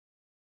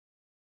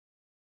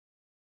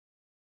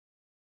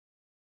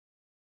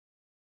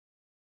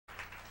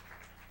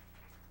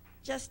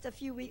Just a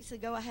few weeks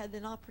ago, I had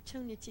an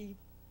opportunity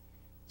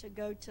to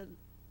go to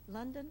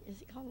London. Is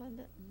it called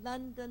London?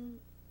 London,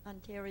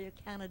 Ontario,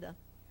 Canada,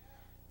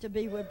 to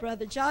be with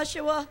Brother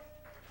Joshua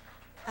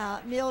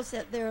Mills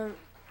at their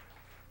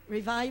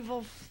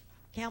revival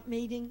camp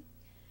meeting.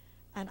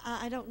 And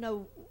I don't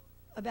know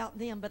about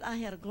them, but I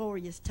had a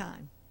glorious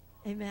time.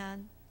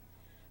 Amen.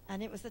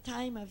 And it was a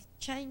time of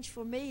change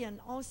for me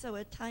and also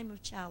a time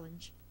of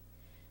challenge.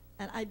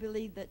 And I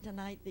believe that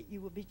tonight that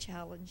you will be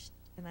challenged.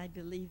 And I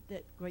believe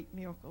that great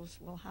miracles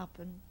will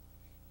happen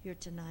here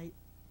tonight.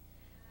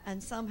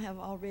 And some have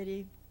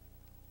already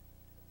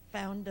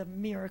found a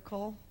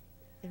miracle.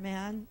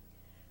 Amen.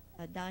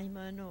 A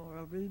diamond or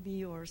a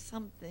ruby or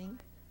something.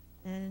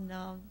 And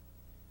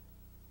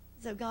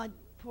so God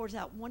pours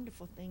out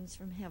wonderful things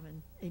from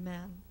heaven.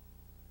 Amen.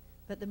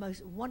 But the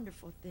most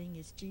wonderful thing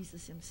is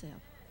Jesus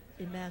himself.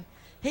 Amen.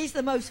 He's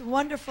the most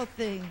wonderful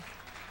thing.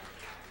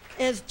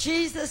 Is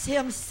Jesus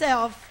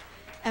himself.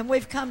 And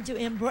we've come to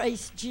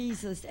embrace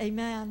Jesus.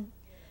 Amen.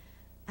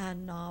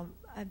 And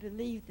I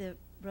believe that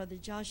Brother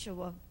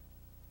Joshua,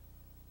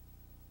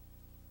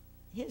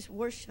 his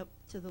worship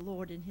to the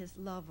Lord and his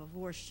love of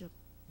worship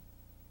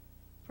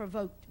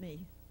provoked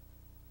me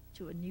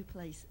to a new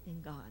place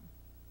in God.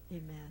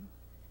 Amen.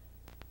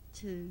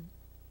 To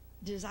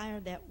desire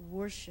that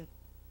worship,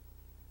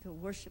 to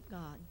worship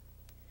God.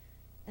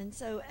 And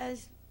so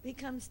as he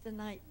comes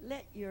tonight,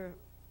 let your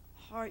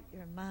heart,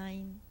 your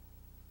mind,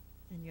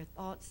 and your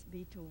thoughts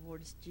be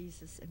towards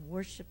Jesus and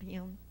worship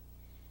him.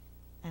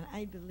 And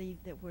I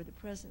believe that where the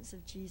presence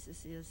of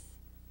Jesus is,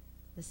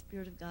 the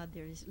Spirit of God,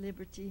 there is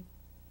liberty,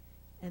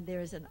 and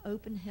there is an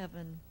open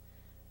heaven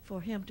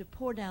for him to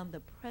pour down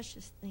the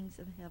precious things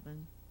of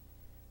heaven,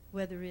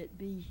 whether it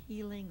be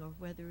healing or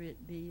whether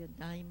it be a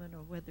diamond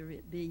or whether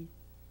it be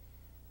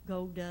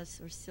gold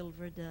dust or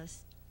silver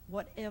dust,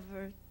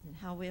 whatever and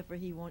however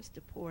he wants to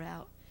pour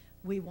out,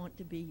 we want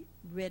to be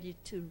ready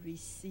to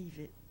receive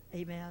it.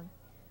 Amen.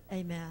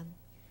 Amen.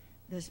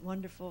 There's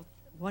wonderful,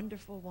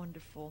 wonderful,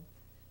 wonderful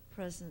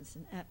presence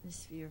and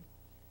atmosphere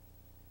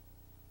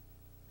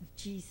of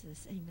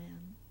Jesus.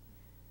 Amen.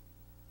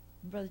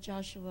 Brother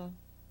Joshua,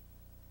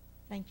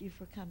 thank you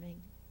for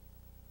coming.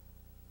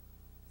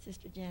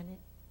 Sister Janet,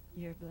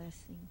 you're a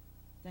blessing.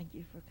 Thank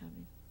you for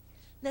coming.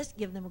 Let's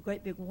give them a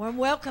great big warm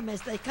welcome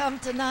as they come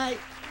tonight.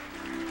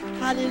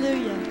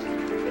 Hallelujah.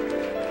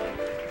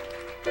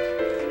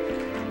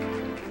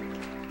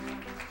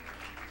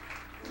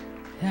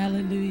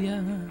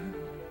 Hallelujah.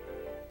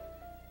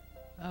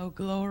 Oh,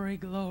 glory,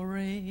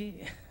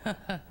 glory.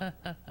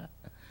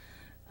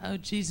 Oh,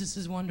 Jesus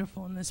is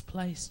wonderful in this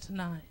place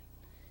tonight.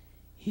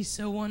 He's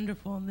so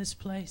wonderful in this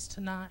place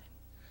tonight.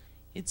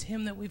 It's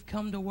him that we've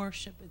come to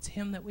worship. It's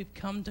him that we've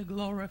come to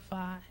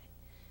glorify.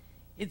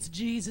 It's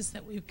Jesus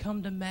that we've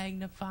come to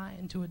magnify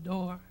and to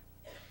adore.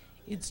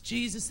 It's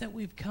Jesus that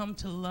we've come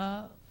to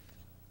love.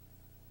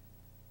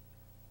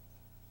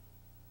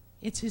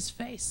 It's his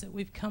face that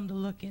we've come to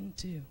look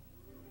into.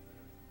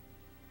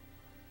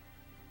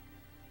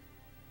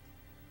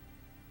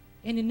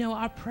 And you know,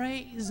 our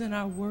praise and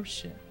our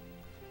worship,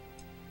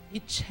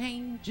 it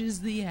changes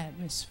the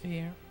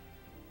atmosphere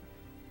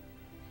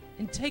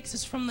and takes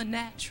us from the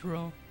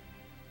natural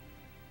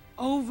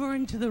over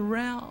into the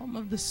realm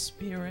of the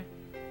Spirit,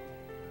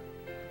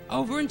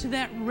 over into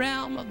that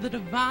realm of the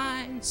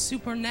divine,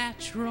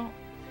 supernatural,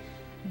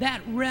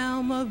 that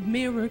realm of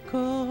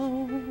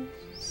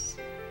miracles,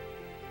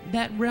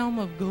 that realm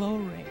of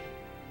glory.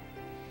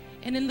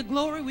 And in the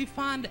glory we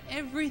find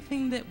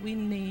everything that we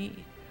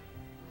need.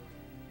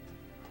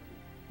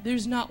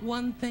 There's not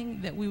one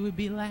thing that we would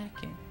be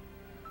lacking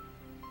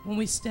when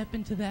we step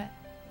into that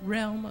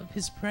realm of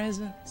his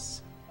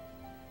presence,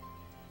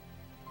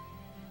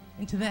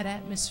 into that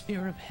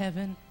atmosphere of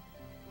heaven.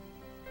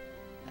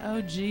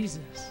 Oh,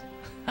 Jesus.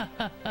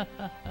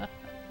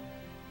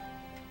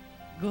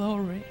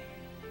 Glory.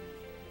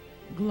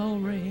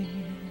 Glory.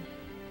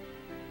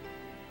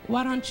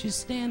 Why don't you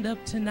stand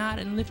up tonight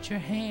and lift your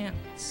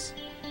hands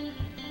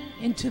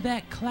into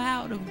that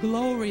cloud of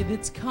glory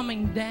that's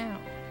coming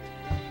down?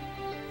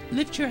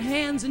 Lift your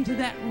hands into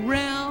that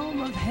realm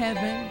of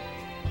heaven.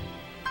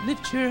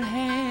 Lift your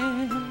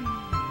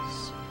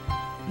hands.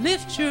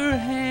 Lift your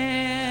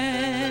hands.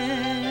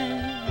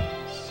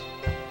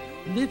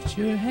 Lift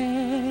your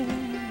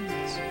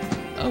hands.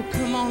 Oh,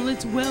 come on,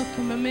 let's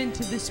welcome him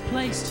into this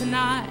place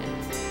tonight.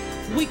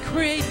 We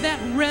create that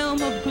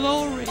realm of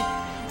glory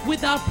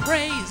with our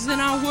praise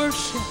and our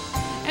worship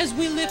as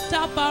we lift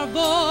up our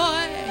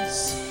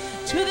voice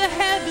to the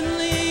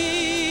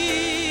heavenlies.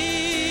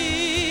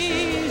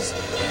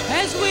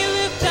 As we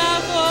lift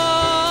our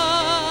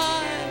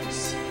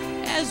voice,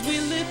 as we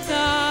lift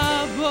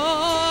our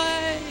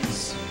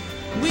voice,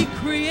 we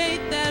create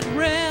that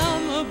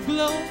realm of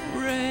glory.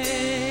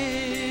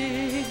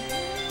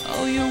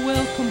 Oh, you're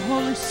welcome,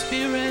 Holy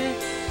Spirit.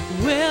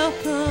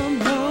 Welcome,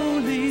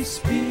 Holy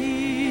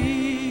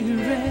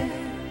Spirit.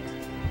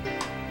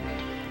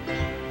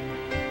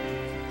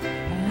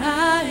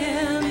 I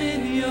am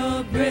in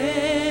your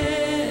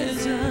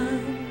presence.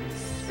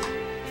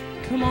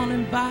 Come on,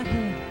 invite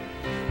him.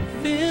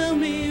 Fill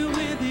me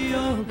with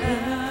your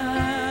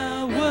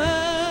power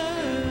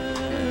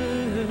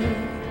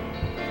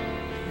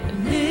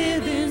and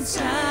live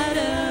inside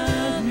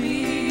of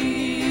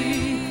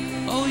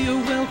me. Oh,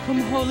 you're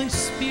welcome, Holy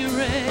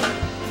Spirit.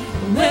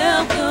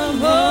 Welcome,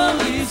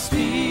 Holy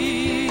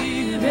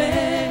Spirit.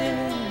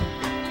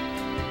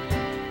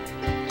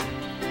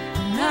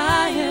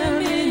 I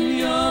am in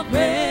your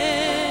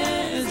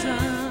presence.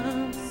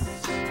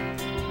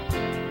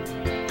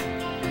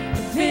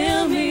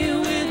 Fill me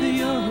with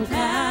your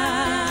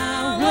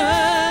power.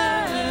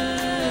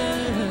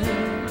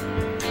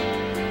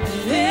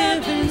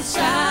 Live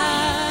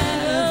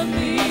inside of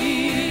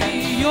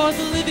me. You're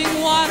the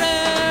living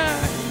water.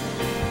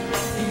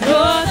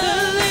 You're the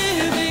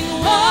living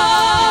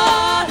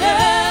water.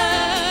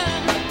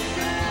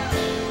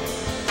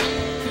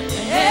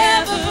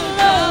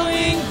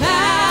 Ever-flowing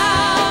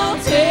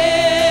fountain.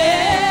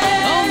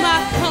 Oh, my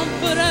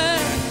comforter.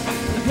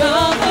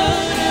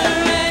 Comforter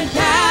and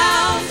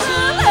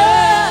counselor.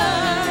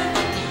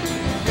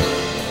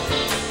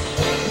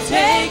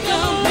 Take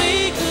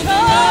complete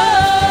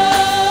control.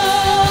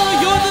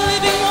 You're the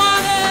living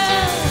water.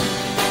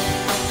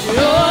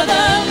 You're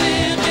the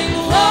living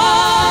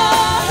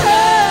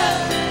water.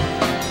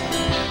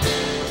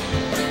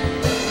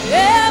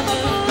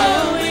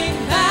 Ever-flowing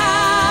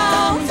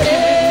fountain.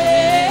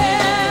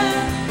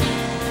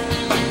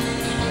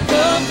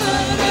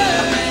 Comforter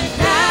and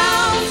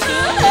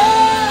counselor.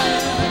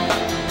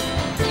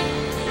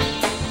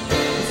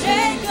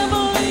 Take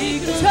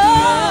complete control.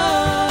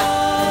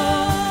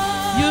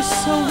 You're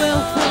so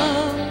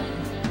welcome.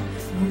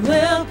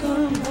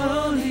 Welcome,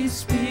 Holy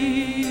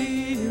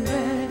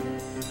Spirit.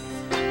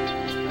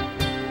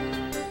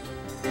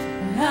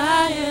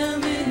 I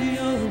am in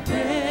your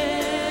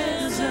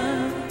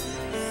presence.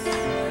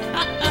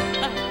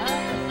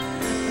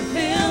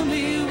 Fill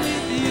me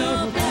with your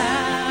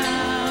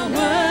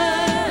power.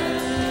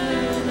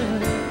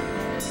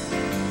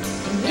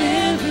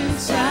 Live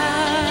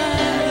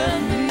inside of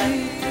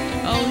me.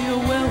 Oh,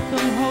 you're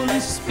welcome, Holy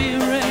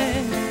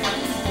Spirit.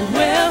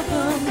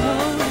 Welcome,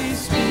 Holy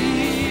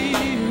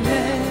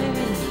Spirit.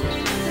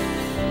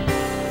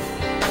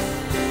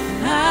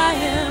 I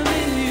am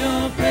in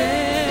your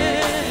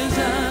presence.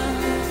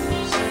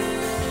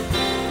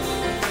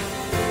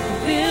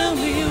 Fill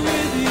me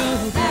with your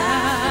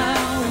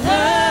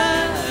power.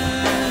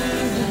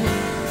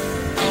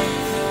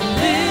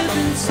 Live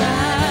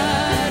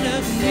inside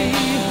of me.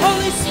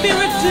 Holy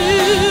Spirit, do.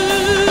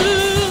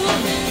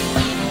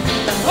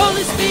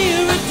 Holy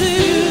Spirit, do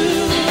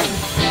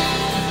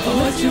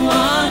what you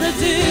wanna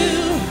do.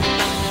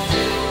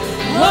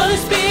 Holy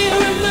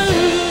Spirit,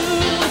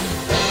 move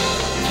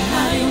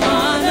how you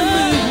wanna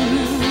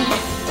move.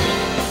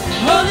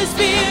 Holy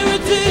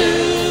Spirit, do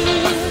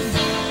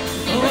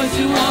what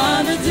you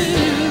wanna do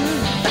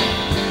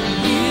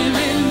here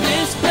in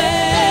this place.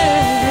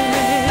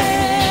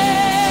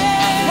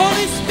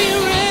 Holy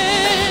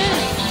Spirit,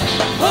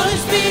 Holy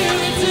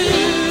Spirit, do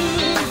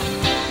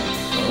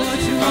what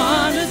you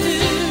wanna do.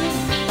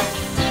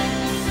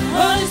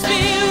 Holy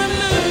Spirit,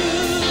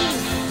 move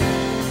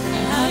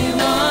how you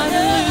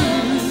wanna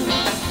move.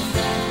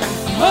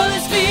 Holy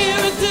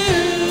Spirit, do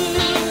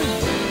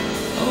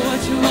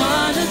what you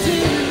wanna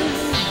do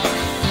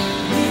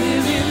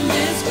here in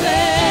this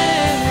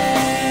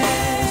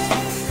place.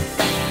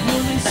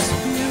 Holy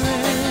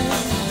Spirit,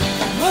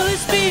 Holy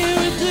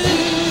Spirit, do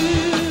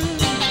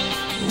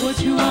what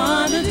you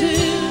wanna do.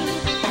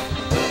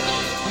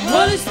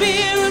 Holy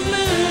Spirit,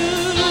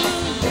 move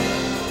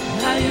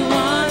how you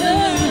wanna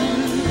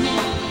move.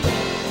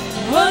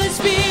 Holy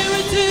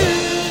Spirit, do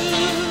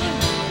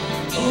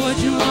what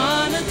you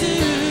wanna do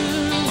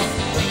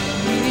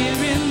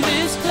here in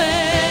this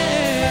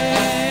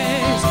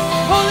place.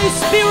 Holy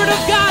Spirit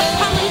of God,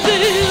 come and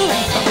do.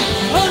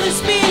 Holy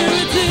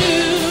Spirit, do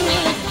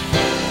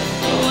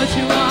what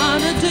you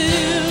wanna do.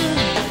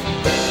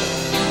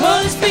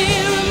 Holy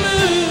Spirit,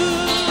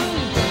 move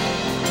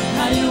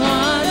how you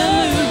wanna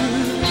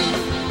move.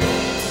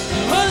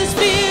 Holy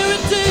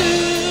Spirit, do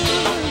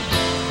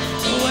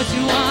what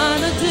you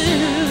wanna do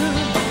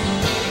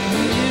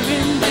here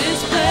in this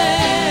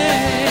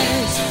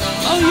place.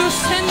 Oh, you're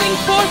sending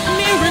forth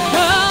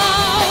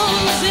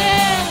miracles,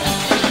 yeah.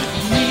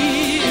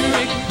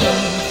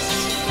 Miracles,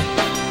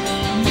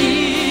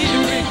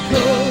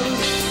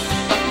 miracles,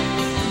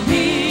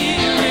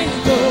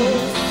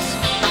 miracles,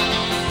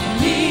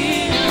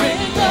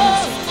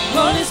 miracles.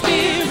 Holy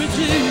Spirit,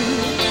 do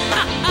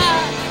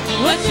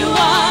what you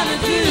wanna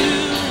do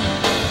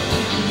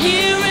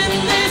here in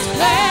this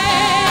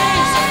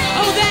place.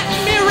 Oh, that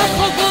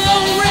miracle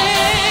glory.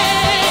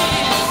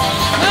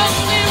 Oh,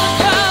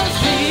 miracles,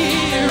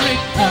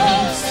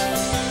 miracles,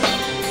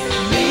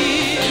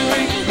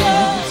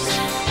 miracles,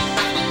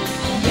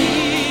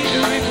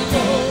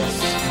 miracles,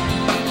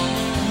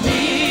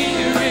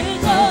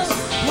 miracles.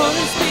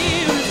 Holy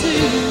Spirit, do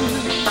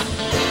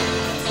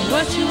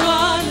what you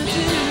wanna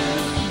do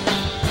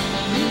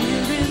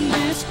here in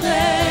this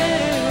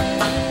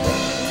place.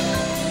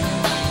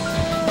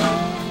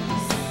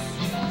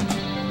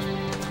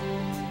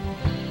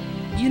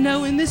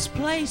 this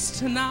place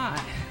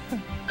tonight,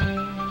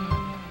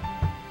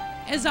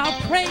 as our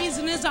praise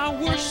and as our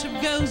worship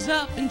goes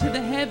up into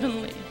the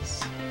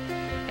heavenlies,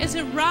 as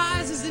it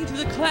rises into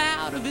the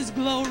cloud of His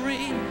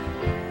glory,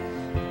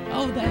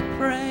 oh, that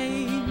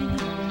praise,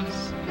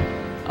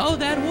 oh,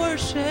 that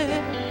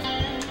worship,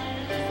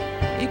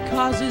 it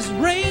causes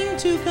rain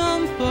to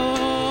come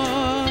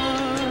forth.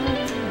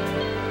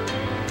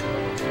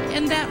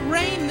 And that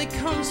rain that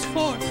comes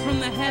forth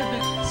from the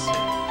heavens,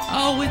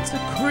 oh, it's a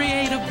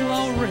creative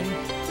glory.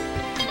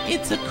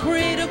 It's a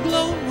creative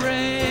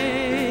glory.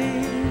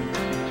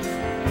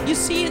 You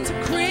see, it's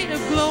a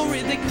creative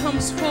glory that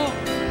comes forth,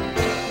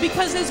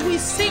 because as we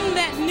sing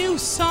that new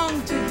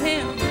song to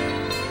Him,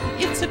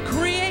 it's a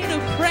creative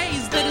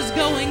praise that is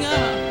going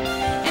up,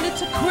 and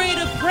it's a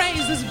creative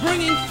praise that's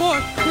bringing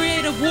forth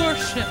creative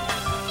worship,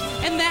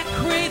 and that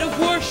creative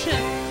worship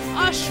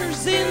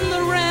ushers in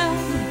the realm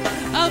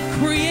of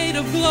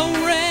creative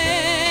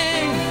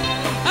glory,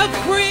 of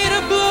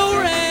creative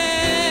glory.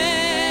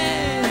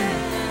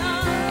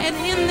 And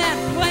in that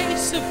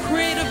place of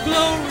creative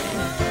glory,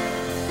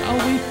 oh,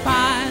 we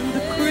find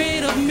the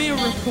creative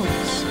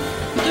miracles,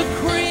 the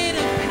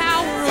creative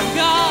power of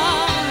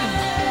God.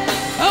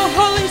 Oh,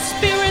 Holy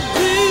Spirit,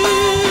 do.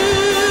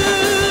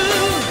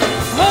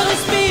 Holy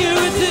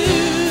Spirit, do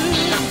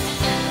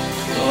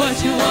what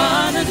you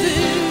want to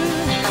do.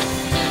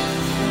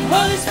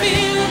 Holy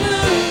Spirit,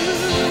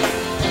 move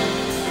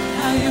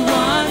how you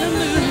want to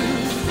move.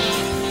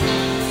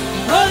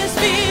 Holy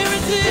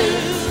Spirit, do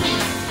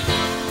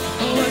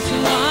what you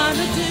want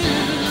to do.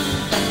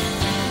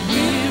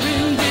 Here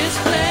in this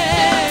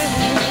place,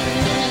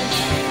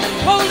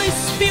 Holy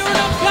Spirit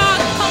of God,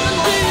 come and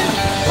do.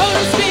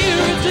 Holy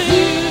Spirit, do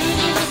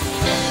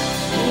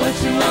what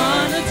you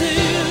want to do.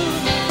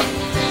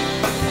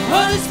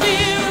 Holy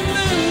Spirit,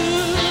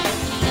 move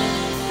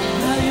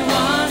how you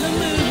want to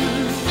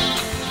move.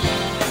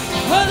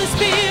 Holy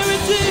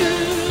Spirit, do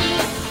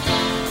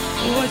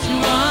what you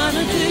want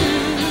to do.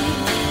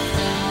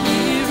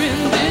 Here in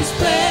this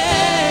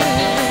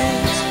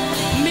place,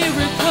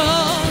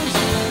 miracles,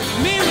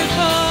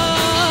 miracles,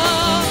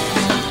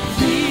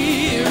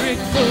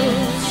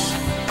 miracles,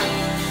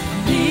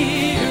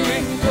 miracles,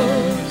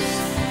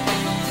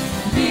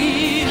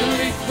 miracles,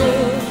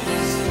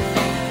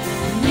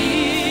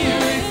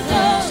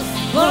 miracles.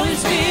 Holy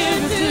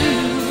Spirit, do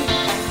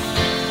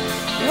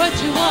what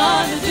you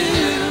want to do.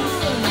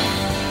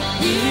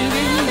 Here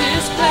in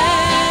this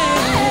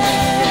place,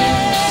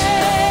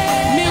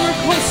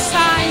 miracles,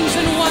 signs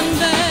and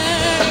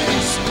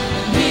wonders,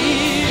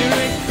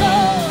 miracles,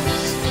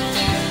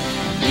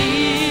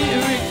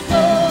 miracles,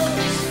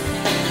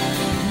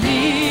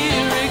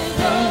 miracles,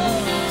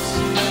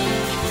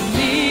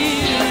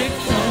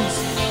 miracles.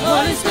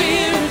 Holy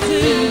Spirit,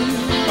 do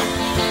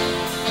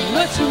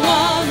what you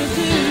want to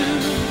do.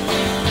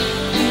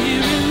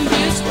 Here in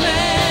this place.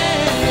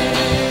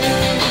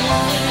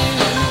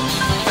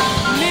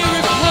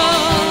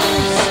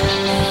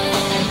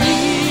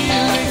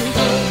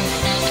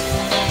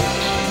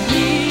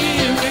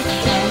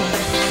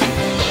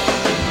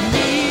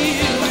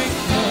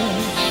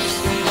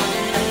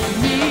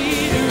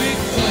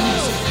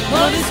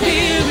 Holy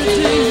Spirit,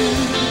 do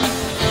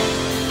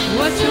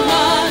what you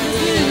want to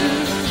do.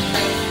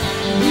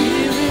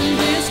 Here in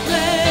this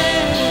place.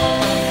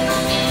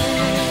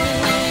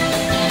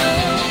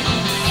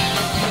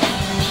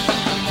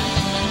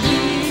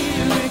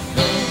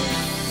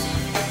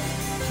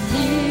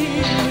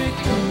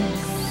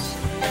 Miracles,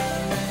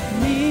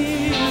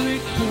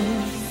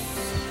 miracles,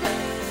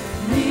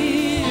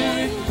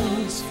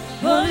 miracles.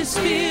 Holy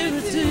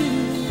Spirit, do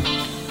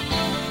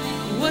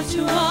what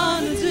you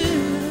want to do.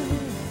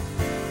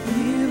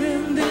 Here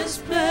in this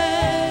place,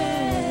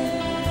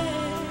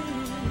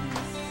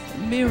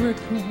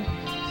 miracles,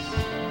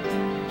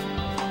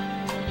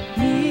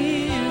 miracles,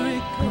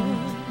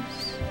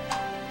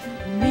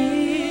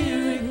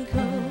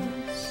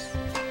 miracles,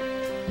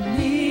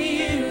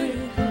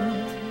 miracles,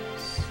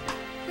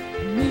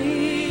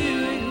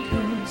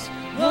 miracles.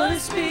 Holy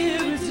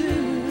Spirit, do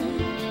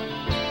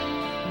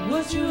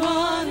what you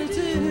want to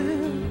do.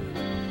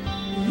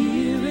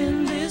 Here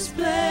in this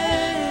place,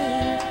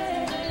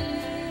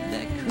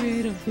 that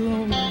creative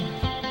glory.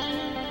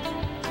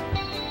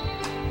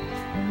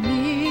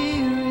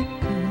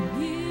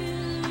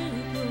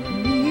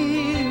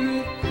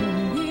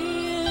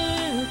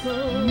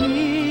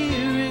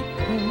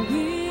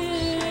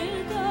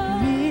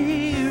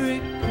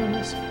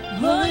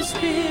 Holy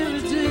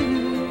Spirit, do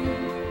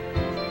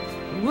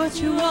what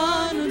you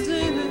want to do.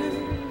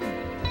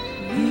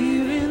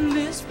 Here in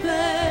this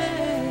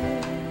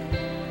place,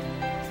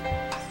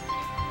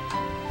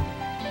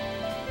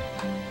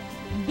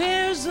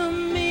 there's a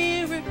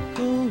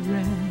miracle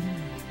rain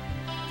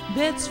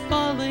that's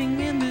falling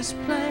in this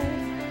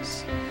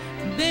place.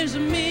 There's a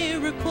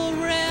miracle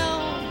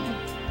realm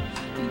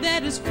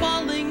that is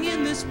falling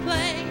in this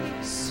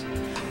place.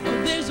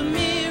 Oh, there's a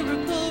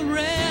miracle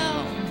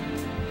realm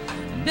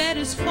that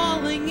is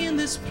falling in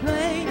this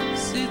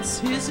place. It's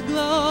His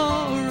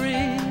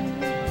glory.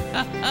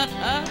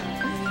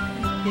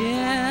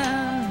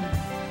 Yeah.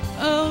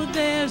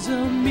 there's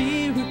a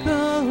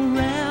miracle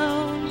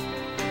around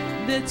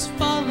that's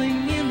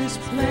falling in this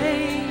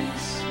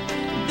place.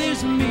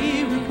 There's a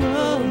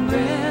miracle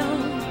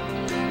around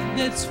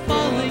that's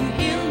falling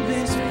in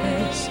this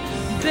place.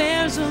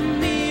 There's a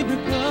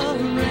miracle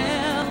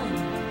around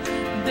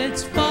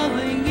that's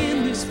falling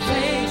in this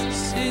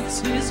place. It's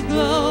His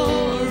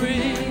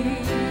glory.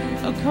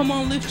 Oh, come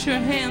on, lift your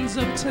hands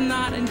up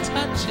tonight and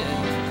touch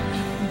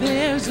it.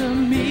 There's a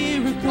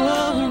miracle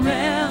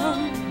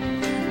around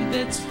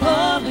that's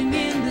falling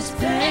in this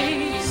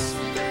place.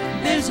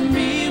 There's a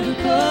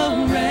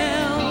miracle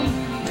around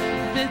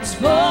that's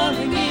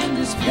falling in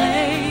this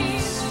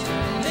place.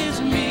 There's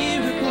a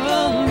miracle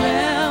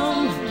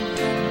around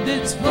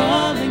that's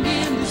falling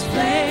in this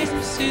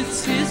place.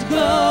 It's His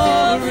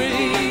glory.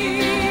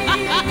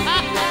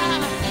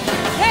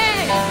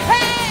 Hey,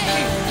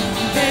 hey!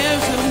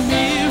 There's a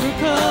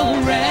miracle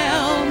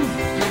around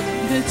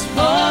that's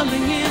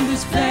falling in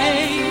this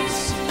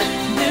place.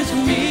 There's a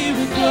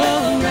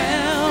miracle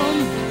around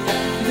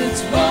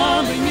that's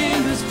falling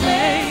in this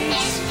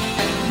place.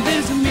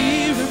 There's a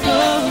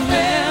miracle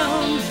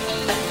around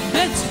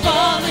that's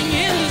falling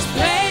in this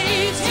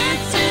place.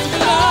 It's His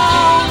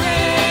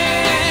glory.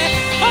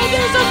 Oh,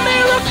 there's a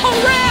miracle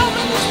around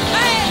in this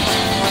place.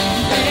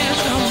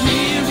 There's a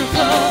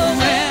miracle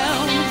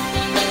around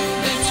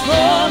that's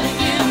falling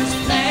in this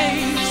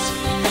place.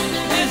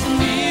 There's a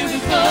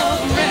miracle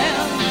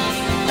around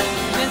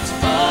that's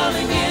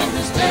falling in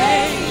this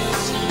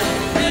place.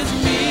 There's a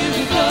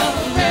miracle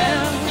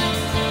around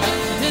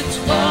that's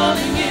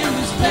falling in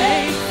this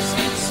place.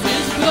 It's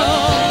His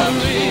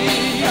glory.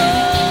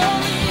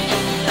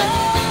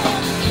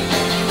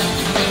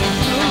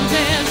 Oh,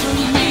 there's a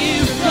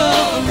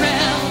miracle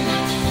around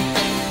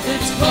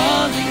that's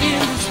falling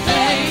in this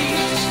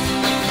place.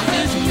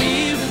 There's a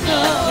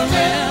miracle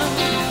around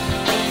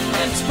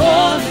that's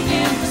falling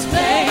in this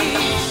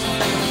place.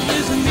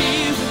 There's a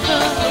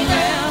miracle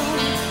around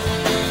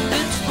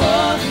that's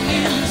falling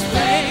in this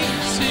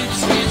place.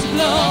 It's His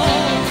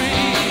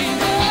glory.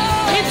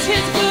 It's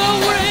His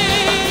glory.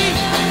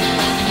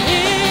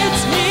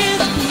 It's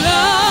His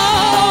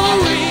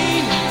glory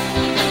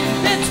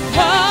that's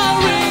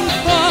pouring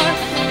forth.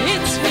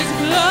 It's His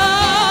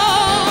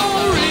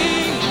glory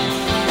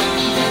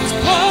that's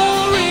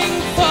pouring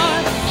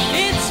forth.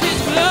 It's His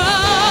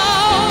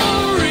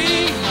glory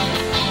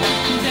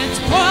that's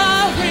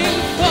pouring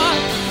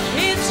forth.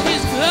 It's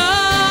His glory.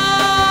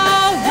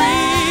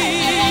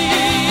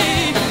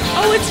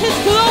 Oh, it's His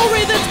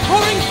glory that's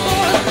pouring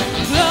forth.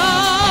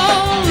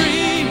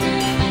 Glory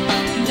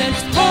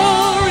that's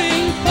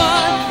pouring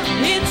forth.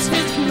 It's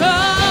His glory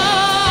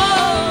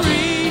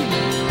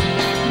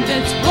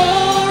that's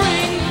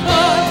pouring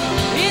forth.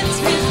 It's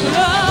His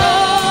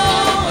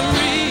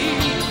glory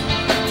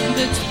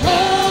that's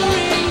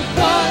pouring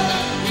forth.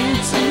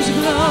 It's His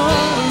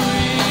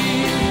glory.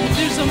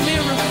 There's a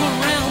miracle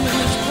around in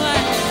this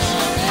place.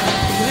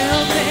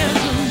 Well,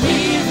 there's a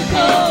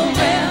miracle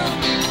around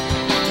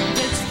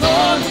that's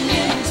falling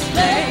in this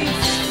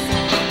place.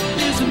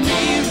 There's a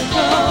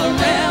miracle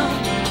around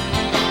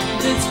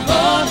that's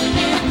falling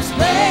in this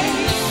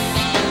place.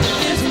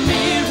 There's a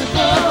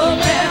miracle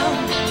around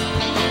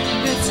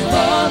that's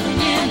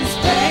falling in this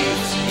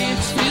place.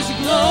 It's His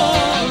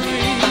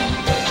glory.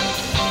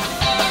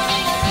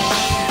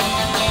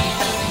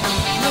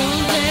 Oh,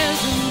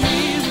 there's a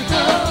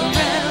miracle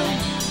around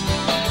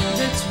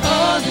that's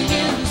falling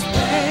in this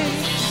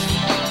place.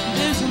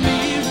 There's a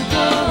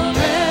miracle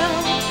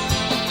around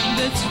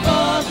that's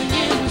falling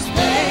in this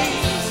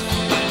place.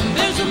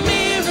 There's a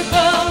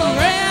miracle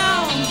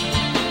around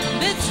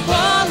that's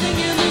falling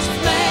in this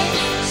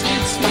place.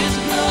 It's His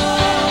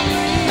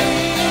glory.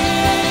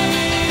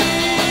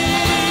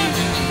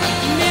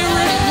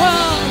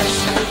 Miracles,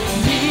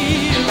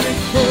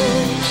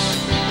 miracles,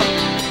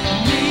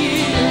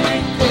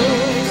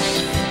 miracles,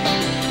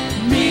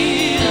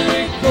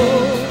 miracles,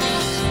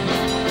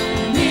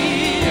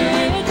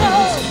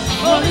 miracles.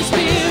 Holy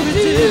Spirit,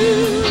 do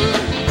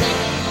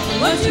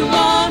what you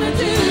want to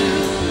do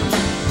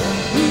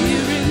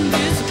here in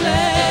this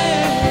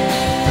place.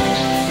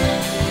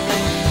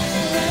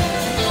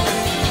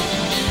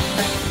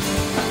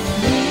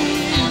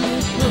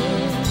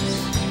 Miracles,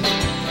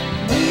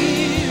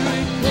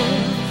 miracles,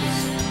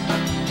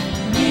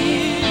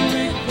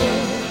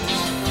 miracles,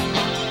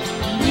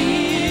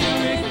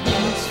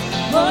 miracles.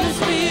 Holy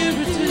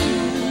Spirit, do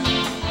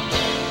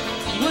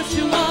what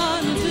you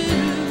want to do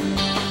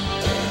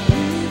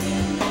here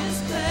in this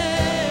place.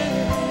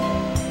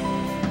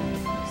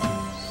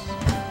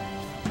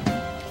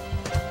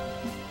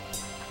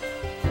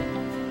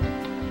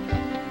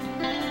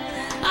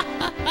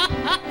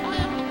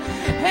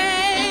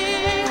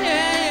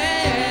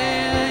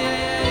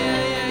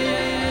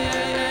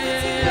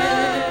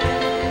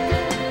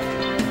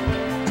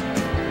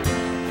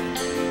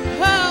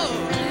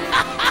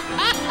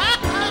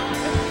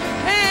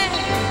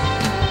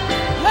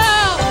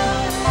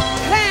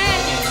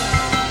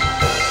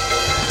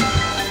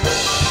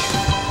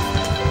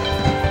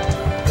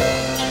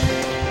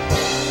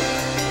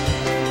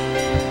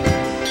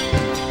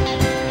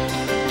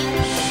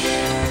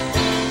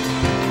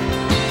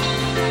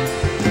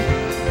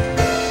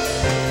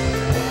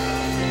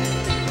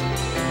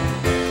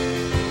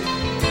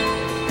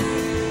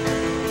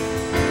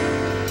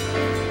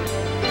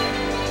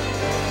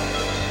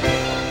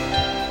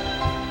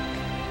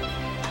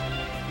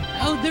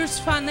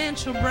 There's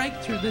financial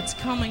breakthrough that's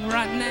coming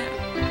right now.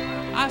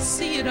 I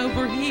see it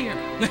over here.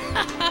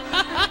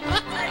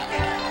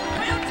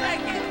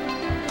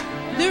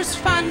 There's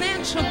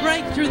financial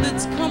breakthrough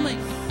that's coming.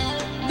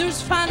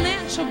 There's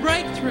financial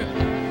breakthrough.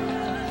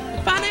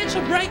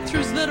 Financial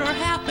breakthroughs that are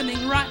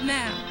happening right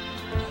now.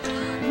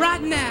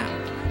 Right now.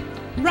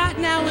 Right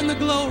now in the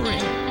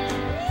glory.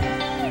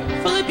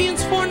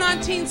 Philippians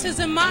 4:19 says,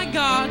 and my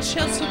God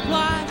shall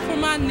supply for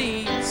my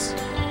needs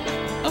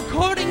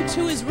according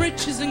to his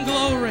riches and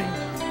glory.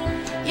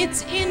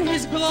 It's in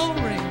his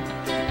glory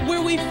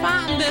where we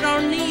find that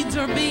our needs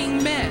are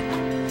being met.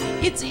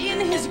 It's in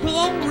his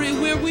glory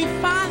where we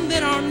find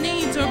that our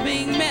needs are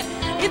being met.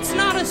 It's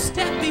not a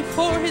step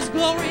before his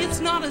glory. It's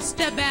not a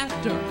step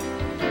after.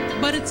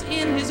 But it's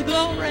in his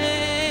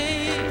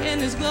glory, in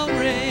his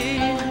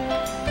glory.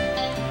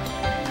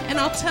 And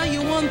I'll tell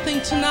you one thing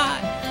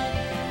tonight.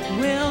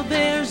 Well,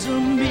 there's a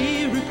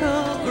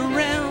miracle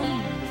around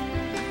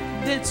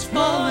that's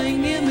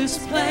falling in this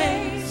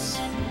place.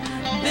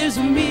 There's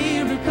a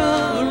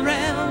miracle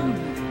around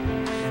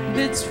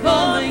that's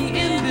falling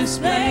in this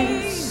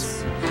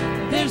place.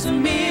 There's a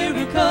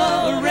miracle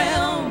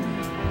around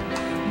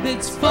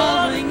that's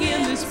falling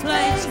in this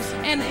place,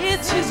 and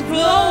it's his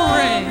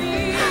glory.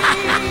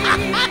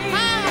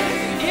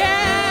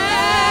 Yeah.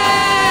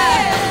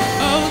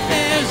 Oh,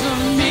 there's a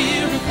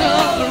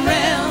miracle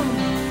around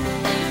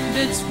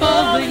that's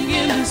falling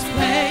in this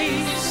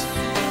place.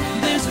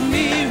 There's a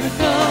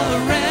miracle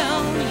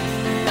around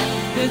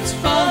that's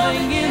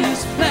falling in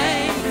this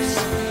place.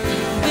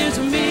 There's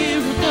a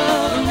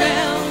miracle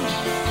around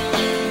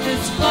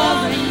that's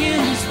falling in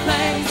this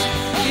place.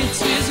 It's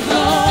his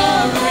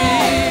glory.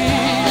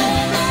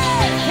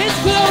 His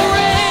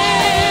glory.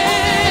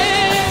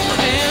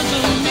 There's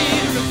a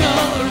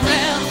miracle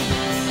around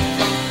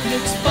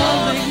that's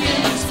falling in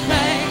this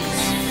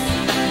place.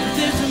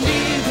 There's a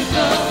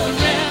miracle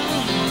around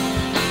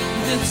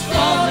that's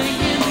falling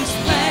in this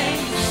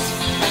place.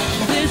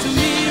 There's a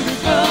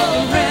miracle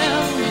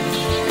around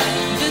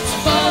that's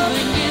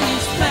falling in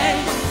this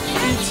place.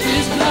 It's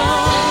his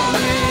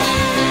glory.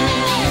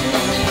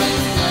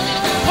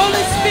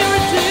 Holy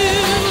Spirit, do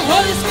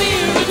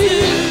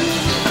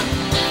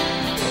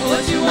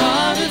what you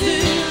want to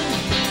do.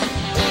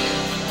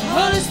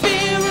 Holy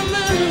Spirit,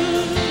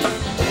 move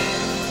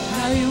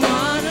how you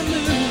want to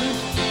move.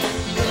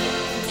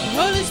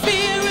 Holy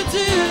Spirit,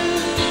 do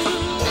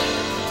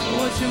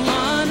what you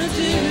want to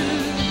do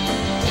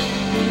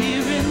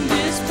here in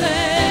this place.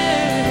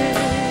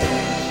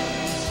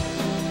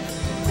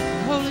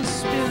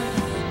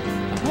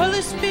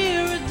 Holy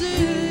Spirit, do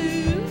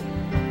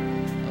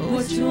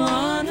what you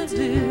want to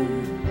do.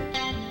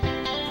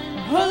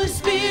 Holy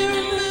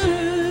Spirit,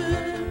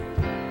 move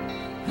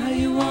how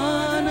you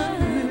want to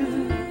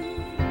move.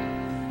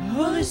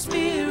 Holy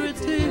Spirit,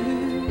 do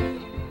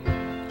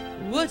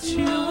what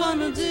you want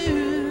to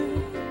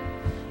do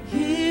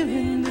here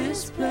in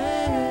this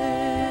place.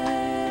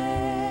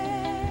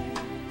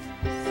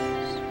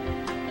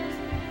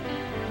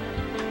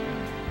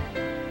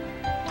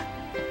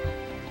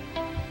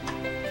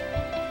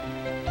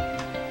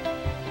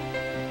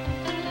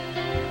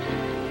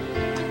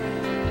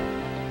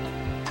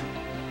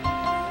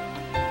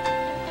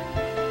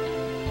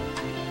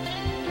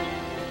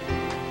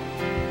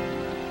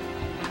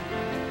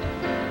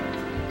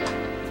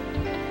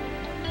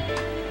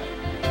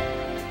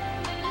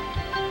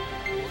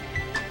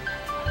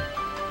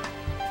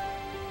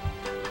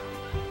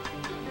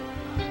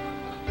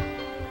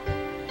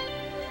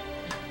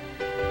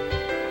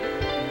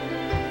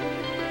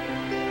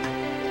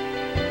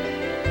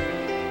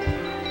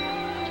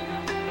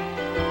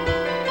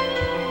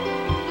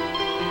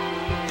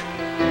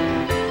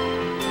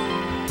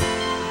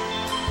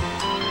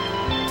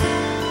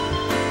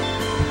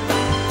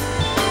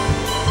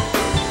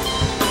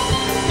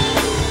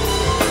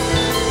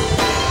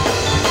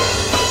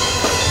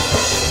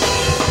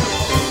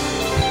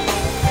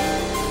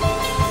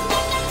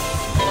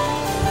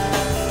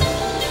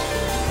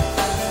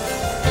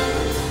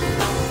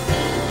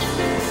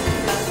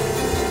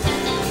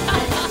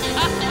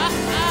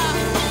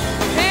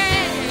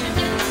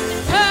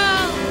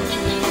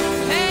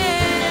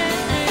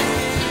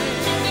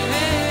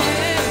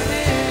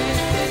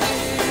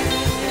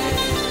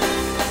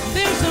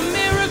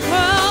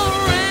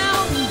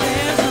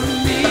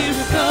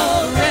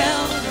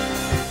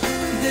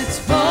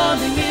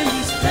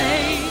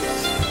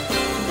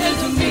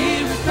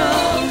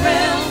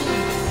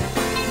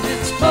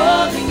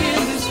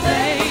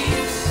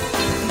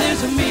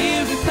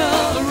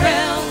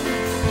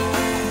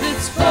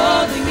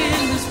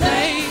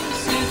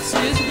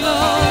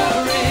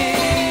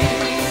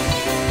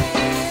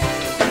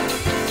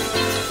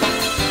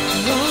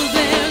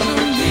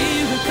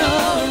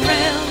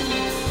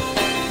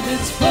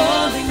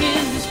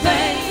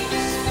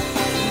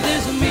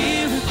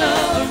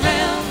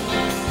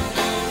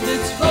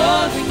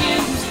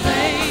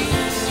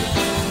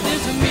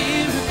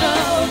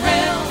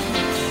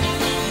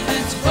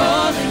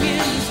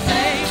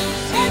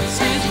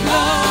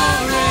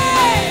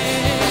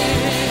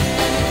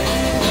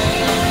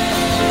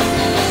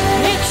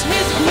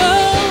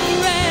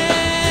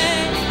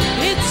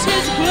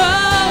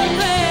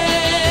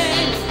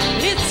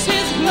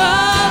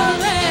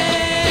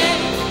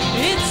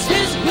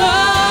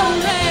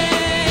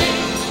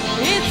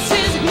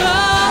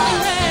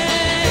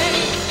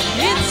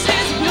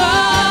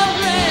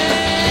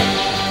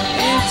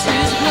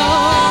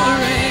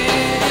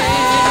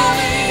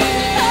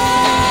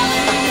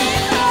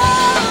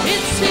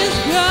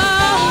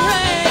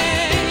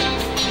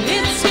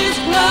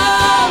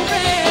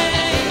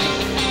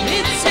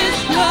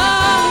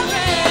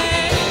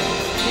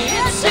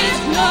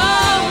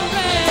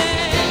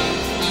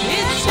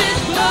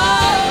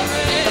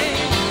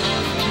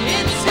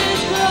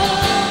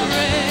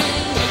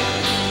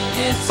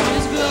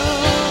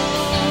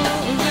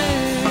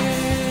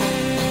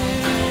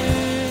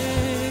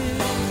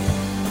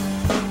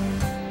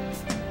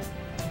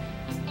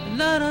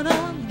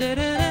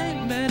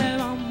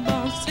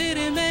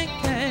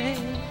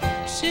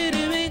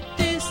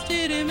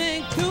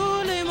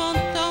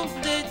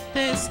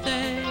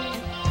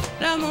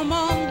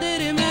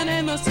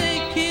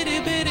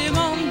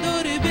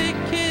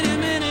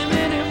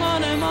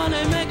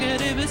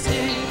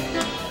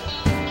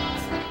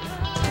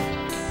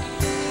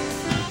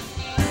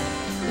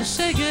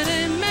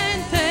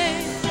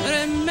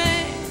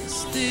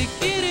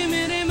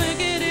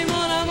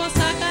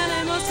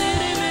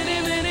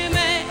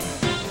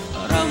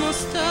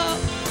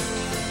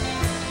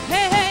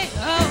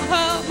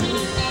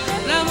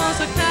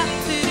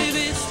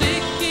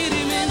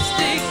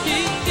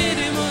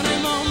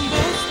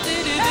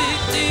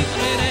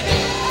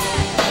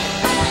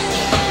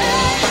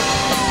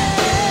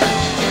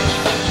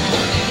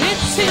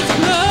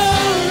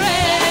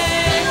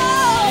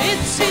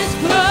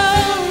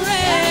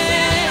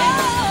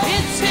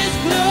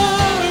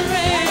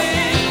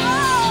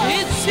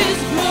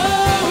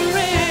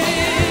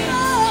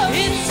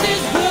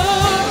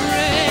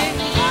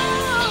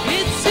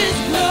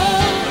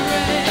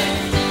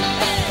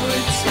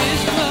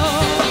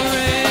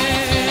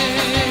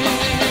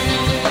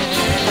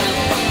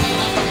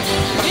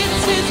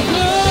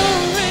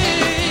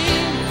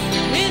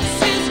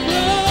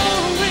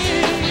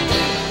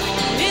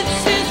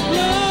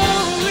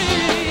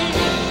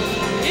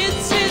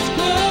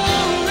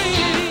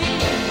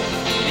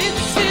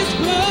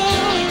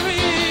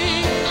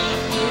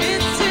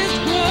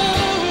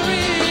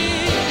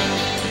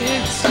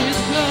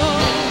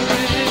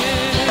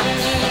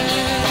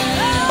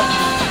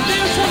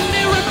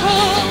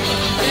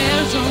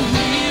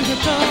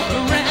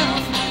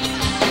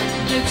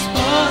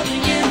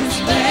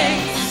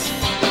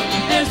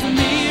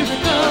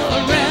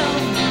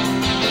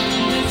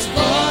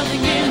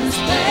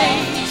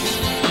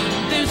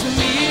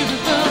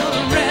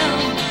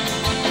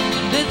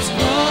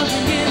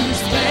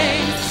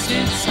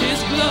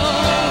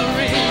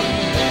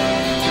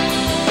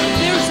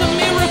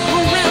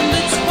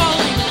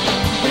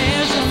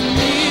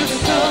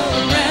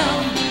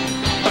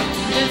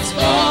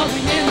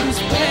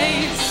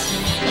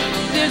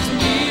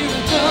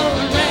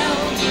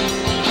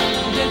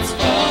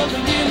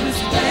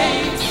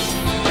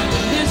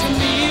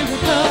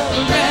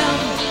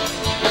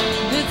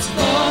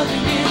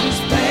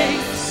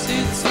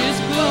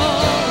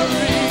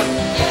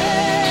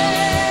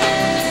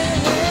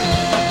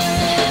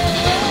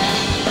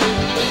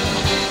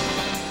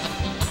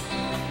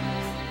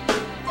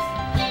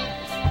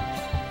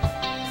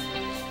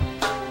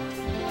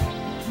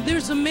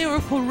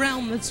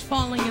 Realm that's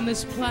falling in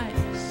this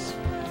place.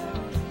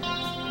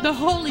 The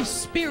Holy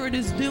Spirit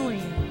is doing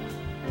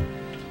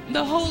it.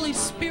 The Holy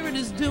Spirit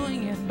is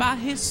doing it by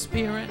His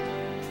Spirit.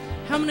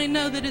 How many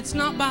know that it's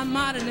not by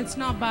might and it's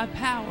not by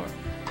power,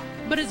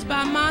 but it's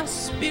by my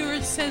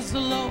Spirit, says the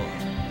Lord.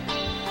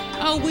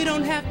 Oh, we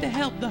don't have to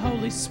help the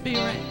Holy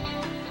Spirit.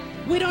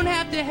 We don't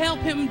have to help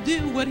Him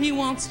do what He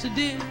wants to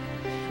do.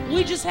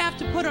 We just have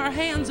to put our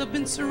hands up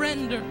and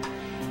surrender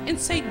and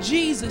say,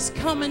 Jesus,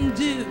 come and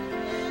do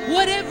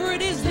whatever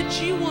it is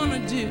that you want to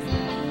do.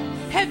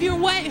 Have your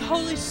way,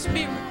 Holy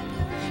Spirit.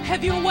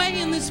 Have your way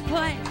in this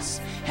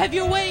place. Have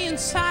your way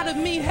inside of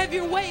me. Have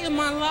your way in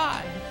my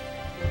life.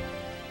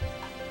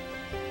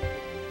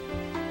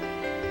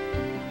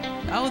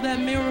 Oh, that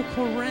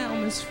miracle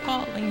realm is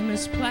falling in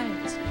this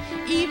place.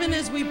 Even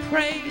as we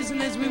praise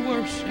and as we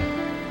worship,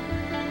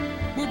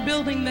 we're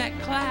building that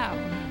cloud.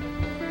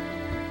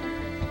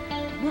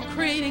 We're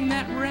creating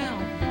that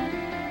realm.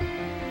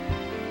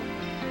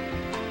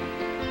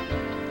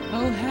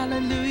 Oh,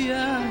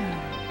 hallelujah.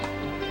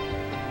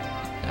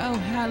 Oh,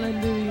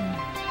 hallelujah.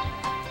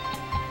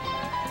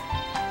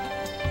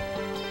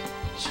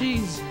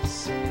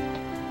 Jesus.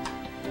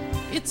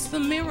 It's the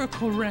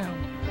miracle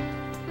realm.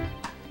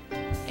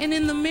 And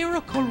in the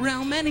miracle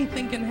realm,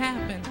 anything can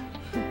happen.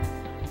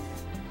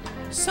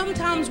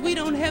 Sometimes we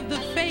don't have the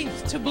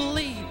faith to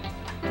believe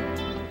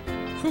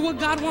for what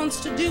God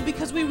wants to do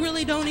because we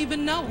really don't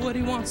even know what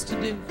He wants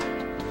to do.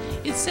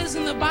 It says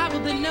in the Bible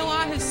that no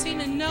eye has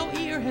seen and no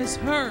ear has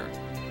heard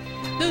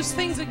those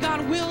things that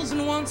God wills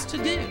and wants to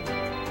do.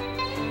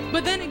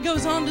 But then it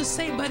goes on to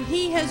say, but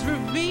He has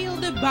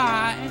revealed it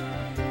by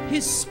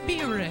His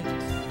Spirit.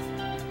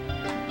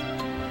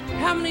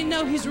 How many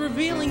know He's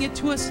revealing it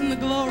to us in the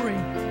glory?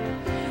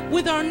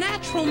 With our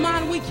natural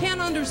mind, we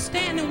can't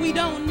understand and we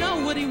don't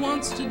know what He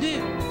wants to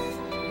do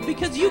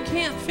because you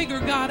can't figure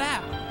God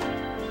out.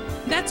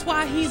 That's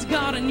why He's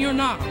God and you're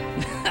not.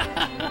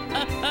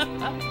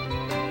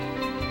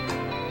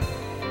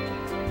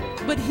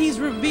 But He's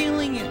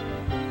revealing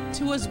it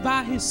to us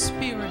by His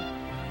Spirit.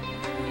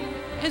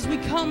 As we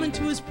come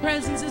into His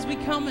presence, as we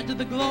come into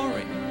the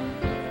glory,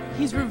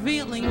 He's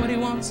revealing what He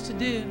wants to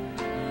do.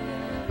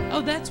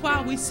 Oh, that's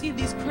why we see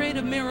these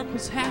creative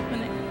miracles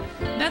happening.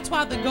 That's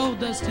why the gold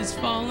dust is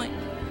falling.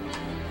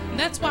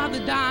 That's why the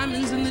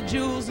diamonds and the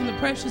jewels and the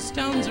precious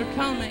stones are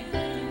coming.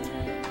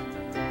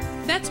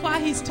 That's why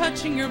He's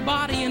touching your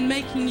body and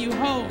making you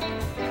whole.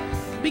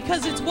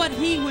 Because it's what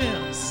He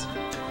wills.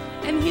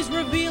 And He's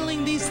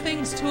revealing these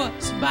things to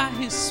us by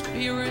His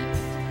Spirit.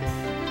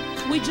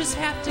 We just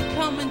have to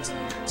come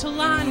into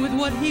line with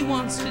what He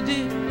wants to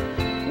do.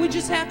 We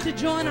just have to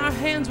join our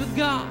hands with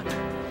God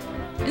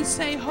and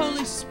say,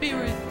 Holy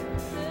Spirit,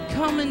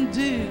 come and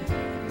do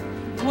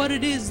what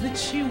it is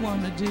that you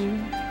want to do.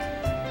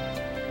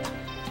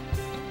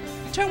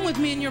 Turn with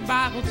me in your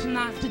Bible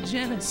tonight to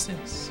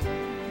Genesis.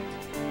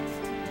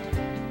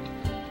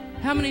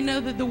 How many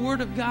know that the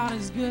Word of God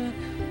is good?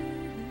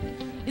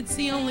 It's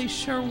the only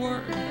sure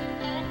word.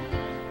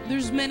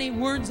 There's many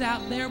words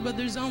out there, but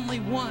there's only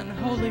one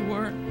holy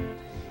word.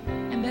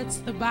 And that's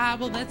the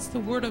Bible. That's the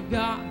Word of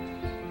God.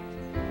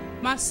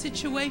 My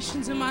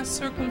situations and my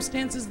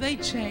circumstances, they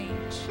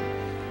change.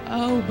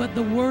 Oh, but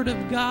the Word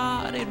of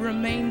God, it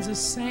remains the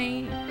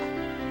same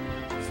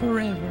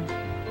forever.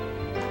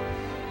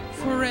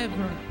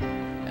 Forever.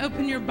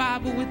 Open your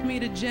Bible with me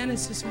to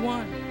Genesis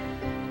 1.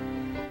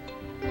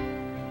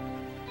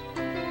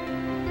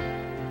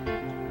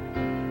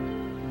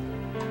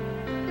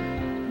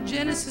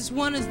 Genesis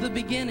 1 is the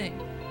beginning.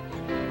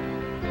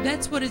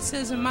 That's what it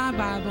says in my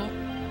Bible.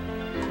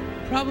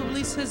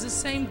 Probably says the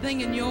same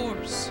thing in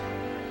yours.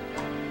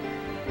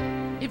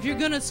 If you're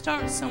going to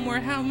start somewhere,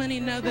 how many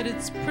know that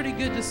it's pretty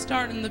good to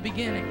start in the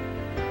beginning?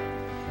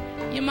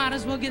 You might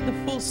as well get the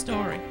full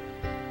story.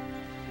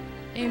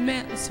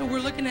 Amen. So we're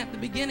looking at the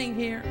beginning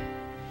here.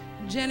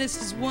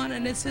 Genesis 1,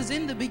 and it says,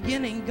 in the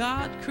beginning,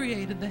 God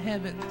created the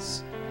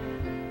heavens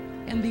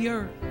and the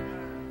earth.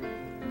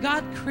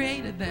 God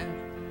created them.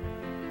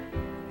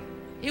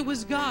 It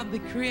was God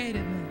that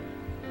created them.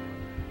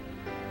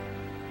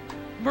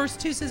 Verse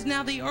 2 says,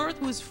 now the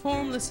earth was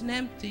formless and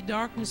empty.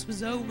 Darkness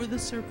was over the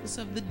surface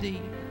of the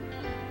deep.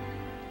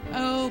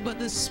 Oh, but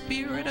the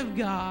Spirit of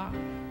God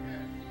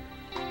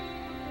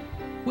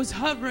was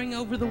hovering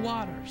over the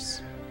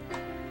waters.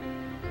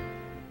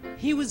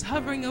 He was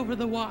hovering over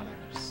the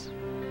waters.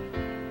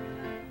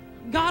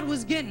 God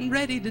was getting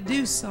ready to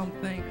do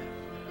something,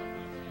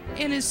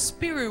 and His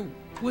Spirit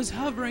was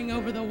hovering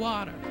over the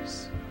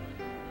waters.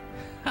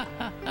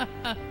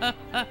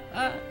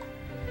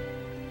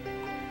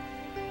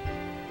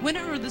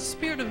 Whenever the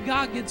Spirit of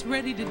God gets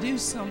ready to do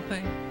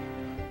something,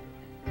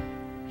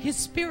 His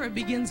Spirit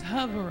begins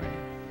hovering.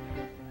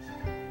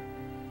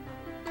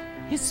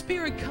 His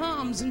Spirit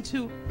comes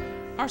into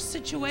our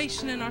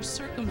situation and our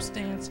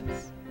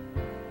circumstances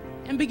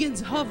and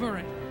begins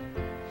hovering.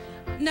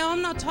 Now,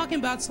 I'm not talking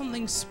about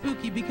something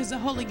spooky, because the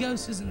Holy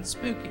Ghost isn't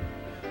spooky.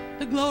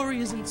 The glory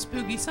isn't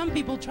spooky. Some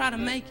people try to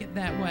make it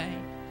that way,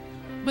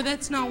 but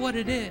that's not what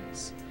it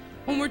is.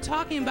 When we're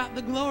talking about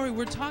the glory,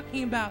 we're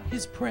talking about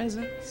His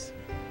presence,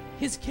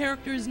 His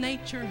character, His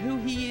nature, who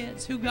He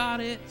is, who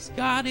God is.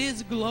 God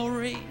is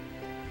glory.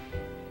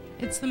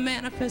 It's the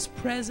manifest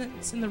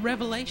presence and the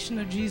revelation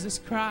of Jesus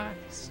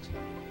Christ.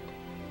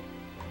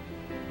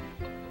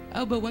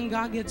 Oh, but when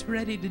God gets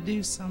ready to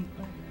do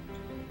something,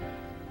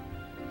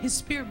 His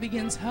Spirit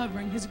begins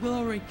hovering. His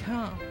glory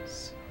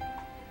comes.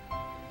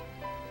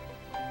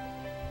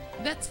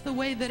 That's the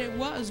way that it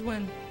was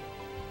when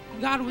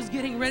God was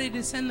getting ready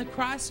to send the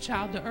Christ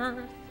child to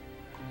earth.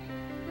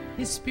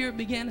 His Spirit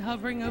began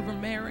hovering over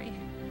Mary.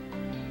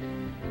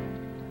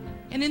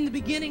 And in the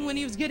beginning, when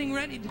He was getting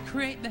ready to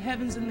create the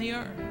heavens and the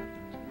earth,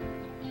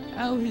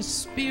 oh, His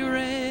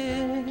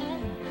Spirit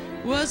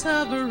was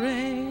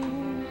hovering.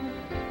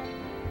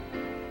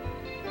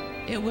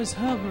 It was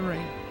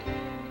hovering.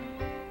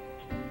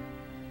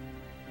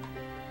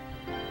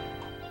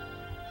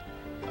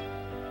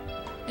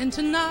 And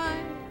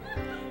tonight,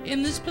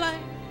 in this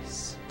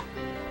place,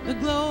 the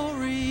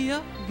glory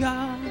of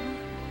God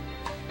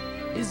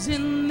is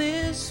in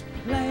this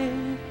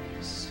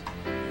place,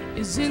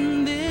 is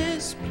in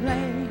this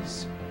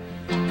place,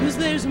 'cause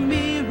there's a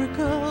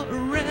miracle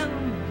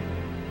around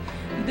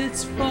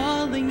that's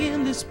falling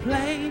in this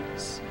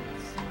place.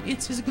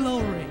 It's His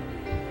glory.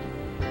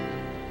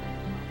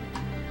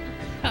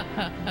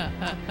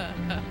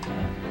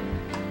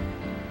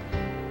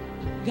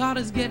 God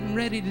is getting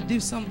ready to do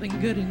something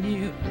good in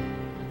you.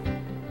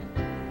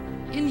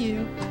 In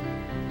you.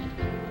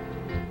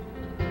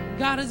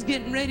 God is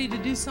getting ready to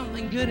do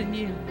something good in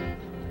you.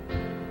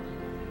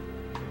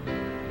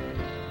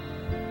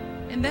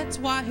 And that's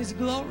why His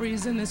glory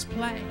is in this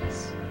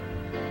place.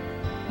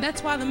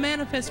 That's why the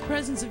manifest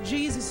presence of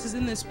Jesus is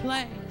in this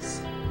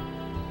place.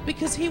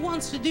 Because He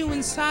wants to do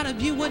inside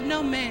of you what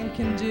no man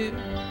can do.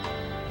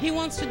 He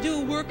wants to do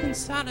a work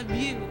inside of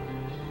you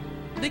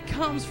that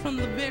comes from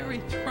the very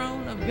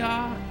throne of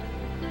God.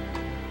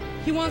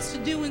 He wants to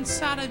do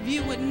inside of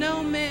you what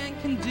no man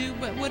can do,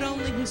 but what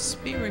only His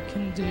Spirit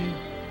can do.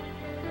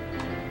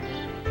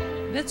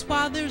 That's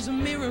why there's a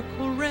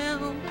miracle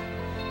realm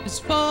is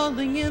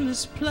falling in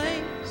this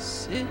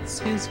place. It's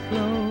His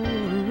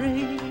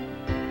glory.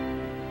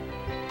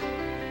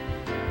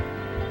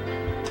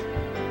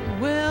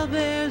 Well,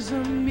 there's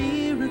a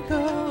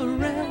miracle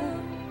realm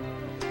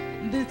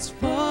that's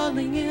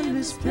falling in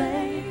this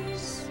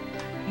place.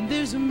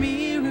 There's a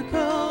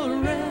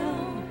miracle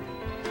realm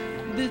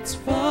that's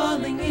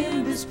falling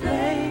in this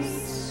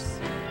place.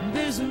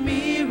 There's a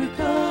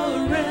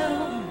miracle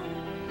realm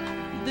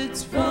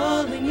that's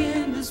falling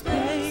in this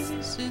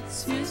place.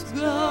 It's His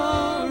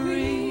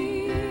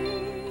glory.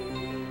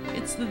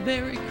 It's the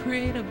very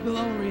creative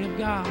glory of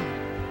God.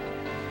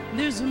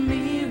 There's a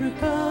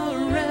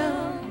miracle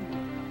realm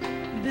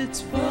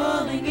that's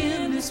falling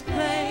in this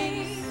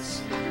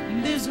place.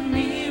 There's a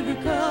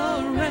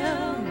miracle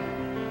realm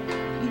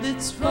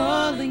that's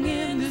falling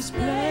in this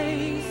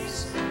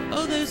place.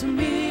 Oh, there's a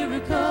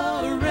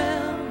miracle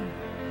realm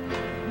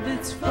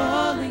that's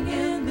falling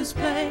in this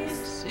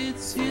place.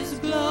 It's His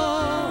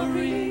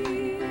glory.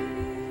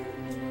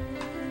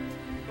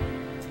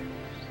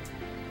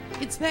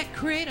 It's that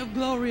creative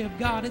glory of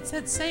God. It's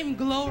that same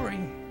glory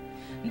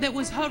that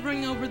was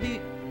hovering over the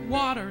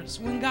waters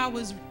when God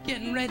was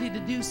getting ready to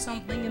do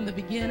something in the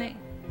beginning.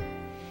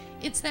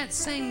 It's that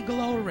same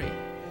glory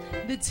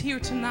that's here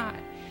tonight.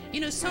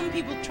 You know, some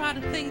people try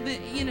to think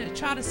that,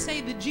 try to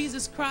say that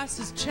Jesus Christ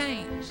has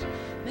changed.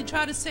 They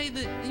try to say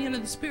that,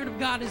 the Spirit of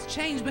God has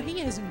changed, but He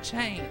hasn't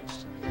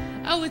changed.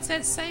 Oh, it's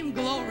that same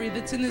glory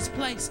that's in this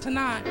place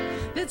tonight.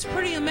 That's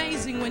pretty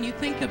amazing when you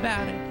think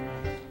about it.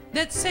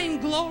 That same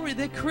glory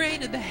that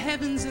created the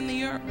heavens and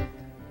the earth,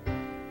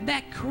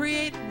 that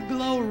creative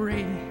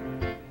glory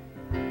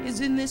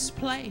is in this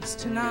place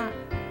tonight.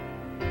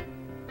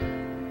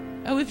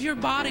 Oh, if your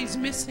body's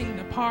missing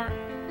the part,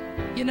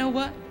 you know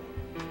what?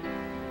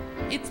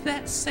 It's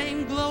that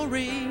same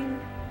glory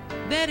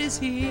that is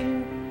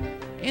here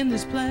in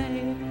this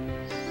place.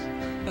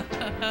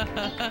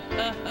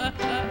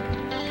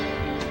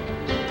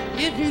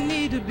 If you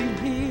need to be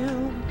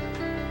healed,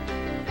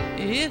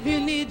 if you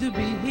need to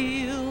be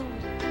healed,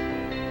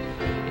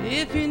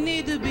 if you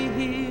need to be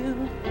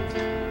healed,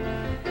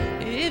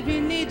 if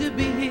you need to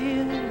be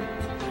healed,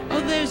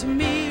 oh, there's a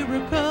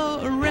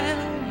miracle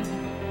around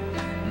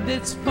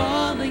that's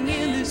falling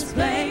in this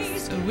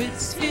place. Oh,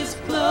 it's His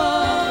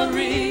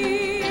glory.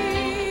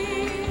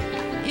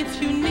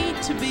 If you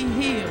need to be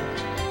healed,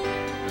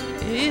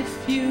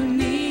 if you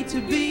need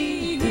to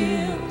be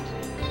healed,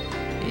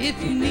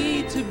 if you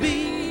need to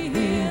be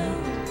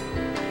healed,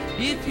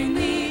 if you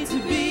need to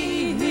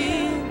be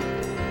healed,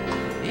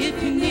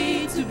 if you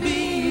need to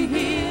be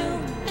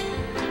healed,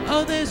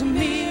 oh, there's a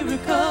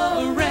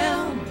miracle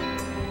around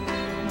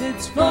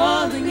that's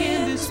falling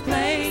in this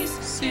place.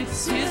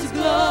 It's His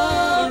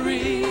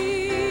glory.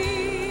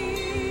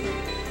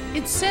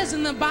 It says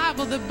in the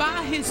Bible that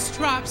by His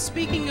stripes,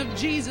 speaking of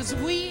Jesus,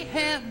 we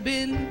have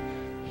been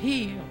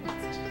healed.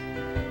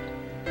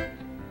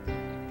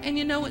 And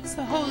you know, it's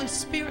the Holy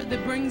Spirit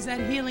that brings that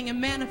healing and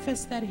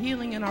manifests that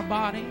healing in our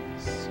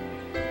bodies.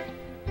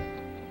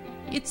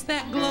 It's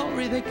that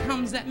glory that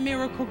comes, that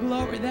miracle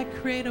glory, that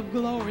creative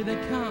glory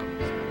that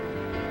comes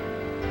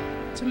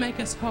to make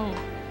us whole.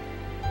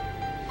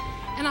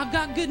 And I've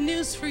got good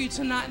news for you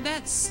tonight.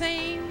 That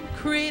same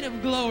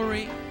creative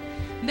glory,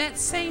 that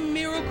same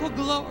miracle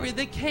glory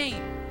that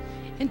came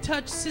and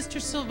touched Sister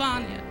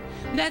Sylvania,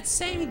 that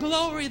same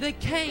glory that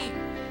came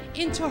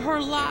into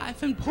her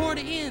life and poured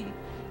in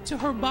to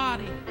her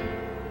body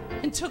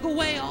and took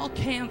away all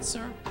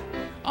cancer,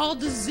 all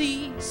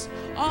disease,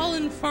 all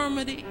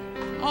infirmity,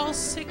 all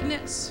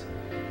sickness.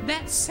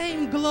 That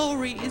same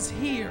glory is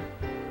here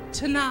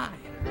tonight.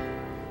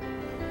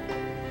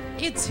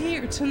 It's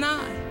here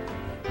tonight.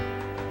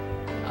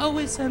 Oh,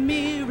 it's a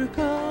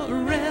miracle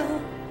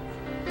realm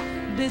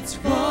that's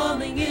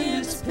falling in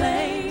this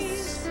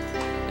place.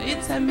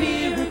 It's a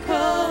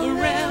miracle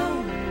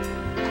realm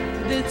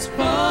that's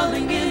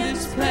falling in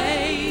this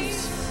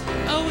place.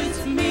 Oh, it's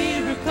a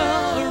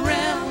miracle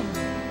realm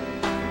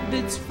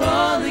that's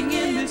falling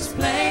in this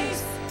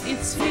place.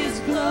 It's His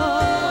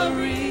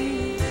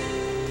glory.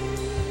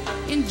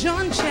 In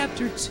John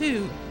chapter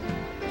 2,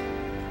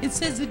 it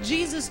says that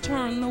Jesus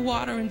turned the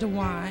water into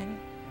wine.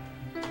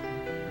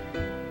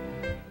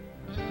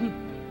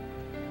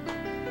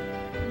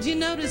 Do you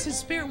notice His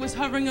Spirit was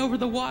hovering over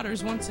the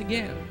waters once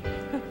again?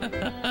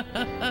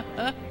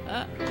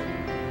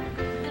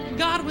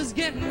 God was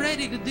getting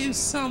ready to do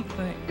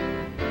something.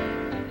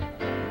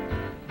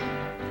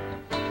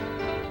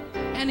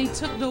 And He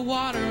took the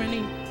water and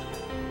He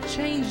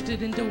changed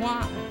it into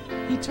wine.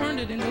 He turned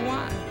it into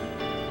wine.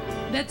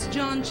 That's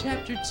John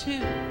chapter 2.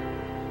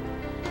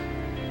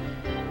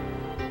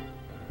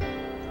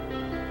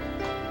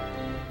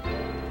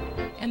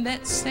 And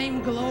that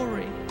same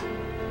glory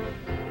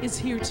is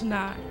here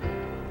tonight.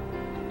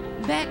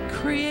 That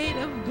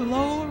creative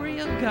glory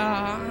of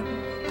God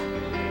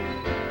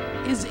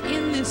is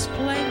in this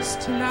place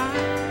tonight.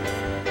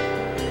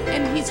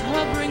 And He's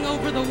hovering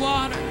over the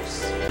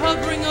waters,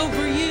 hovering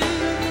over you.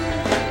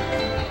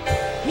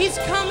 He's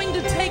coming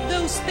to take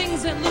those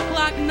things that look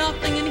like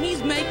nothing and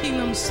He's making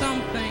them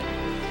something.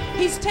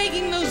 He's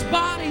taking those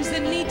bodies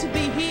that need to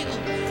be healed.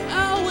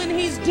 Oh, and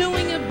He's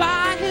doing it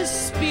by His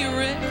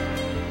Spirit.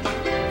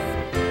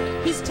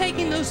 He's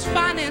taking those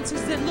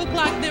finances that look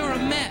like they're a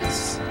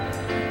mess,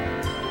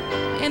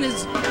 and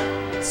His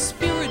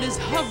Spirit is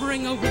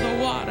hovering over the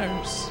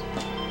waters,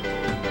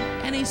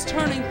 and He's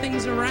turning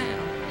things around.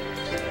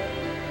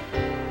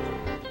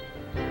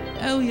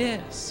 Oh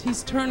yes,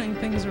 He's turning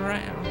things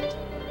around.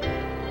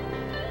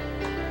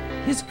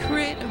 His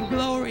creative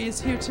glory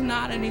is here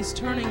tonight, and He's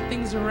turning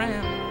things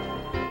around.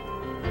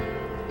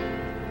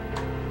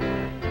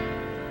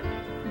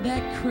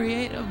 That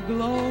creative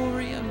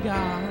glory of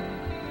God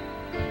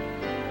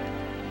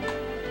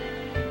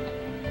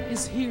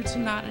is here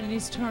tonight, and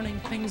He's turning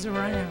things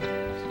around.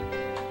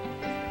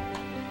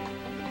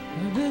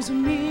 Well, there's a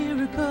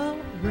miracle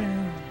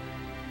realm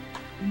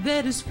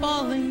that is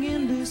falling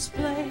in this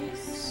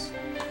place.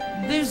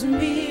 There's a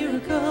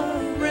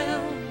miracle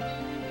realm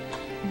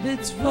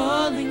that's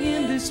falling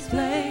in this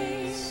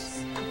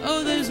place.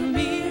 Oh, there's a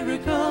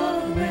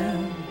miracle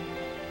realm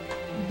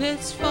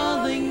that's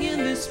falling in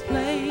this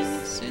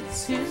place.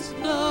 It's His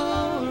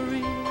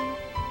glory.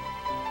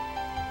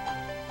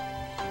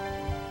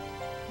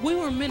 We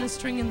were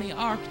ministering in the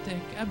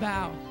Arctic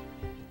about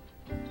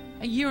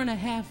a year and a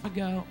half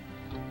ago.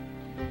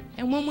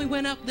 And when we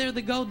went up there,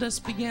 the gold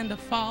dust began to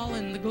fall,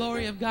 and the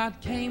glory of God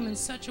came in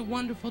such a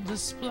wonderful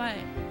display.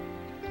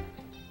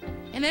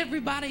 And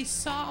everybody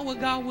saw what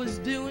God was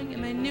doing,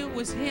 and they knew it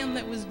was Him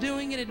that was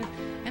doing it.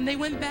 And they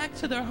went back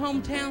to their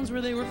hometowns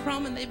where they were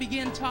from, and they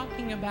began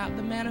talking about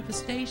the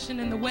manifestation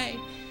and the way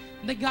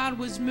that God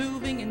was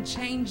moving and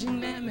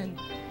changing them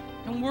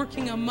and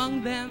working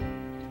among them.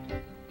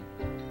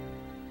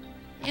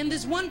 And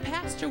this one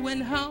pastor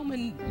went home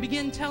and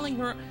began telling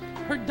her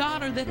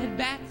daughter that had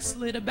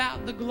backslid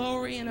about the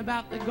glory and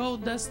about the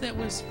gold dust that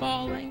was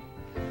falling.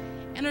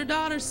 And her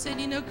daughter said,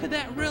 you know, could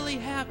that really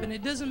happen?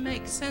 It doesn't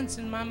make sense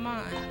in my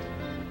mind.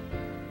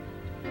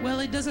 Well,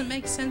 it doesn't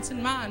make sense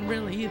in mine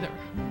really either.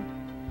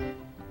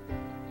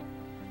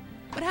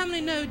 But how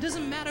many know it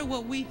doesn't matter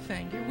what we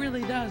think? It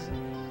really doesn't.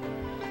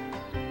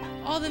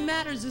 All that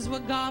matters is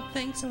what God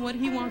thinks and what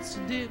He wants to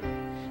do,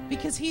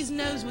 because He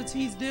knows what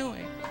He's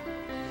doing.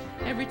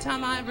 Every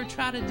time I ever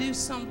try to do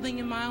something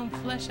in my own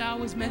flesh, I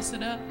always mess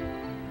it up.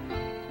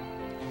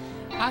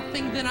 I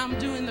think that I'm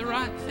doing the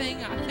right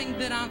thing. I think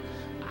that I'm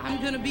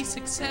going to be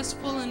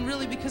successful, and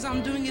really because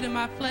I'm doing it in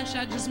my flesh,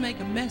 I just make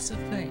a mess of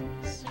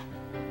things.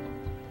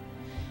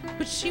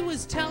 But she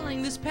was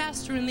telling, this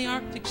pastor in the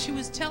Arctic, she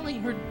was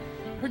telling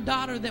her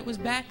daughter that was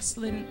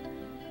backslidden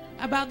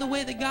about the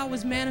way that God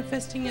was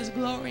manifesting His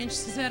glory, and she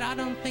said, I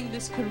don't think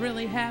this could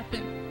really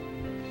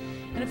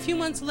happen. And a few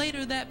months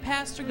later, that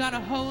pastor got a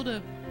hold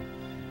of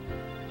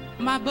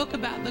my book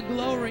about the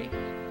glory,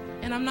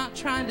 and I'm not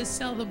trying to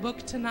sell the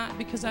book tonight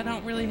because I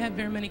don't really have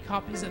very many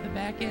copies at the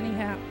back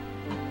anyhow.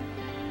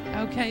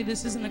 Okay,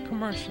 this isn't a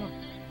commercial.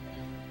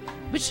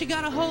 But she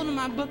got a hold of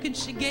my book, and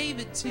she gave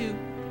it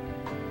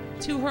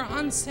to her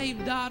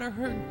unsaved daughter,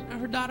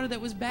 her daughter that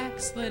was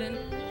backslidden.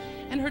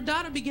 And her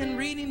daughter began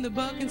reading the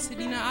book and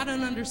said, you know, I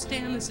don't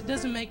understand this. It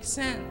doesn't make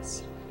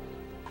sense.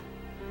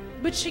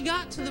 But she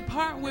got to the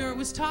part where it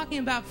was talking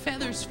about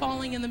feathers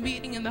falling in the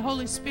meeting and the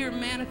Holy Spirit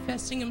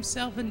manifesting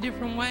Himself in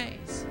different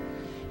ways.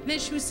 And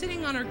as she was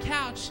sitting on her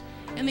couch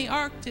in the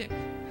Arctic,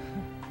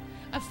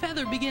 a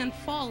feather began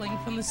falling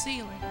from the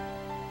ceiling.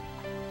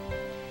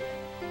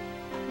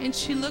 And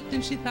she looked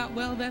and she thought,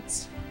 well,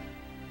 that's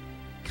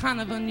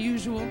kind of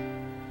unusual.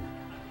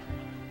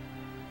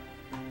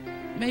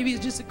 Maybe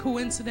it's just a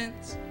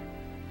coincidence.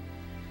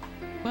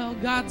 Well,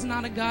 God's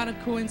not a God of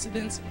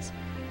coincidences.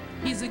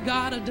 He's a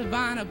God of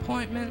divine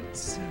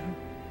appointments.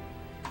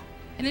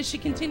 And as she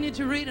continued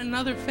to read,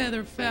 another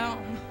feather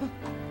fell.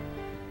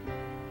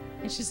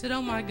 And she said,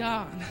 oh my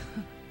God,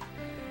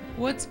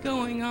 what's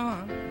going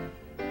on?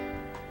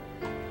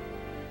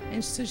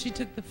 And so she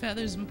took the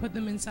feathers and put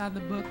them inside the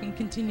book and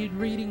continued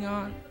reading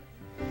on.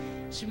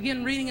 She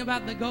began reading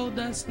about the gold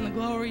dust and the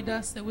glory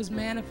dust that was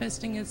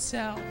manifesting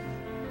itself.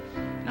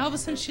 And all of a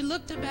sudden she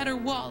looked up at her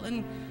wall,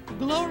 and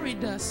glory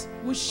dust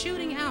was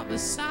shooting out the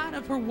side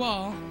of her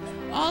wall,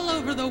 all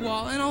over the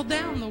wall and all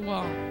down the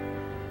wall.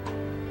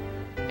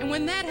 And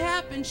when that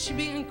happened, she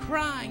began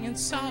crying and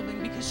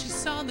sobbing because she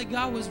saw that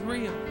God was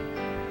real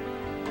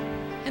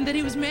and that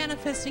He was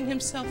manifesting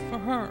Himself for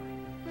her.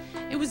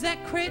 It was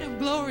that creative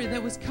glory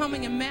that was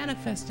coming and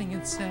manifesting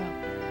itself.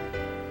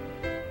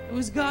 It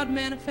was God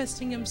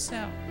manifesting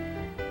Himself.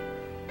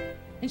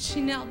 And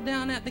she knelt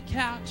down at the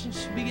couch and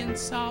she began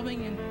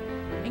sobbing and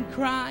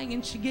crying,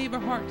 and she gave her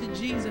heart to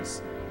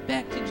Jesus,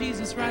 back to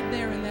Jesus right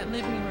there in that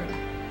living room.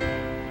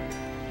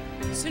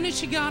 As soon as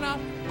she got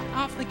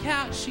off the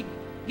couch, she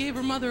gave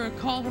her mother a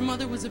call. Her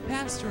mother was a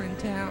pastor in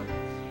town,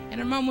 and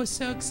her mom was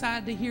so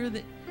excited to hear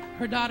that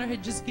her daughter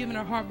had just given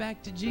her heart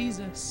back to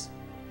Jesus.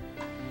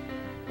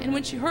 And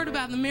when she heard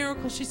about the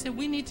miracle, she said,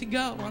 we need to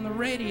go on the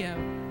radio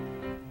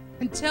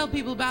and tell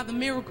people about the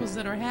miracles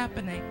that are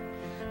happening,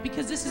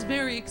 because this is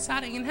very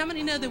exciting. And how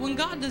many know that when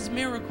God does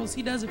miracles,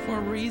 He does it for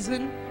a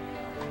reason?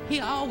 He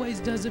always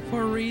does it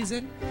for a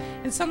reason.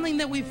 And something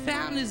that we've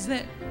found is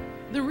that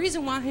the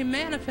reason why He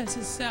manifests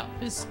Himself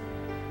is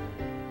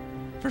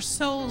for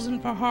souls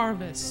and for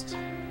harvest.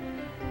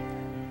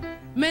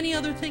 Many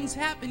other things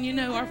happen. You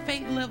know, our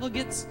faith level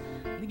gets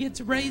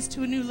raised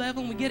to a new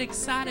level and we get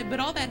excited, but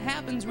all that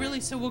happens really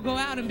so we'll go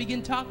out and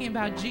begin talking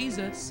about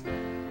Jesus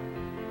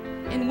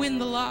and win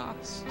the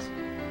lost.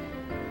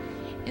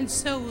 And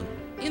so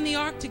in the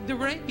Arctic, the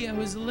radio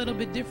is a little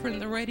bit different,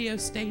 the radio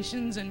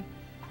stations, and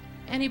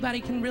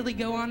anybody can really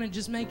go on and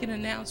just make an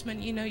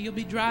announcement. You know, you'll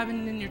be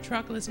driving in your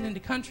truck listening to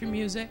country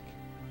music.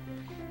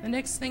 The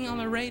next thing on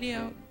the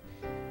radio,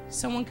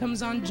 someone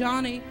comes on,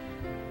 Johnny,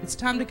 it's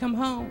time to come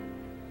home.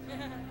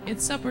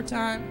 It's supper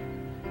time.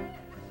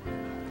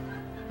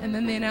 And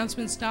then the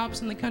announcement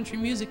stops and the country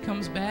music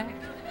comes back.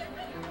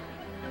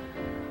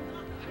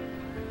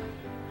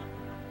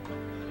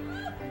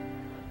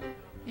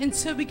 And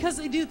so because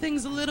they do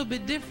things a little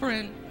bit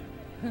different,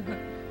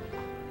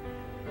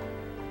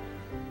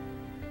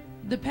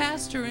 the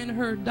pastor and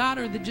her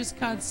daughter that just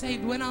got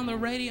saved went on the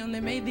radio and they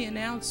made the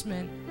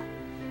announcement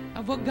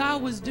of what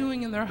God was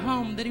doing in their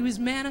home, that he was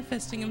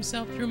manifesting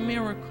himself through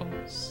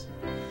miracles.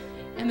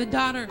 And the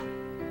daughter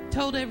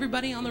told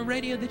everybody on the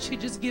radio that she'd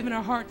just given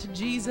her heart to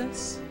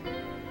Jesus.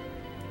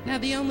 Now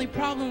the only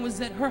problem was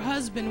that her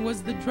husband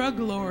was the drug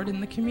lord in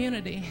the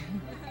community.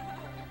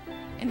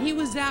 And he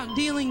was out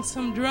dealing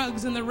some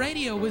drugs and the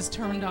radio was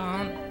turned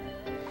on.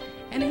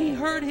 And he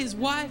heard his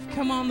wife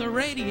come on the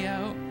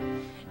radio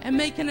and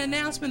make an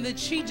announcement that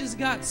she just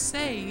got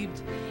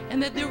saved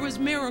and that there was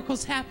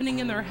miracles happening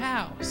in their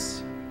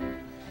house.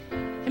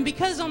 And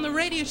because on the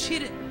radio she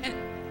had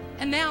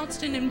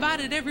announced and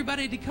invited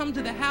everybody to come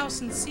to the house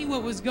and see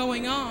what was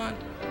going on,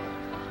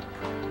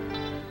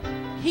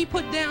 he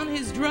put down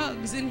his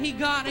drugs and he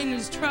got in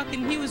his truck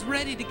and he was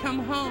ready to come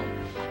home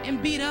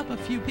and beat up a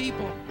few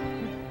people.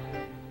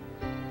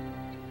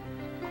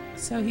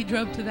 So he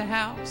drove to the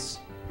house.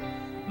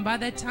 And by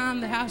that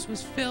time the house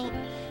was filled.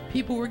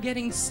 People were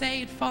getting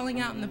saved, falling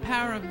out in the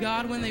power of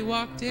God when they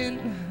walked in.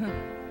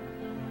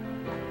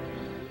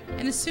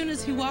 And as soon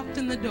as he walked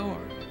in the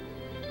door,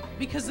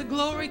 because the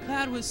glory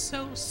cloud was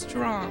so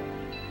strong,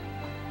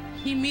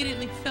 he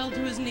immediately fell to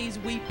his knees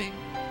weeping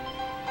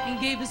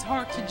and gave his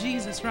heart to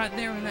Jesus right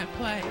there in that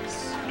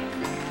place.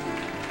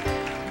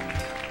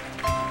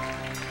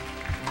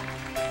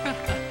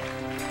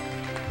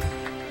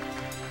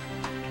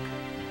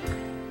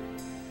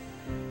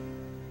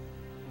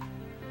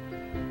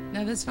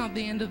 Now that's not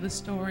the end of the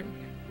story.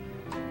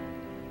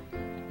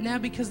 Now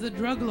because the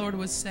drug lord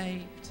was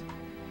saved,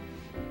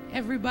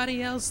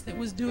 everybody else that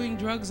was doing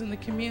drugs in the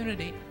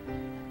community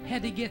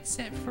had to get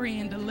set free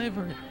and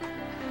delivered.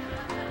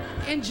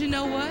 And you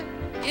know what?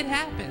 It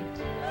happened.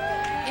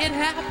 It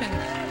happened.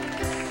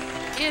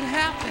 It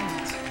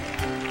happened.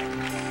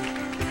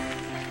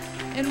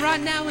 And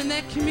right now in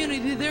that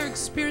community, they're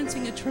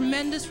experiencing a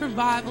tremendous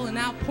revival and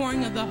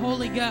outpouring of the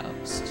Holy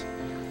Ghost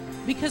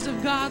because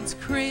of God's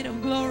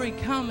creative glory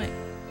coming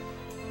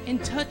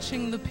and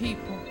touching the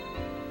people.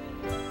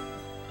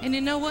 And you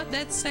know what?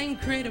 That same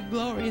creative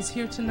glory is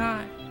here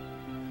tonight.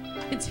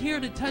 It's here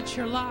to touch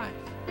your life.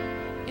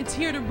 It's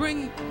here to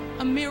bring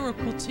a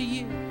miracle to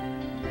you.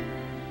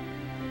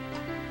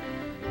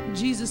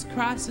 Jesus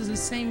Christ is the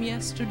same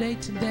yesterday,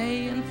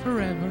 today, and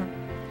forever.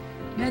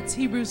 That's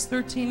Hebrews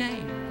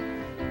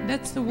 13:8.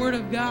 That's the Word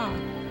of God.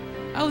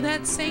 Oh,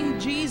 that same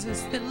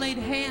Jesus that laid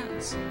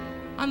hands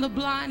on the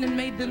blind and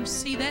made them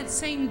see. That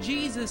same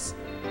Jesus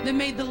that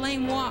made the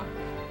lame walk.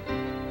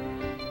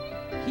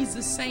 He's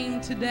the same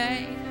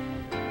today.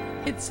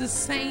 It's the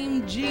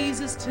same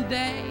Jesus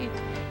today.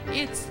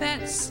 It's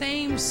that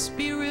same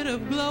Spirit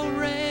of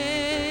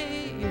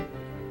glory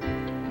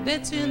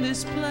that's in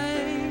this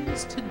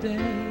place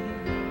today.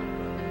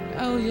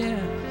 Oh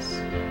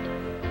yes.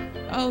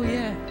 Oh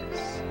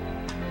yes.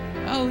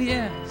 Oh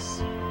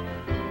yes.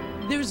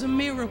 There's a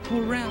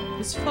miracle realm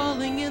that's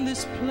falling in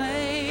this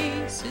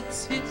place.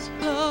 It's His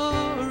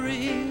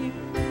glory.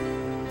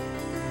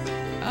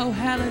 Oh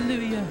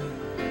hallelujah.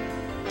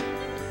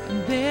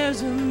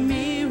 There's a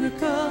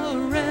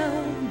miracle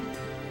realm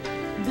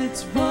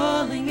that's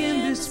falling in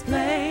this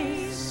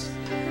place.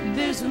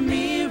 There's a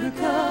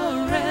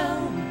miracle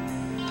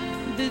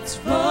realm that's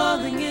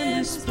falling in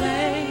this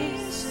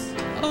place.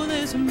 Oh,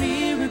 there's a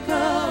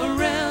miracle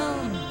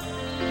realm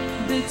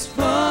that's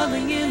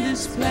falling in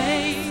this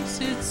place.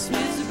 It's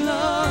His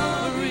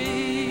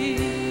glory.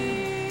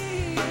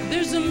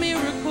 There's a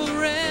miracle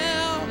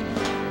realm.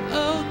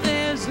 Oh,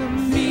 there's a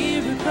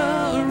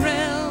miracle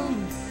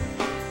realm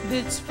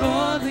that's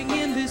falling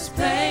in this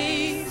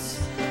place.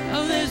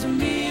 Oh, there's a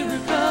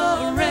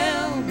miracle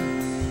realm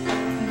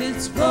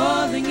that's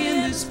falling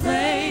in this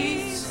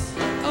place.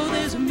 Oh,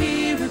 there's a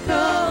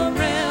miracle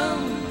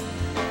realm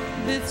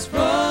that's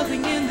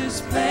falling in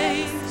this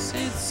place.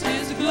 It's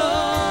His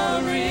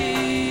glory.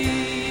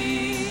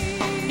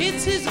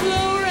 It's His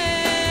glory.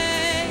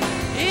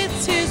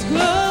 It's His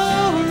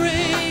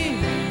glory.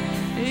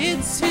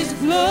 It's His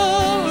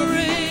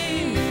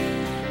glory.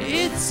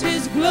 It's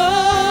His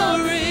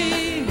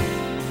glory.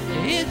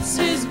 It's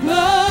His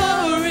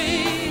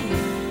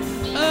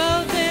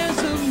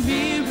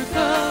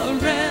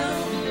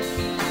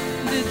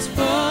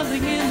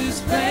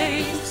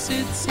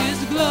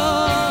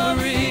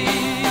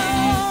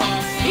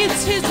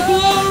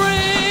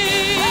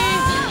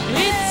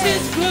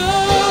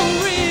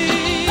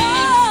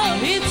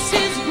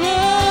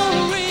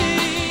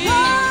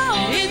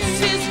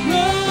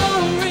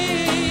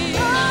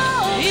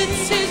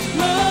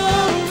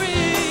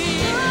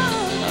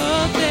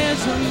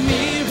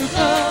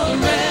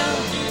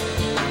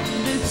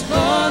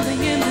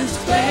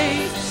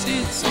place.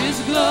 It's His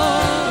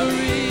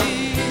glory.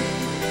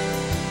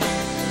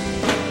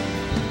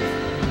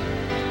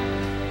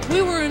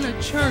 We were in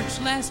a church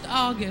last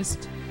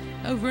August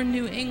over in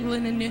New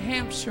England and New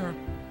Hampshire.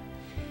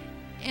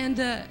 And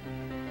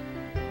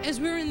as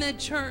we were in that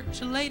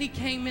church, a lady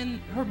came in.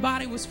 Her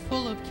body was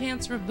full of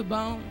cancer of the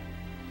bone.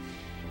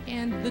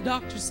 And the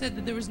doctor said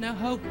that there was no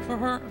hope for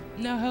her,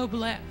 no hope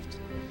left.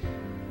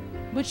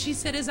 But she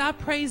said, as I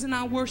praise and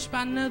I worship,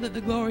 I know that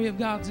the glory of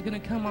God is going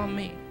to come on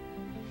me.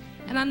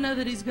 And I know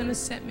that He's going to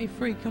set me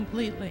free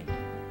completely.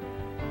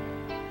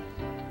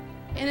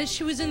 And as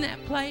she was in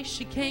that place,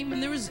 she came,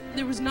 and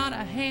there was not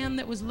a hand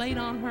that was laid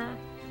on her,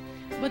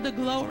 but the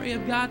glory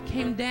of God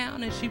came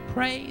down as she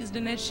praised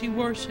and as she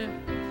worshiped.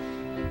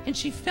 And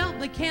she felt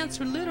the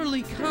cancer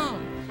literally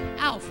come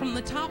out from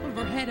the top of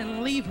her head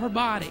and leave her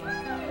body.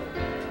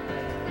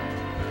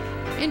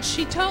 And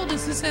she told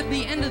us this at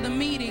the end of the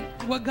meeting,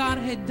 what God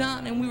had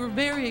done, and we were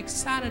very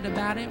excited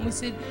about it. And we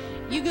said,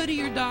 you go to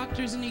your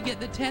doctors and you get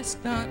the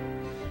test done.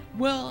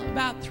 Well,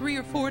 about 3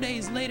 or 4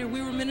 days later,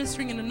 we were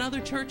ministering in another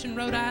church in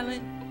Rhode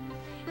Island,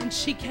 and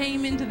she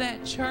came into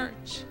that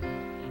church,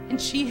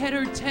 and she had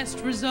her test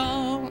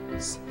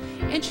results,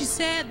 and she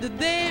said that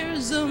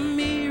there's a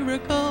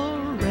miracle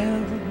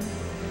realm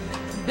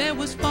that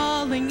was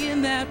falling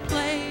in that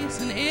place,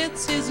 and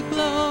it's His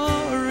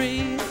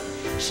glory.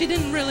 She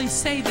didn't really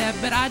say that,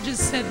 but I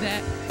just said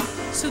that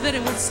so that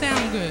it would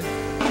sound good.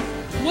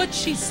 What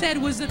she said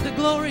was that the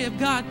glory of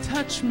God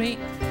touched me,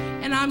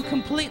 and I'm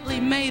completely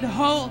made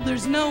whole.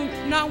 There's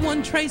not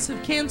one trace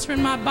of cancer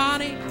in my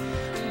body,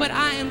 but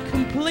I am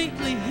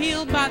completely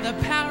healed by the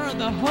power of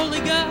the Holy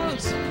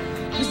Ghost.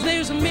 Because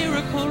there's a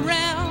miracle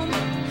realm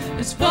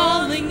that's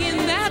falling in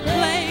that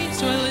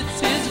place. Well, it's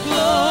His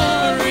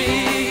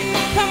glory.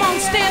 Come on,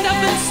 stand up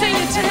and sing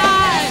it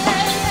tonight.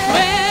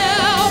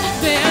 Well,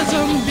 there's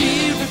a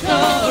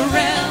miracle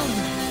realm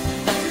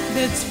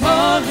that's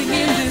falling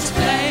in this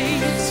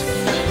place.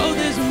 Oh,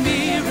 there's a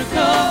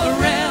miracle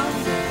realm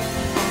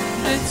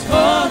that's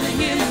falling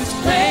in this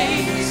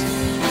place.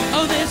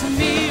 Oh, there's a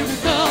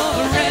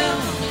miracle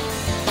realm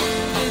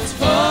that's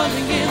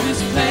falling in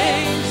this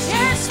place.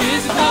 It's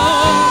His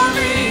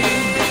glory.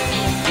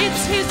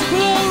 It's His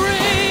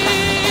glory.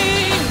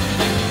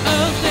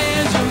 Oh,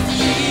 there's a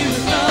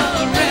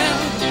miracle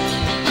realm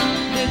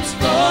that's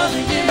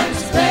falling in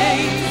this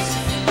place.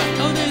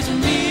 Oh, there's a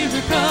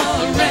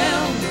miracle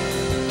realm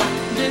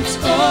that's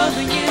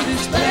falling in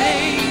this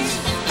place.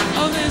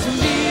 Oh, there's a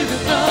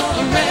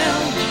miracle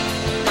realm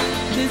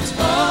that's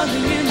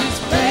falling in this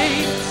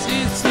place.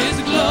 It's His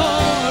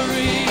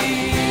glory.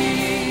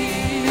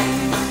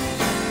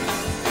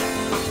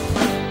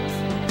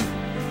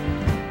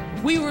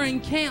 We were in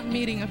camp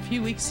meeting a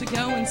few weeks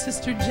ago, and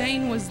Sister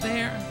Jane was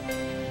there,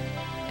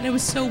 and it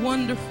was so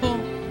wonderful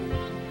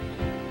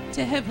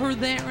to have her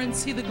there and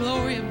see the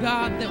glory of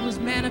God that was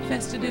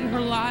manifested in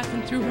her life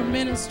and through her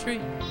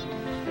ministry.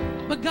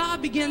 But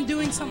God began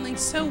doing something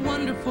so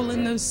wonderful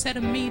in those set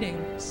of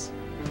meetings.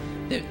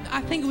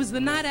 I think it was the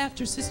night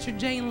after Sister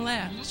Jane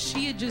left.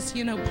 She had just,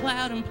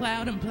 plowed and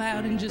plowed and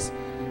plowed and just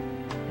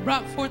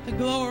brought forth the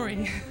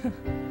glory.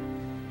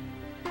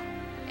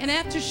 And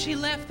after she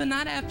left, the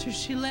night after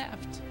she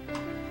left,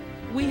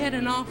 we had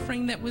an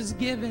offering that was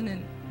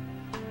given,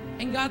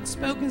 and God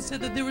spoke and said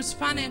that there was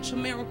financial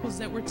miracles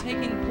that were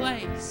taking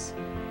place.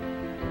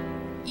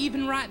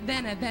 Even right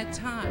then at that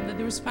time, that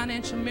there was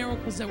financial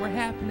miracles that were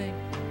happening.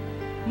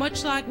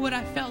 Much like what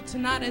I felt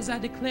tonight as I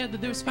declared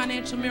that there's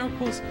financial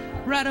miracles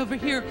right over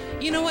here.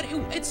 You know what?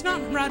 It's not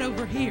right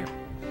over here.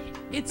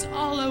 It's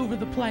all over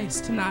the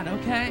place tonight,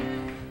 okay?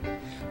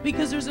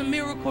 Because there's a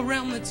miracle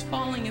realm that's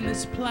falling in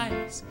this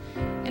place.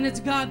 And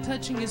it's God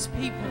touching His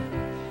people.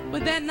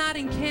 But that night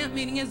in camp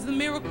meeting, as the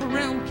miracle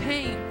realm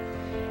came,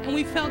 and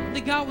we felt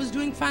that God was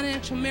doing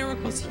financial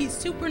miracles, He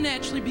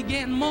supernaturally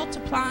began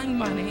multiplying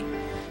money,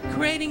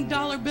 creating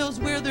dollar bills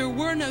where there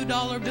were no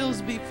dollar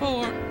bills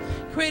before,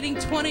 creating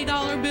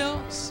 $20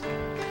 bills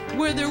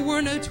where there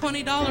were no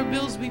 $20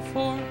 bills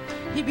before.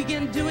 He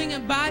began doing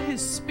it by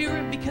His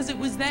Spirit, because it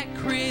was that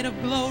creative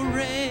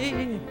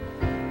glory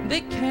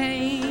that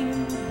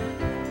came.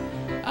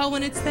 Oh,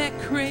 and it's that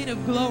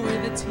creative glory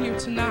that's here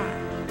tonight.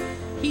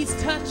 He's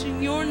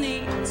touching your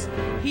needs.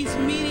 He's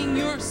meeting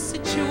your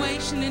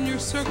situation and your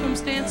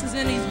circumstances,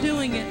 and He's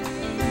doing it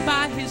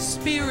by His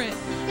Spirit,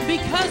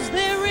 because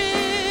there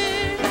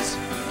is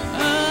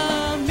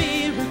a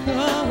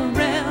miracle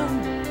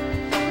realm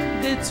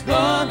that's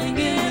falling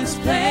in this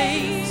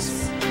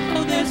place.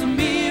 Oh, there's a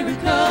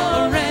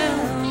miracle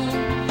realm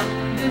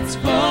that's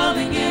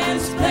falling in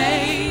this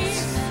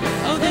place.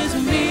 Oh, there's a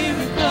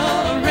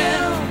miracle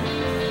realm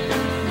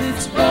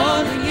that's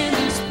falling in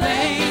this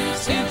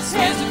place. It's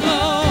His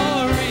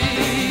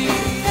glory.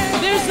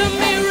 There's a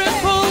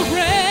miracle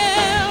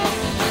realm.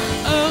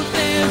 Oh,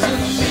 there's a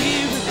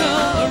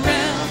miracle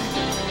realm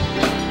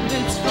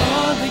that's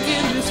falling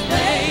in this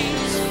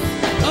place.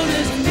 Oh,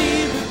 there's a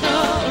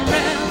miracle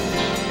realm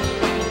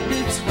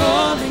that's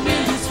falling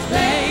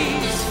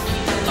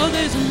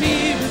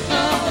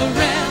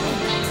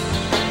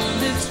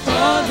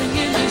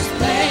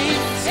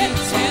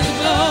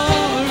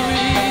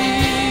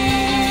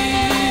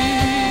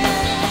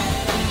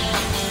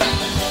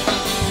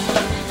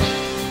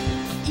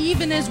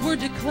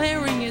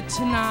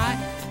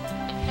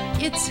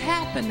It's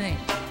happening.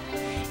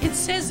 It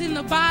says in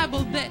the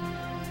Bible that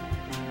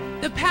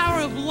the power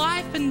of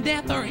life and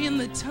death are in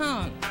the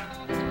tongue.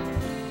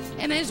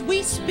 And as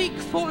we speak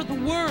forth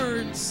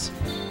words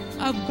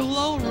of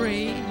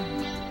glory,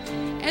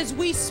 as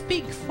we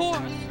speak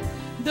forth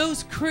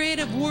those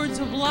creative words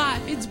of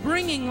life, it's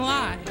bringing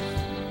life.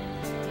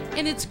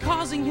 And it's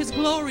causing His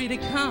glory to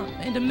come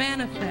and to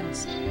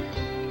manifest.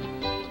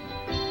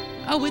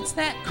 Oh, it's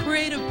that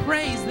creative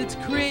praise that's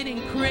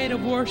creating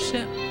creative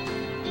worship,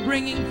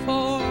 bringing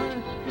forth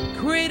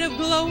creative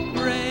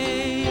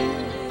glory.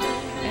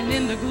 And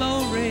in the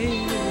glory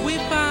we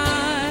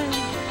find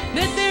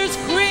that there's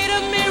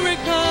creative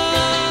miracles.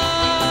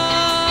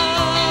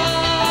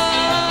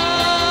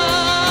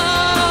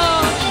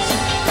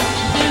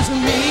 There's a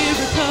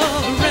miracle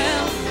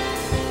around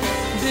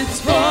that's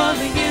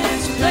falling in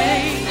this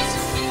place.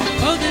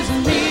 Oh, there's a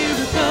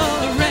miracle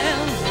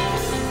around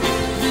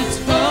that's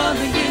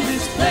falling in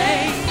this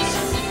place.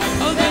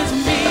 Oh, there's a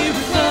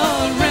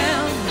miracle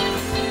around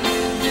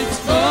that's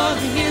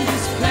falling in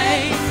this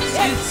place.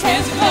 It's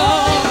His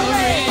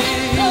glory.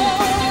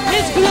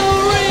 His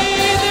glory.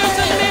 There's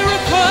a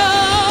miracle.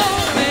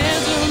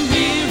 There's a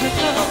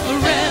miracle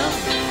around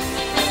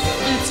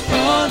that's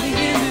falling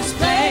in this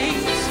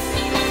place.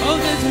 Oh,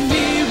 there's a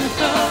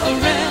miracle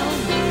around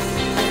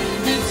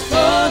that's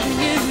falling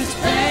in this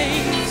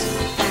place.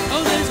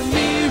 Oh, there's a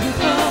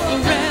miracle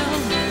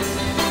around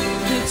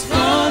that's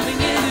falling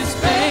in this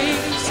place.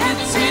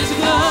 It's His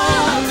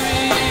glory.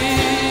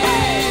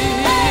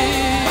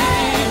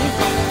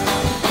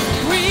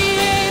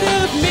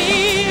 Creative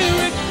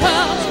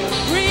miracles,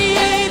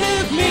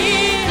 creative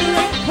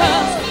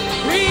miracles,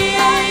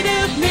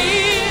 creative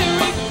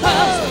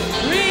miracles,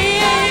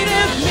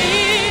 creative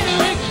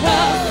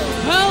miracles.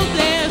 Oh,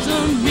 there's a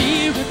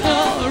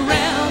miracle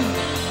around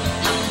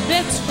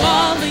that's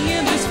falling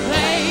in this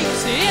place.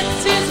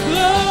 It's His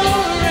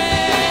glory.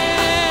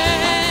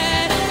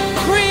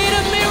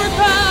 Creative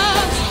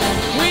miracles,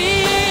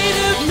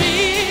 creative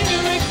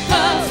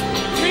miracles,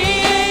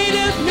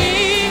 creative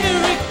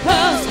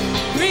miracles,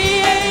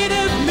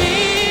 creative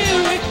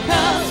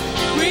miracles,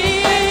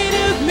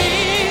 creative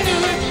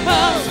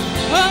miracles.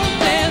 Oh,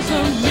 there's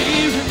a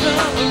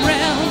miracle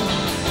around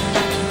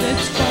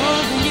that's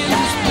falling in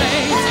this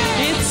place.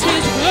 It's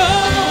His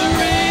glory.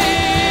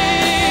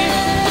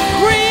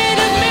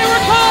 Creative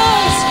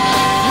miracles,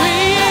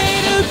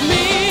 creative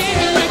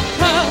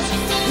miracles,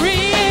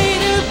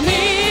 creative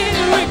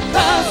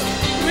miracles,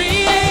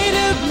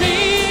 creative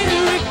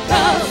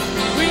miracles,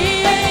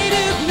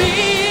 creative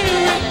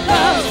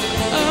miracles.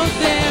 Oh,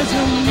 there's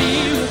a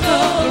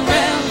miracle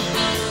around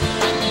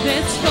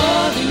that's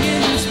falling in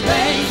this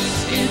place.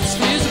 It's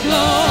His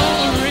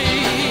glory.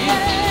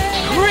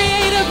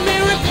 Creative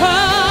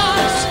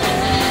miracles,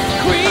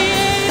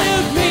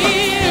 creative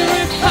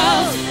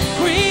miracles,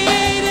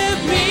 creative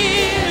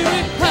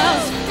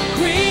miracles,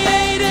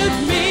 creative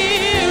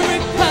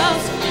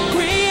miracles,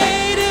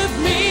 creative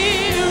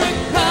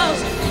miracles.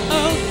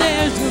 Oh,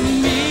 there's a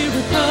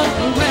miracle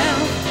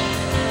around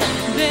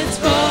that's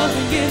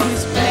falling in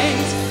this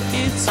place.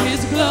 It's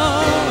His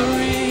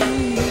glory.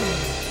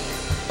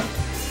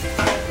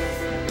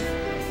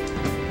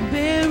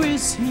 There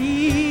is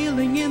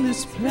healing in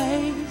this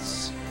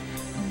place.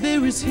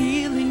 There is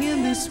healing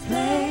in this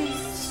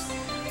place.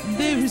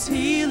 There is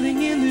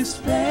healing in this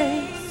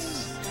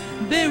place.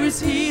 There is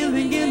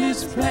healing in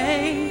this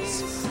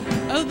place.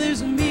 Oh,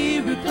 there's a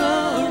miracle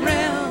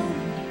around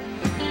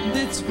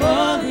that's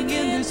falling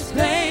in this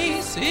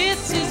place.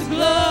 It's His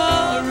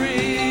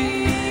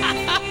glory.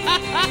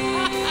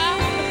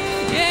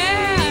 Yeah.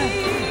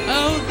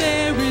 Oh,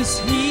 there is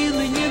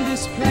healing in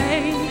this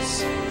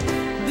place.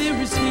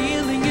 There is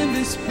healing in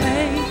this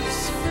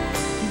place.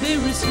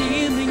 There is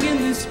healing in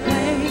this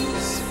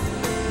place.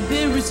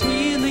 There is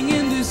healing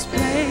in this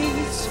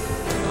place.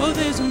 Oh,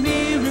 there's a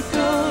miracle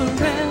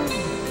around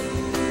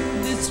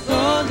that's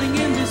falling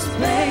in this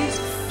place.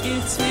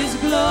 It's His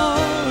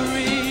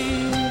glory.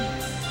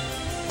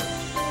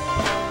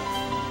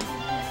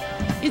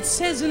 It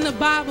says in the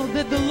Bible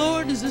that the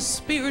Lord is a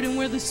spirit, and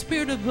where the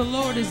Spirit of the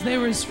Lord is,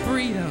 there is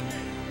freedom.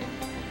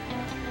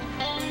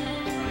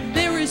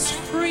 There is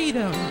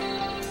freedom.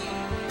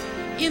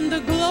 In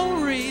the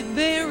glory,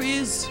 there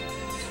is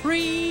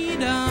freedom.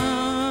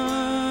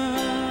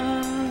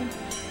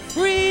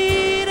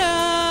 Freedom.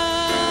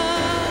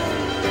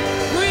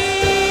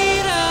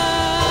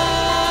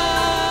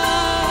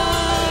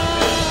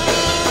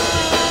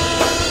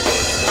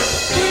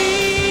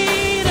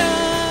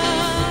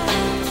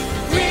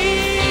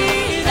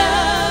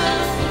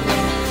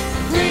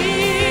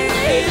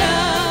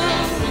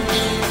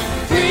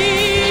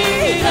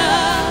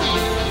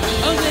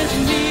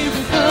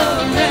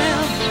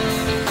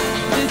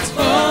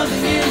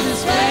 Falling in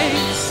this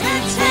place,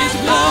 it's His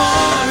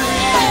glory.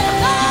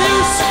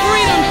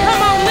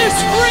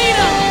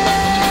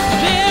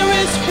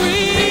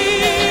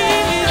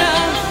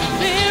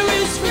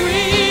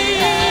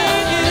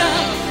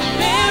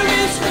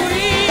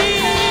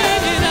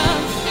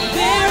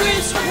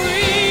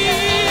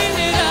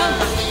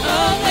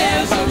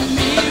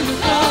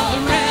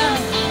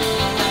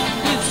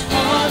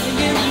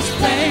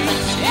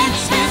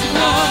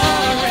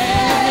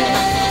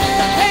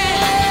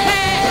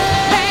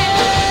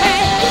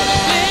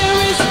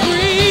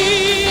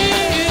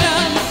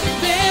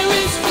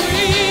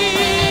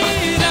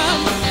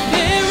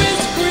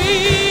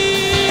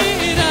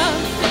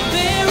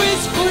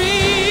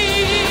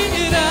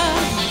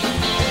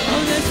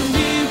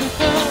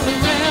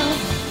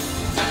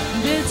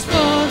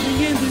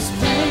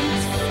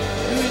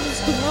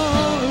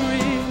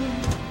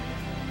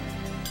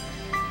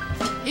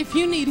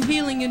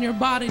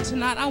 body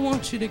tonight, I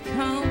want you to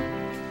come.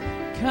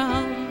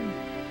 Come.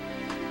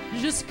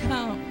 Just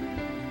come.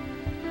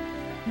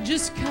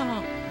 Just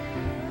come.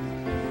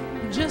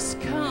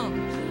 Just come.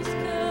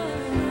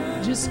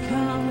 Just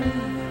come.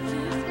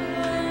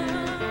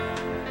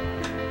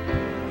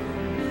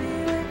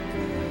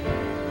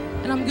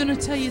 And I'm going to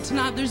tell you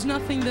tonight, there's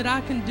nothing that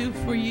I can do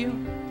for you.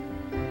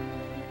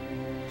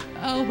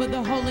 Oh, but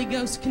the Holy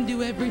Ghost can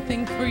do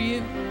everything for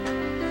you.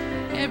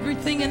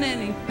 Everything and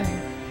anything.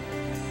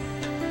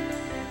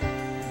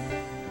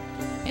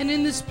 And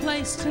in this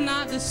place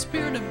tonight, the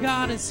Spirit of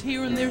God is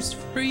here, and there's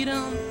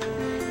freedom.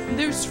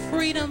 There's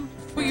freedom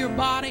for your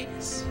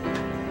bodies.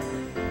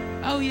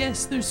 Oh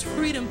yes, there's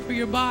freedom for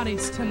your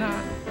bodies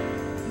tonight.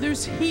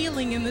 There's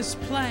healing in this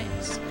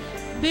place.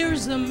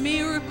 There's a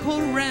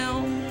miracle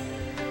realm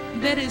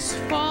that is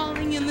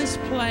falling in this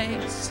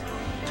place,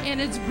 and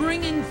it's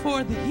bringing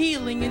forth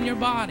healing in your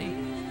body.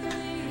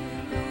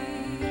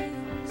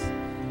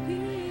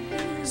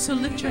 So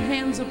lift your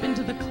hands up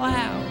into the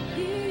cloud,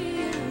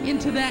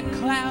 into that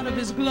cloud of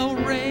His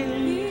glory.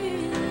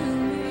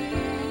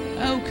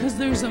 Oh, because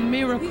there's a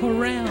miracle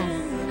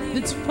realm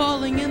that's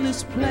falling in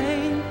this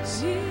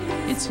place.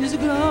 It's His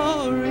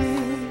glory.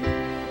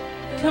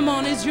 Come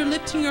on, as you're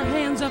lifting your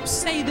hands up,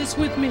 say this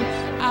with me.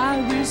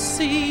 I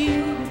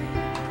receive.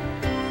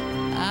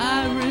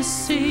 I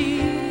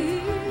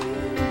receive.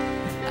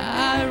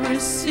 I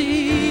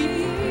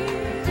receive.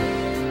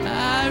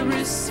 I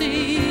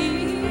receive.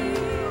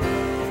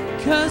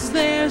 'Cause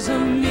there's a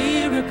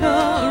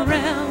miracle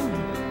realm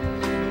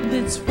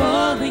that's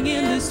falling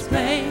in this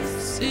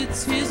place.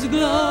 It's His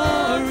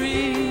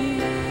glory.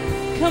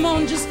 Come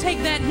on, just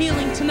take that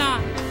healing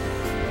tonight.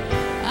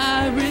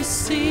 I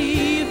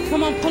receive.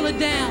 Come on, pull it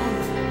down.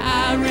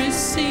 I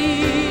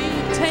receive.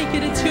 Take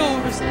it, it's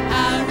yours.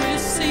 I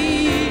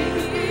receive.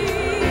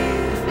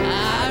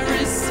 I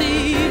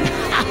receive.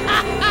 I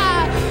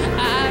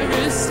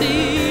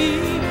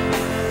receive.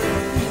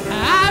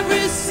 I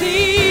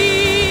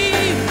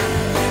receive.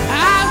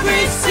 I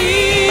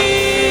receive.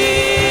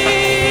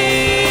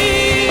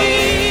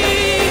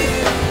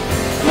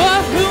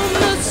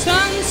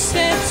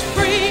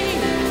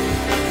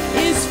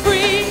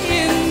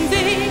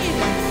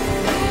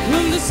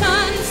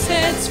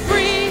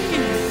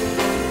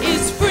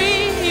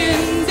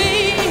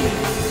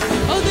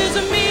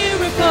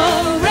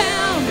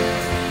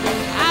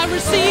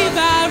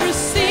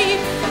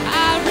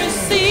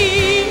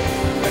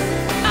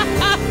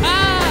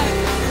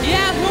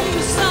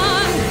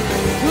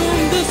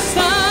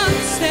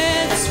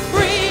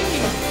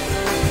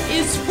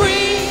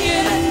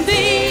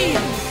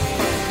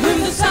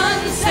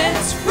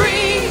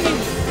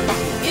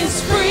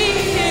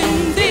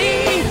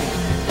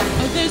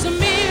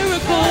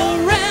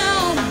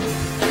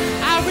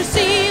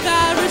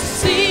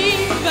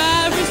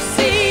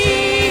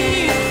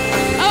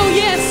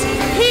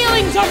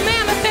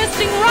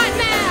 Right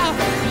now,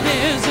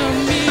 there's a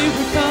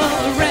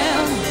miracle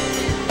realm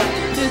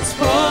that's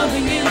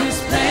falling in this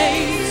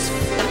place.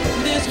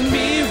 There's a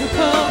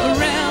miracle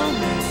realm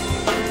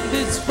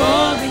that's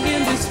falling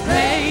in this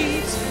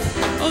place.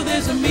 Oh,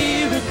 there's a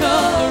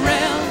miracle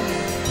realm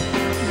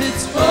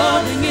that's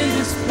falling in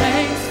this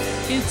place.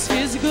 It's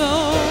His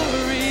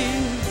glory.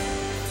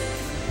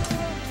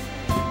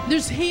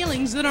 There's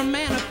healings that are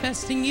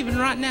manifesting even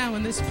right now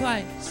in this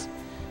place,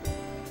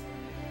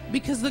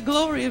 because the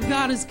glory of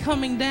God is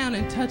coming down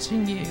and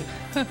touching you.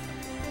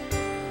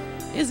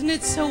 Isn't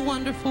it so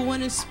wonderful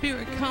when His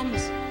Spirit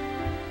comes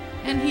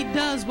and He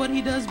does what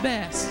He does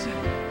best?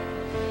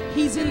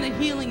 He's in the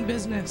healing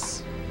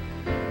business,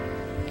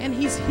 and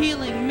He's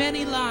healing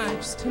many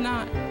lives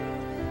tonight.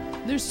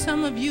 There's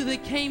some of you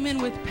that came in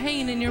with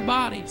pain in your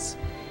bodies,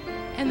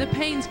 and the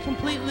pain's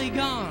completely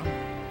gone.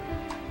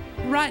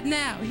 Right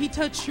now, He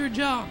touched your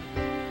jaw.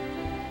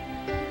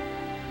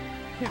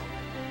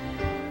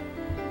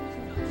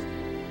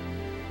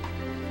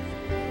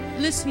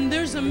 Listen,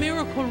 there's a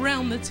miracle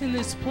realm that's in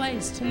this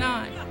place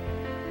tonight.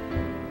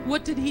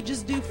 What did He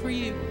just do for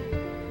you?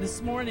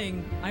 This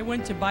morning, I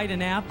went to bite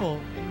an apple,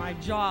 and my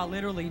jaw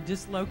literally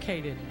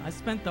dislocated. I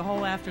spent the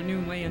whole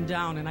afternoon laying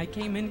down, and I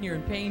came in here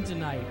in pain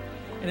tonight.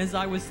 And as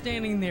I was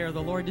standing there,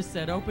 the Lord just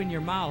said, open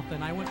your mouth.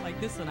 And I went like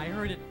this, and I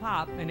heard it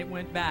pop, and it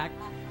went back.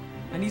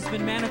 And He's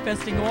been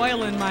manifesting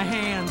oil in my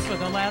hands for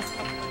the last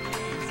couple of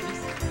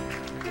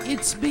days.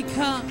 It's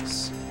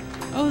because,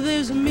 oh,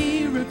 there's a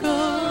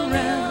miracle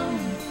realm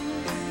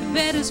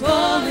that is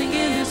falling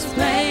in this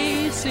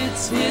place.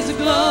 It's His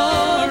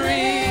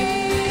glory.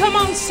 Come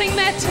on, sing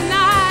that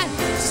tonight.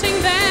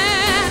 Sing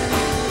that.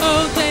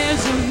 Oh,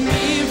 there's a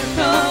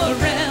miracle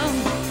realm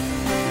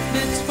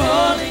that's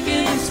falling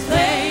in this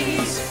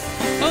place.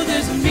 Oh,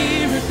 there's a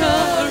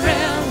miracle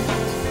realm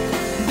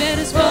that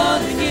is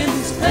falling in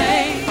this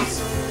place.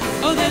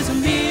 Oh, there's a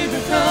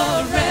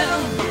miracle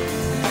realm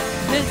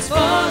that's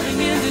falling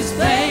in this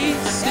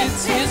place.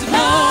 It's His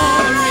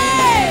glory.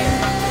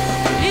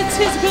 It's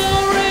His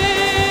glory.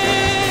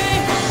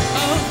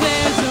 Oh,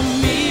 there's a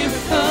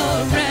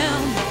miracle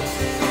realm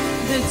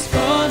that's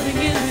falling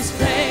in this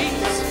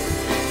place.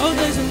 Oh,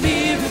 there's a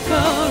miracle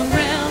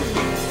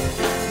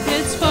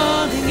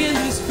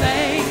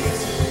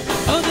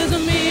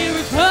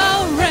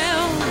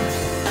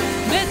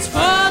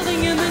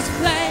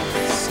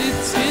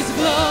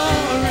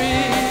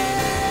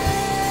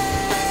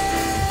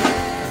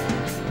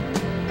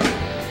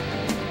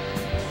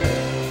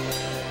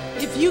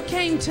you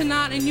came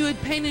tonight and you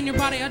had pain in your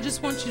body, I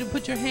just want you to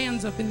put your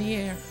hands up in the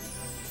air.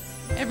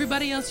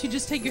 Everybody else, you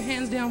just take your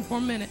hands down for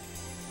a minute.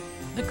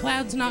 The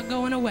cloud's not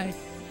going away.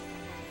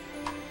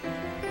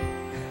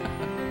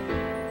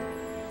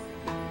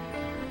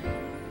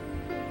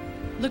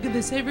 Look at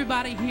this,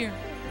 everybody here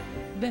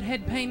that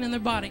had pain in their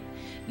body.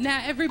 Now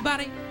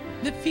everybody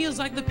that feels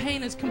like the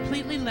pain is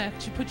completely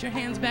left, you put your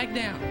hands back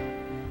down.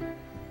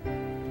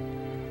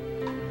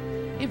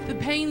 If the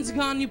pain's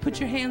gone, you put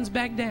your hands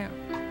back down.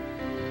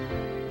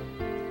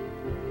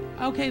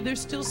 Okay, there's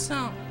still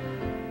some.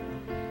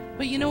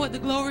 But you know what? The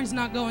glory's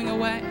not going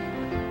away.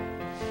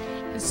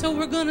 And so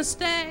we're gonna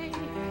stay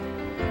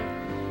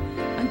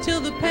until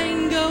the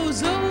pain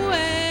goes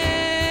away.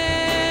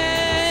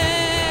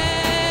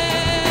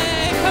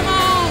 Come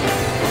on!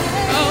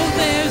 Oh,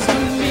 there's a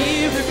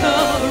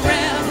miracle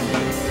around.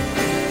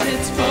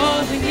 It's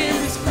falling in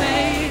this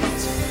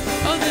place.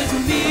 Oh, there's a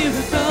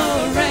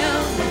miracle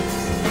around.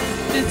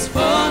 It's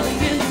falling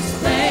in this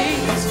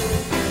place.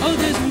 Oh,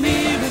 there's a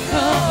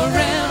miracle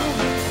around.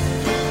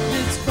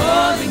 It's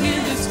falling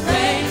in this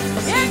place.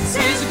 It's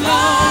His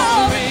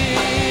glory.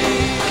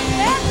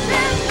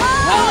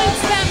 Oh,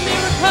 it's that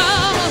miracle.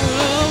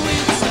 Oh,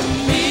 it's a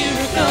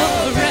miracle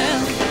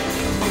around.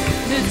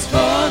 It's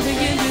falling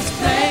in this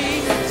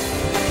place.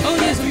 Oh,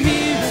 there's a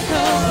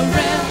miracle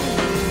around.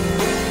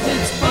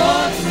 It's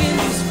falling in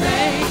this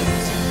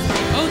place.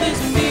 Oh,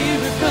 there's a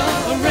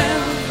miracle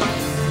around.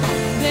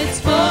 It's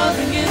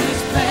falling in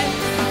this place.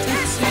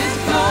 It's His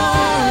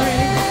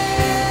glory.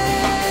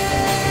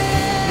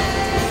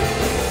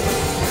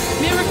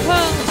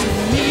 Miracles,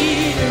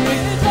 miracles,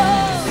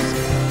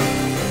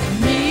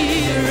 miracles,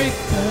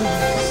 miracles,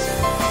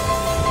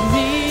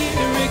 miracles.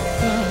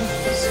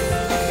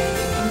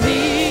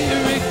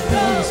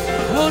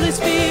 Holy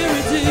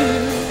Spirit, do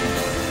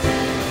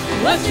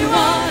what you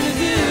want to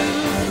do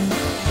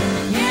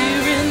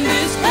here in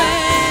this place.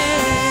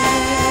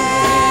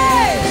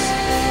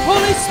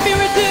 Holy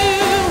Spirit, do,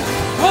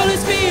 Holy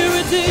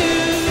Spirit, do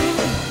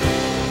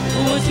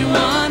what you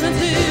want to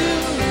do.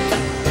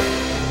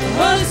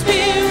 Holy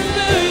Spirit,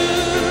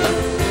 move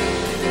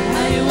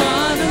how you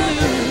want to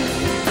move.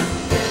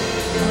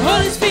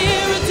 Holy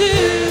Spirit, do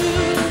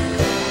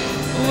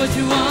what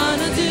you want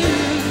to do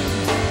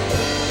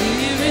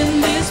here in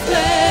this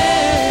place.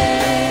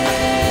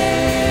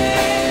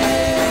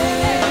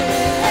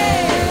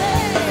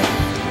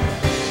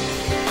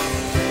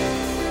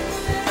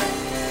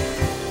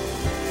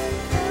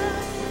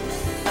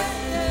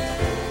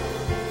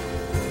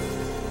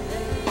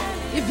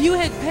 If you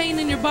had pain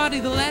in your body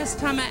the last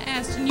time I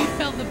asked and you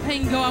felt the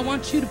pain go, I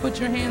want you to put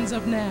your hands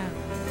up now.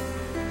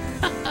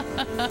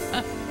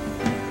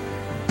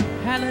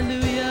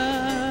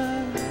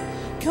 Hallelujah.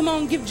 Come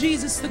on, give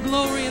Jesus the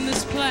glory in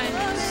this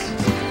place.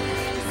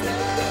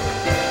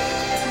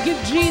 Give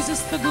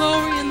Jesus the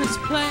glory in this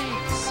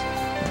place.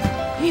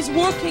 He's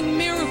working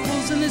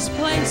miracles in this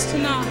place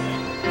tonight.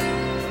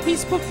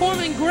 He's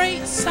performing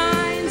great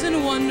signs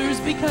and wonders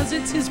because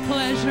it's His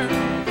pleasure.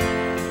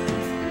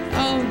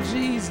 Oh,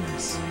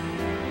 Jesus.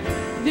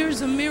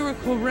 There's a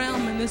miracle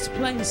realm in this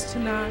place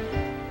tonight.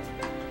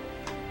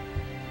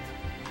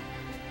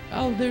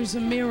 Oh, there's a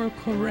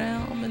miracle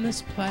realm in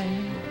this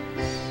place.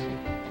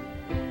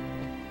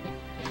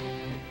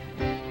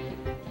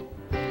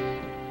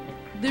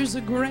 There's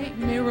a great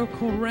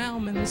miracle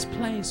realm in this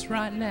place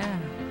right now.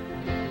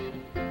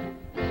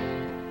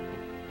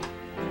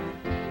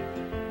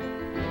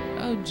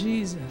 Oh,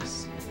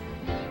 Jesus.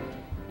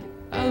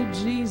 Oh,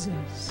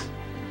 Jesus.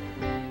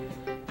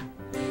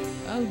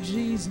 Oh,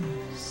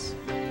 Jesus.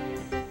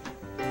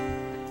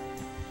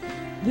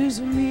 There's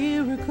a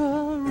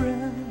miracle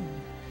realm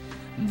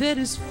that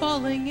is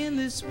falling in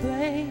this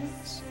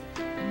place.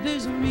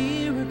 There's a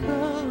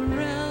miracle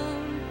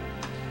realm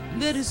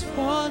that is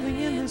falling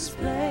in this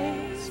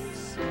place.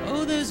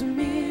 Oh, there's a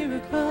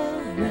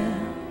miracle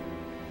realm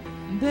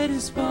that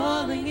is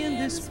falling in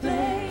this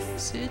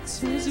place. It's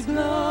His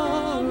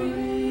glory.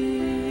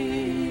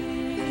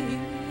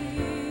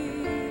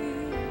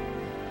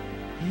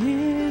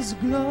 His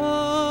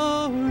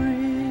glory.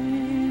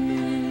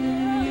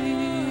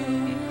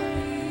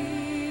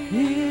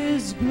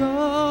 His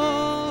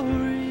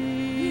glory.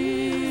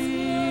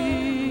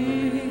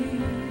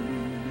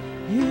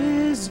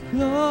 His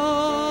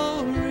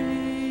glory.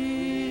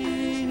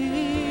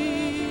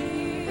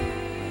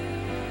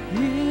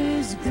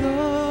 His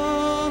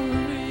glory.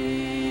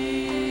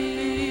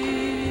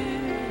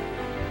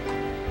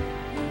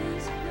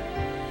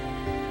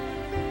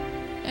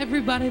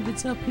 Everybody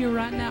that's up here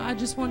right now, I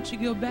just want you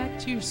to go back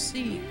to your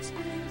seats,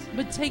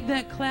 but take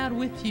that cloud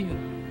with you.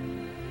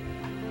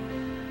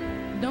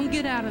 Don't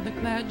get out of the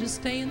cloud, just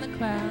stay in the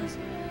clouds.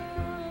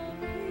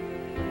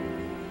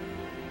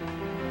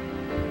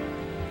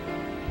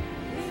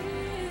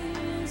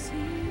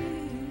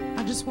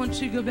 I just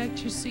want you to go back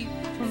to your seat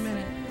for a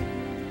minute.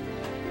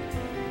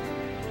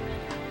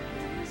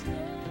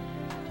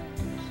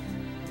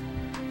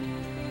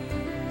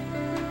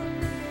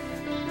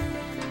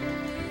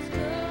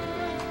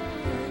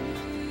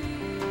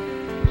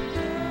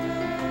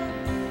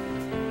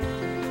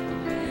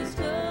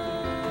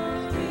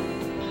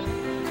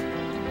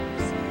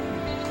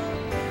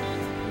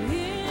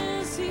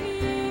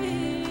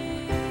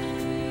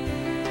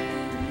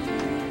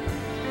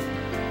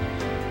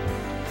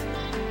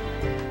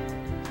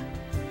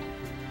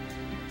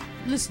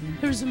 Listen,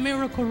 there's a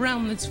miracle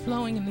realm that's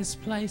flowing in this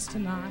place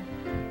tonight.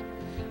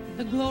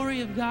 The glory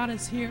of God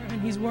is here,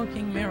 and He's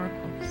working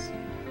miracles.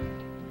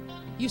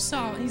 You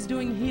saw He's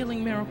doing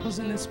healing miracles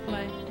in this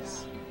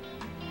place.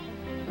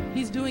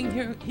 He's doing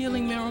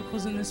healing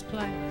miracles in this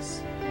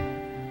place.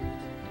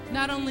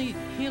 Not only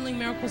healing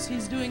miracles,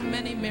 He's doing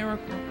many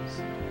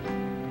miracles.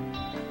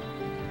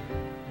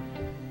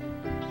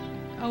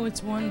 Oh,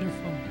 it's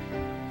wonderful.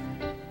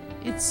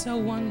 It's so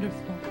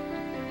wonderful.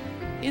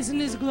 Isn't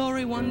His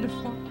glory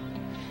wonderful?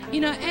 You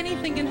know,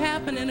 anything can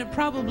happen, and it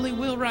probably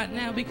will right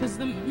now, because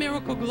the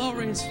miracle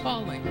glory is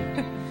falling.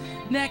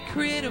 That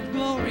creative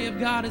glory of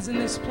God is in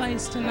this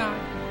place tonight.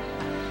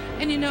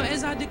 And you know,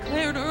 as I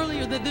declared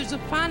earlier, that there's a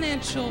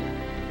financial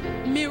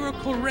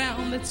miracle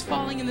realm that's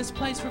falling in this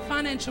place for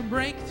financial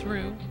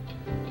breakthrough.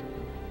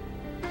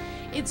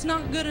 It's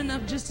not good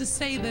enough just to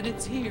say that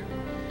it's here,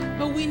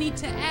 but we need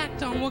to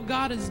act on what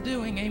God is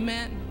doing.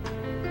 Amen.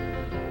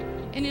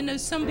 And you know,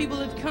 some people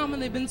have come and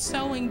they've been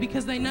sowing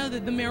because they know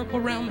that the miracle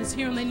realm is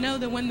here, and they know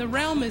that when the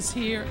realm is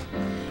here,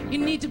 you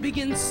need to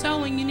begin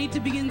sowing. You need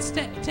to begin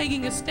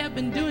taking a step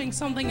and doing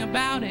something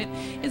about it.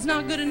 It's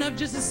not good enough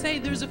just to say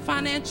there's a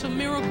financial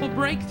miracle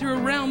breakthrough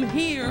realm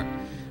here,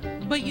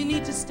 but you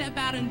need to step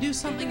out and do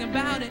something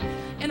about it.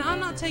 And I'm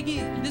not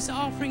taking this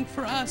offering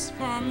for us,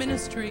 for our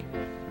ministry,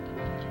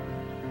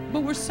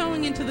 but we're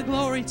sowing into the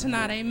glory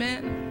tonight.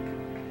 Amen.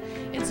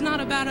 It's not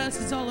about us,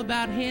 it's all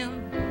about Him.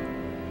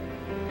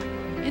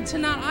 And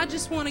tonight, I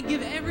just want to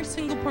give every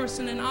single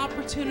person an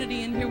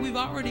opportunity in here. We've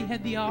already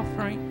had the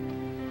offering.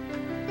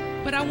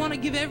 But I want to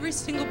give every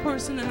single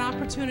person an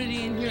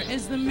opportunity in here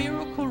as the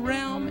miracle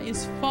realm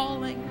is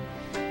falling,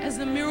 as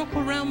the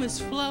miracle realm is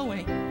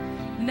flowing.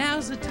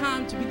 Now's the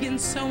time to begin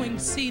sowing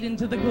seed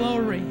into the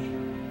glory.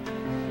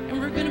 And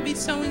we're going to be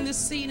sowing this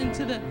seed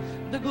into the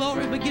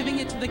glory, but giving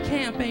it to the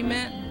camp.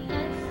 Amen.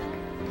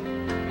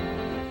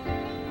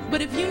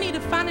 But if you need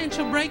a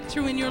financial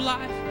breakthrough in your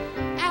life,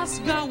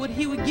 ask God what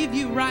He would give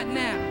you right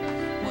now,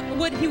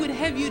 what He would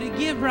have you to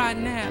give right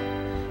now,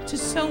 to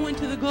sow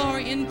into the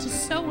glory and to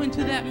sow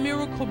into that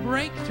miracle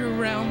breakthrough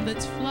realm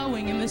that's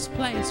flowing in this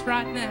place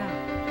right now.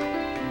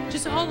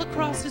 Just all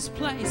across this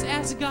place,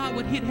 ask God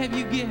what He'd have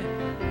you give.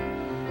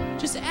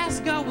 Just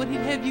ask God what He'd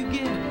have you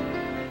give.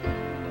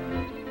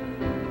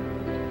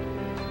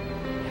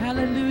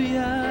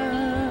 Hallelujah.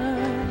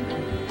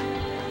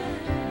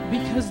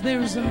 Because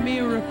there's a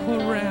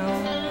miracle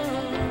realm.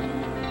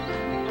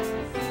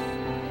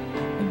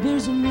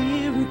 There's a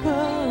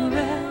miracle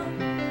realm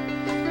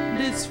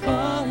that's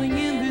falling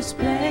in this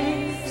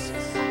place.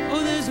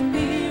 Oh, there's a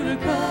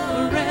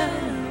miracle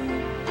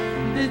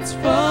realm that's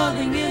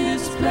falling in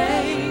this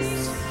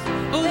place.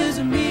 Oh, there's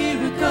a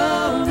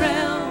miracle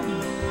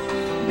realm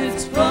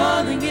that's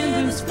falling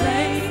in this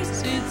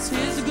place. It's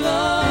His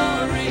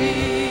glory.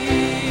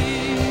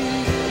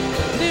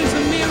 There's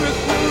a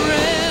miracle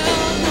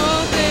realm.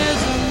 Oh,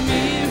 there's a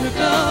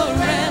miracle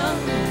realm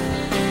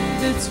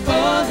that's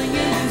falling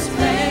in this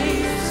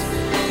place.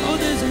 Oh,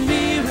 there's a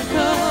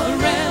miracle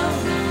realm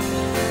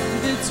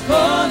that's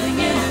falling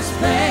in this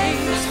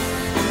place.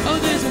 Oh,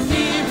 there's a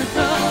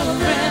miracle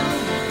realm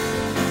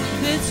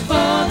that's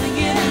falling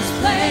in this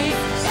place.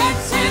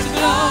 It's His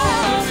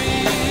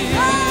glory.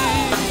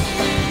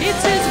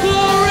 It's His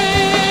glory.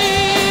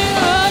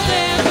 Oh,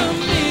 there's a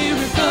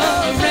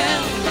miracle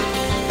realm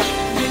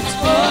that's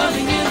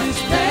falling in this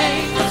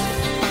place.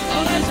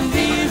 Oh, there's a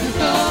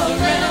miracle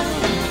realm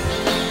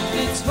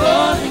that's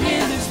falling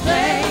in this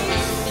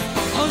place.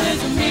 Oh,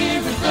 there's a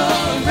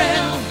miracle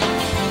realm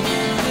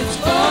that's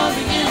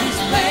falling in this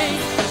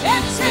place.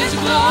 It's His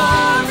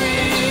glory.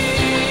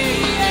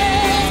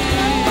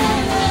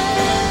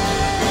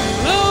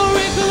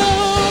 Glory,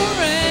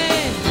 glory,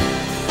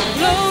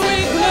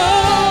 glory,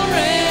 glory,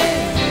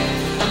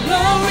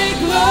 glory,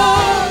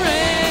 glory,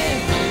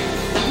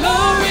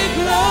 glory,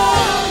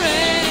 glory,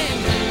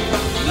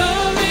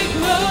 glory,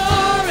 glory,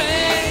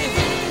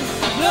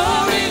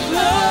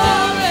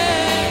 glory,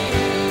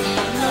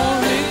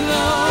 glory,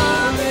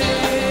 glory.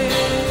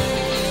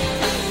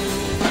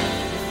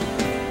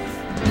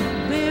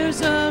 There's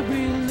a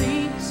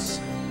release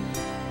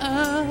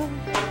of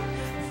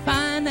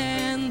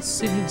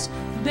finances.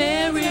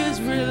 There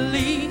is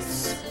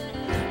release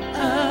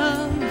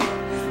of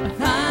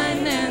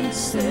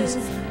finances.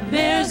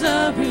 There's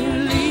a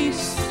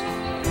release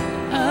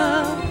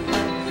of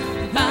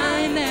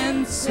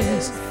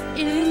finances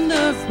in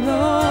the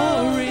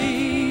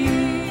glory.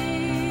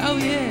 Oh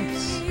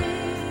yes,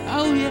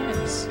 oh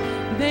yes.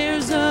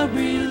 There's a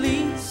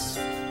release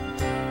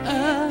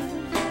of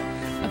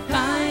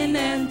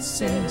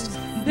finances.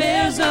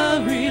 There's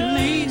a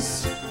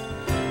release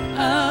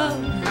of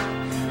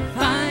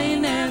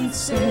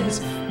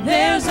finances.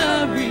 There's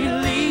a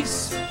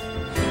release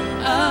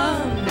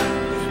of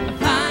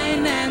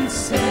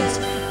finances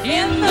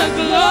in the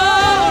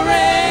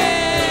glory.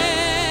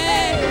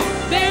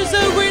 There's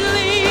a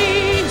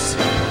release.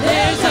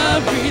 There's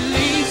a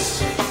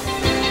release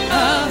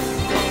of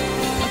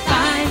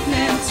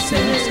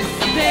finances.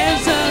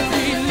 There's a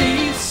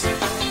release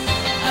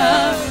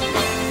of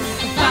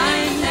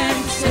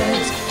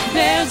finances.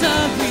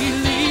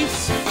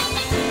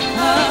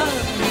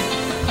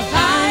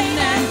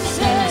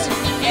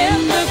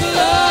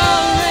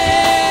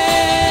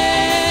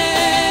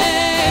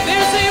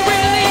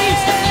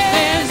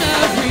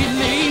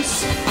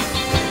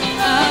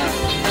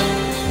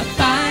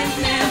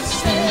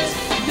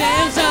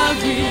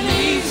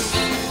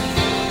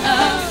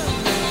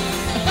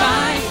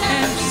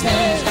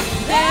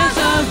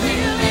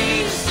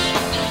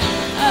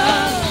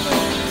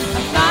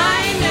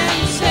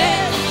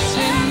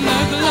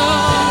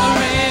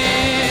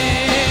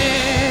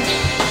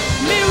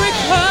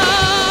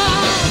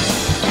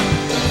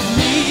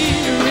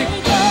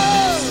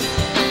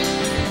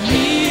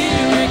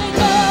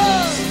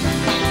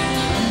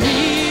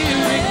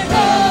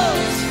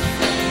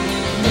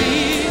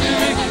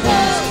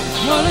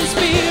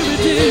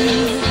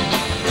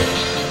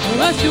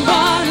 you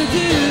want to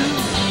do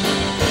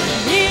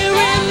here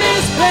in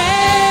this place.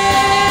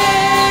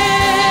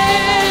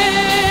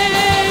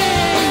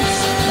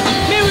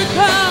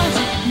 Miracles,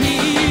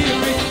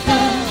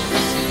 miracles,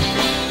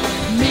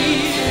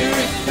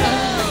 miracles,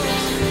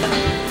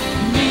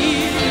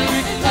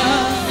 miracles,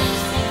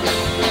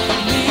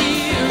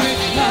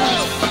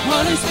 miracles.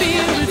 Holy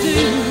Spirit, do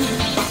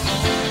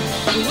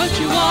what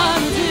you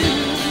want to do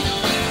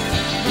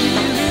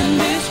here in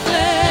this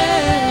place.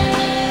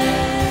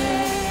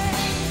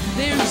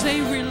 There's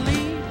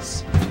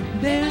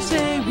a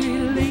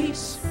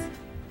release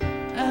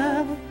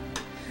of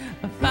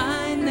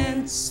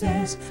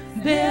finances.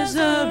 There's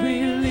a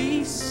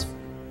release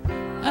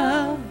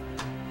of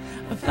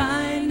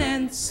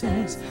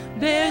finances.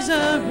 There's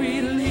a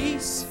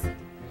release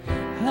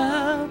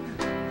of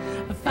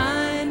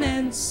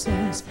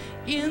finances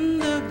in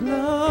the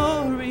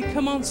glory.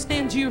 Come on,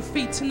 stand to your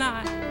feet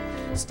tonight.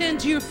 Stand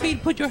to your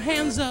feet, put your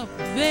hands up.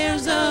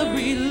 There's a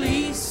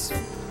release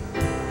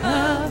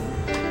of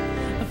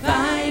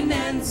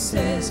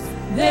finances.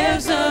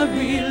 There's a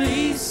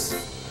release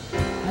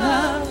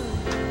of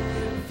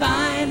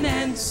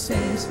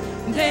finances.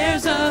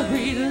 There's a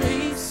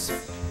release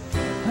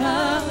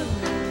of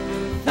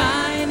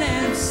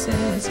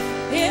finances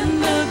in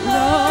the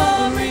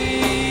glory.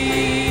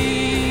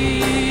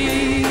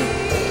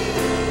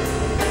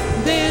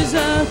 There's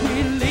a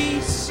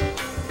release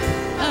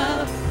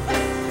of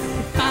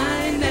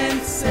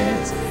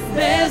finances.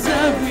 There's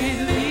a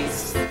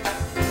release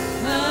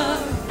of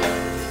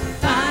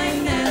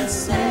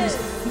finances.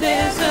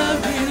 There's a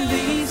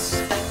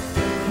release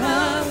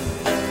of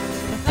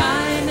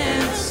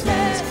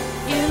finances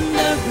in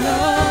the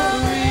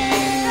glory.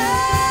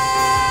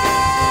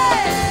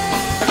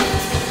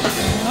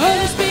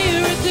 Holy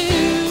Spirit, do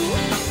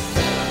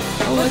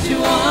what you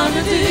want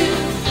to do.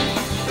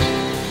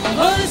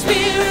 Holy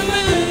Spirit,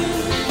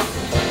 move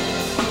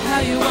how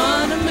you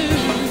want to move.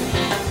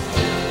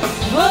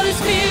 Holy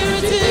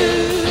Spirit,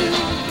 do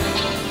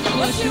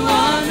what you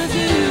want to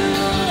do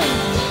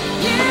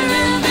here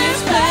in this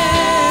place.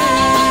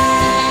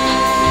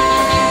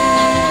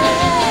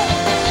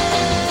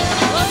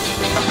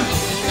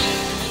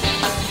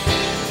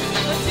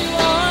 What you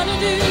want to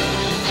do.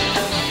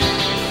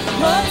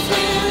 Holy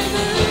Spirit,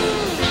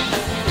 move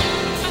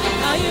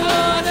how you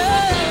want to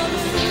move.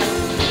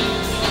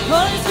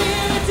 Holy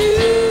Spirit, do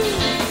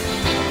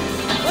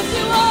what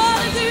you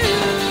want to do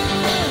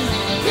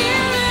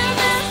here in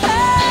this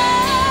place.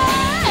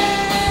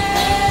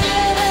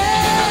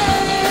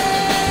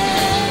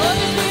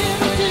 Holy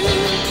Spirit, do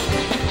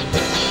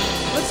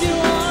what you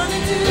want to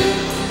do.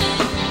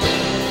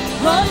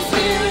 Holy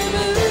Spirit,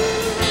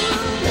 move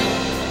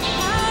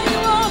how you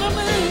want to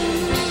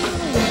move.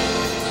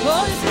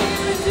 Holy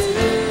Spirit, do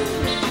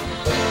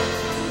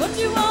what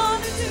you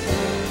want to do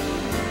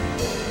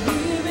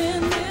here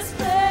in this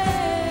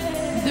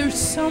place. There's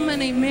so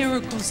many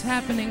miracles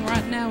happening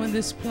right now in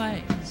this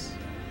place.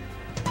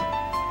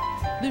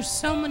 There's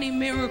so many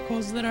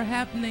miracles that are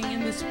happening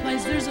in this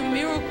place. There's a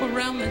miracle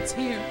realm that's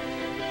here.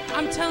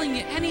 I'm telling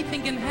you,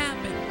 anything can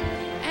happen.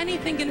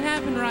 Anything can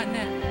happen right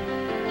now.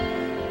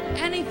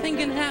 Anything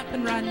can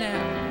happen right now.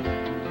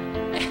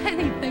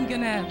 Anything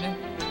can happen.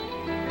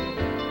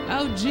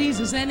 Oh,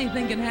 Jesus,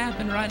 anything can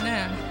happen right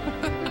now.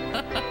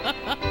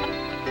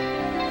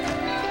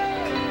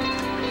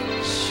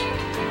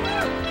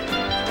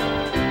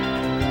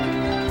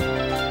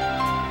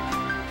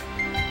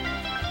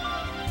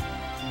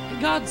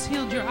 God's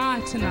healed your eye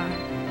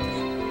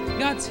tonight.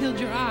 God's healed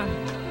your eye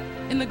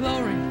in the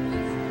glory.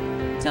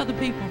 Tell the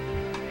people.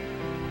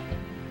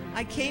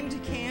 I came to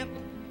camp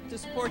to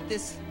support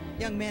this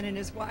young man and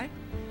his wife.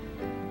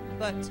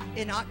 But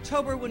in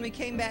October, when we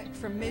came back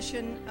from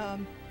mission,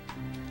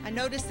 I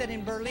noticed that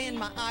in Berlin,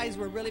 my eyes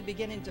were really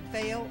beginning to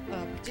fail,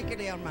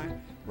 particularly on my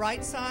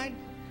right side.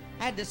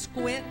 I had to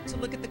squint to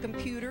look at the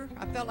computer.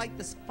 I felt like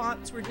the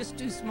fonts were just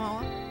too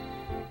small.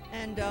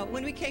 And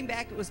when we came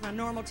back, it was my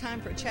normal time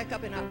for a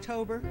checkup in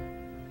October.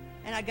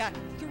 And I got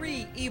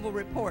 3 evil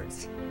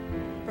reports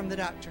from the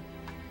doctor.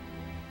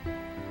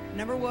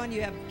 Number 1,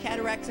 you have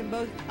cataracts in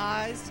both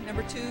eyes.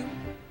 Number 2,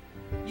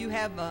 you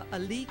have a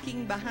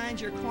leaking behind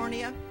your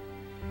cornea.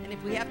 And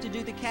if we have to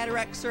do the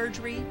cataract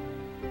surgery,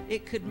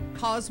 it could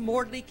cause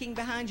more leaking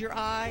behind your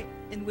eye,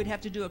 and we'd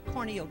have to do a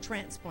corneal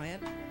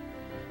transplant.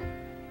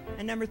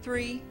 And number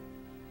 3,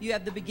 you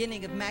have the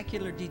beginning of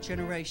macular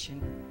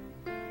degeneration.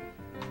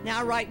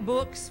 Now I write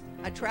books.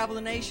 I travel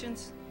the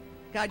nations.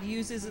 God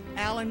uses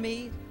Al and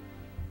me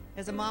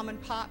as a mom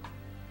and pop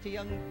to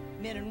young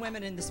men and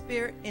women in the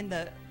spirit, in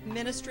the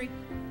ministry.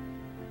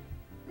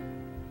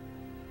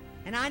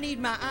 And I need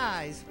my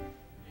eyes.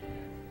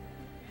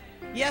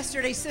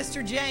 Yesterday,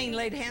 Sister Jane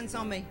laid hands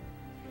on me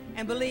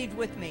and believed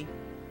with me.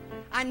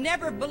 I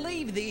never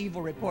believed the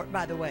evil report,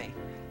 by the way.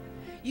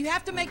 You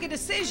have to make a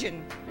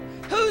decision.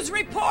 Whose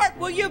report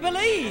will you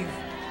believe?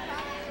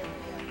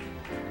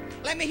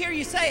 Let me hear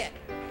you say it.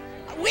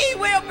 We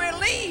will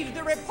believe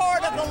the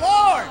report of the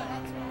Lord.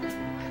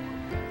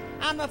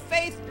 I'm a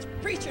faith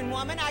preaching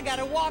woman. I got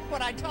to walk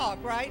what I talk,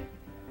 right?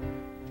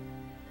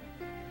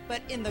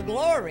 But in the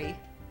glory,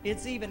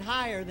 it's even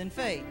higher than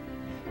faith.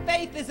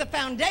 Faith is a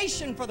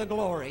foundation for the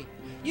glory.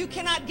 You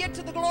cannot get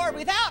to the glory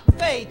without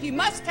faith. You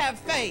must have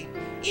faith,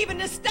 even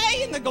to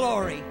stay in the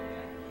glory.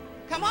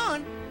 Come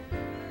on.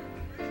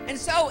 And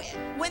so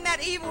when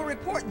that evil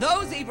report,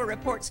 those evil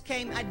reports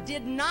came, I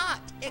did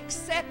not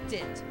accept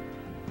it.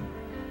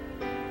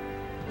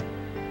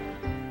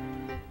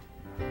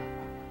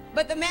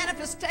 But the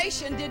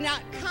manifestation did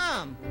not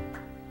come.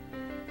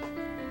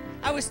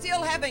 I was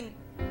still having,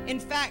 in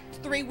fact,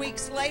 3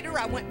 weeks later,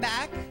 I went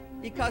back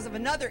because of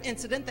another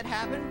incident that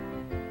happened.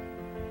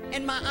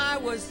 And my eye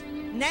was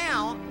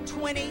now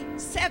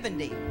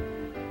 20/70.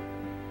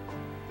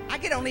 I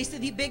could only see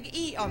the big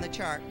E on the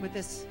chart with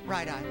this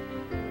right eye.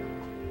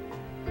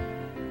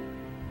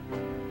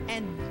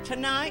 And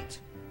tonight,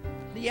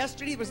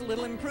 yesterday was a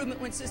little improvement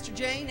when Sister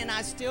Jane and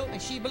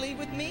she believed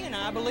with me and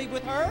I believed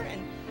with her,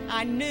 and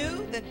I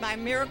knew that my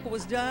miracle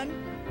was done.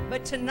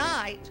 But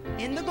tonight,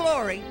 in the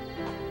glory,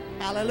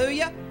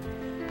 hallelujah,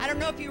 I don't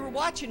know if you were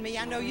watching me,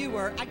 I know you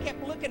were. I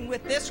kept looking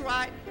with this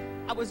right,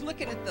 I was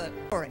looking at the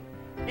glory.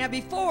 Now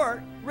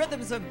before,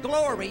 rhythms of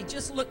glory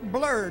just looked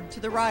blurred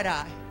to the right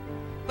eye.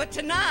 But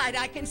tonight,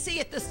 I can see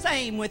it the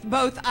same with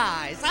both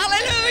eyes.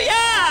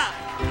 Hallelujah!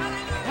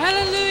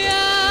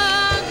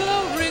 Hallelujah!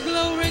 Glory,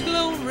 glory,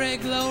 glory,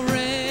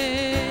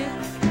 glory.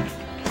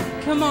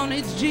 Come on,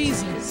 it's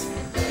Jesus.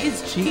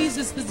 It's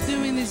Jesus that's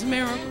doing these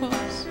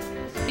miracles.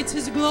 It's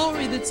His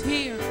glory that's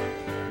here,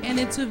 and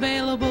it's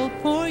available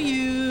for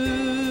you.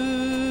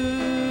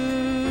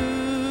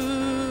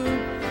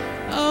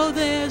 Oh,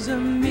 there's a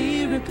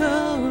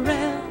miracle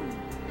realm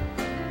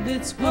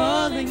that's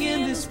falling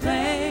in this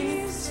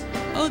place.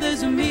 Oh,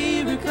 there's a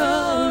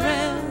miracle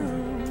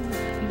realm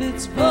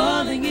that's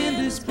falling in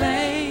this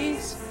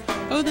place.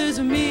 Oh, there's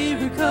a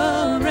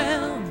miracle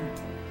realm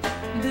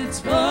that's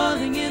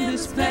falling in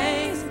this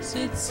place.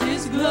 It's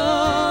His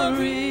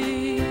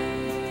glory.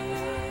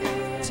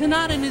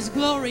 Tonight in His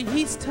glory,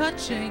 He's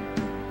touching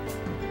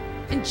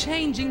and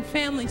changing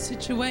family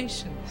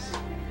situations.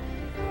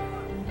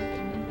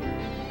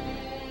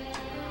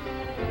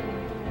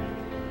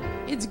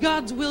 It's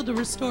God's will to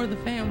restore the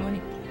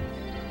family.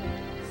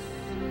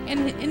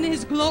 And in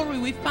His glory,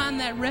 we find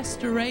that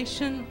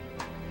restoration.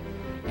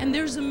 And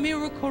there's a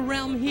miracle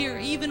realm here,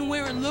 even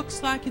where it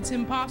looks like it's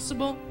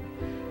impossible,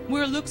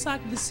 where it looks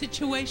like the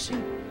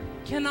situation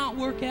cannot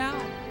work out.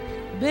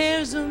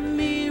 There's a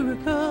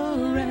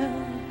miracle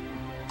realm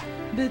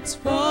that's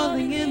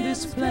falling in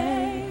this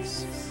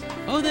place.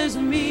 Oh, there's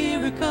a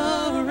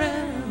miracle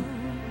realm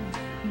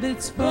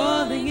that's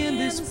falling in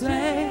this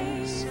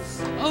place.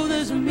 Oh,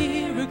 there's a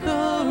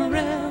miracle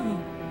realm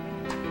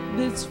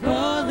that's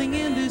falling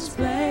in this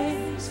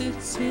place.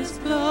 It's His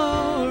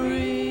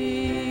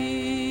glory.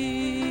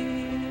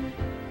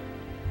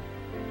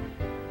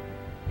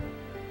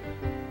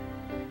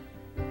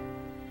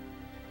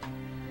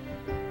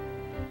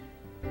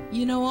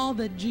 You know, all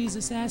that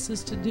Jesus asks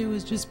us to do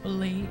is just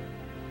believe.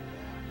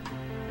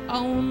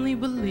 Only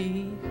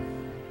believe.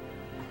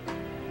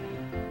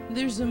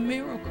 There's a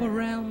miracle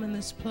realm in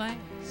this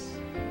place.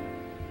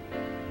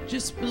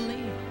 Just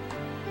believe.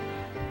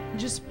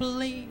 Just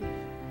believe.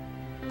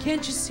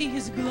 Can't you see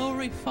His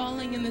glory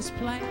falling in this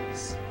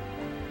place?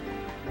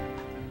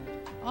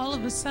 All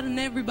of a sudden,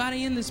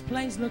 everybody in this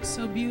place looks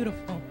so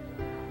beautiful.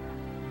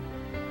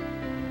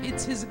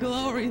 It's His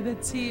glory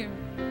that's here,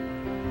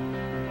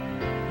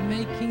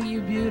 making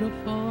you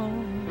beautiful.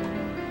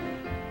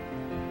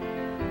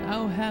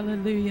 Oh,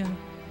 hallelujah.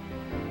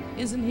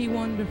 Isn't He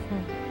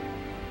wonderful?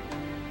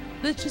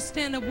 Let's just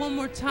stand up one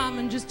more time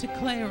and just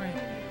declare it.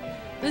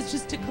 Let's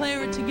just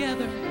declare it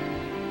together.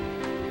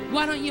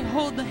 Why don't you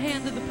hold the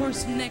hand of the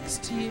person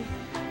next to you?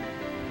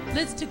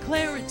 Let's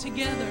declare it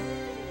together.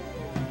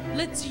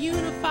 Let's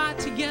unify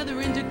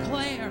together and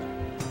declare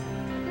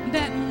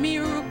that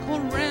miracle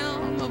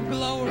realm of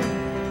glory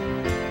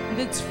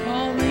that's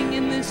falling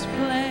in this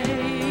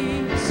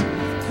place.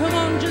 Come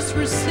on, just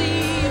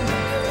receive.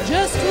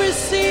 Just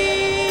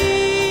receive.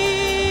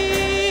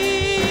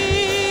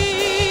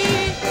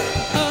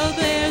 Oh,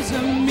 there's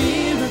a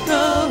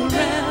miracle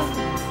realm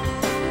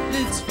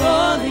that's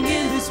falling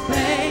in this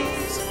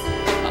place.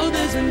 Oh,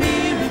 there's a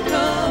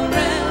miracle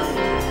realm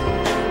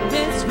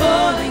that's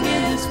falling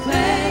in this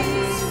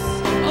place.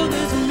 Oh,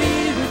 there's a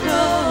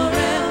miracle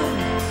realm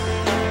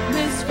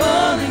that's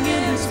falling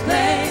in this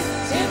place.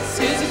 It's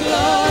His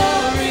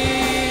glory.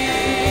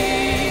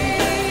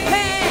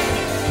 Hey,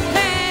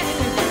 hey.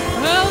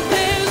 Oh,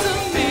 there's a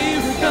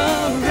miracle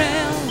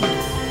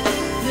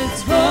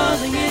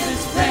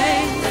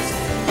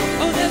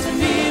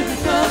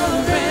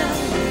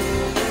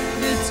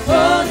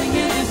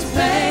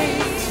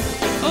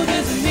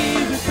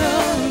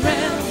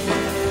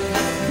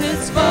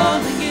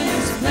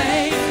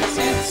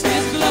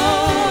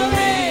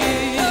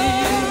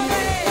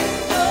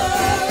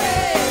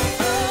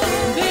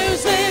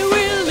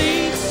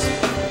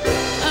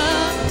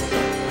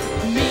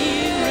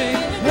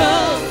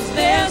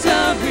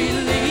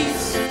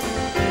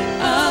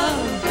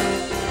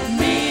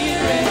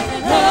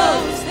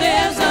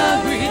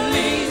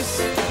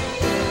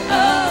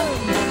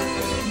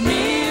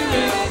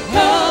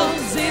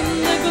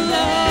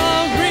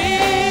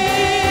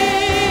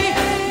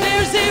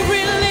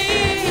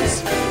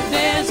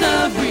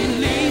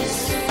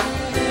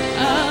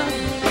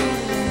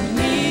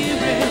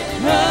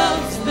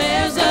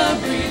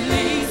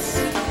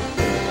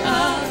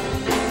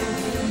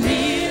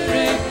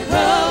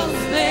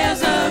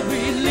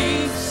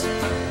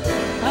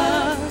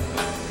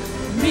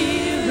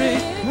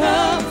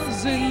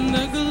in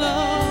the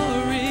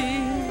glory.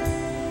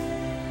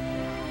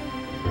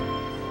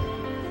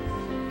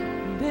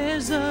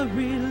 There's a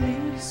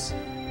release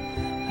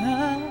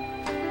of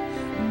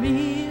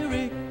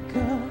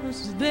miracles.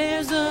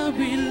 There's a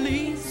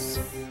release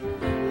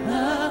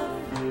of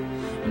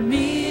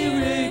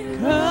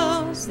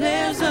miracles.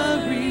 There's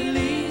a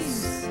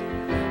release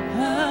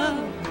of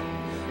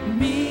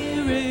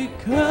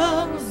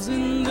miracles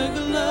in the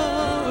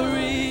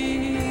glory.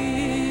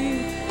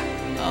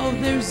 Oh,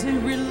 there's a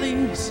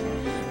release.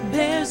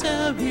 There's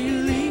a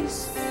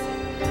release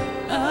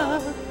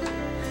of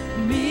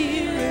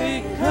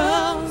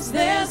miracles.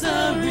 There's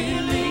a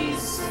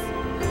release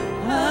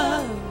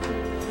of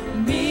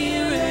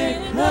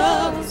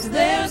miracles.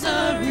 There's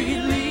a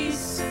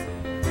release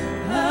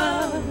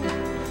of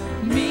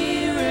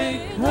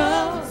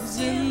miracles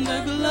in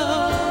the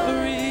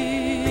glory.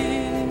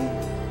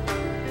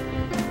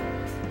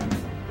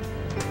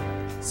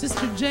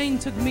 Sister Jane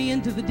took me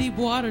into the deep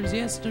waters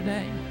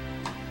yesterday.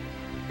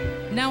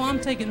 Now I'm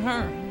taking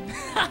her.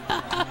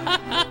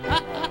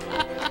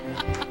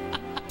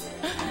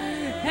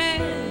 Hey,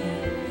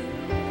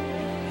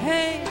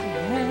 hey,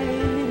 hey,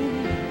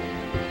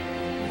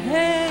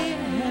 hey,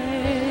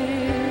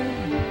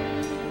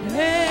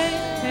 hey,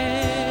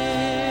 hey,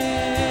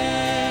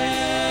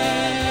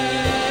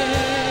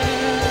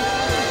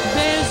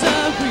 there's a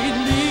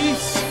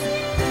release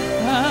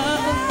of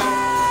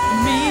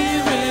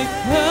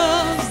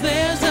miracles.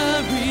 There's a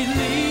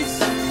release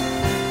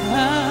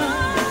of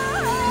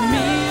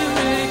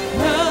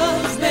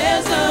miracles.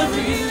 There's a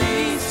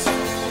release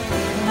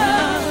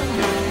of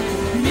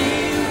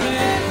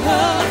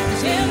miracles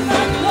in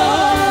the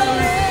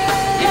glory.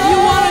 If you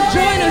want to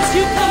join us,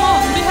 you come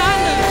on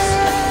behind us.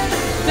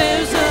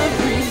 There's a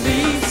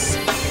release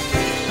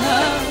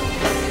of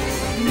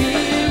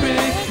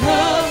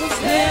miracles.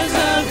 There's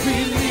a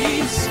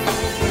release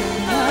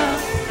of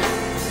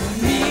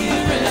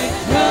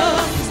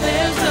miracles.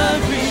 There's a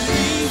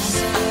release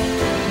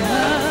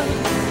of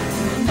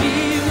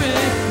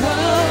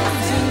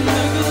miracles in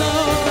the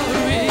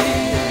glory.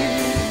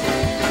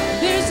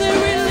 There's a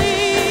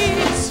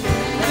release.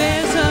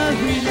 There's a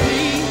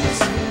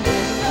release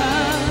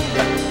of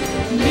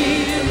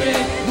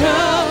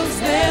miracles.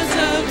 There's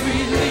a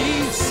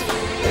release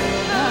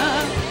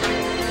of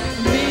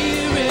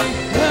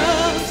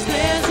miracles.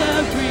 There's a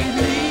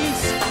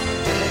release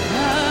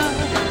of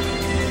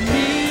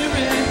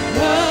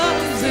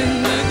miracles in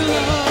the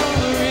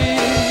glory.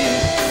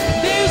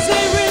 There's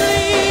a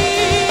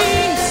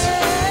release.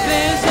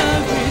 There's a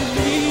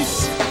release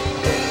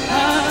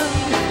of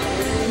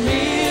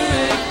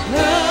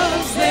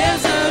miracles.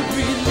 There's a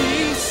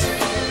release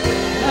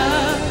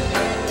of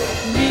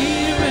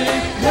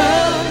miracles.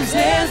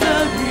 There's a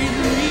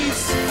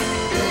release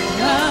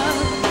of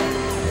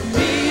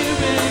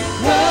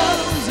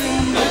miracles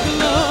in the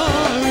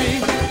glory.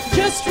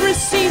 Just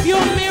receive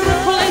your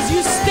miracle as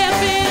you step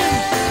in.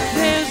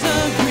 There's a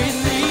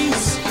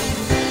release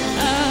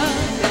of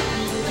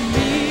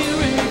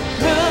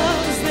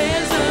miracles.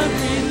 There's a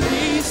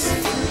release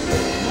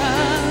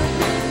of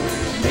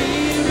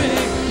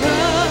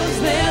miracles.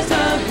 There's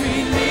a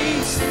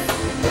release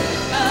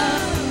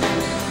of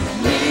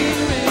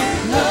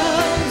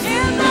miracles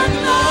in the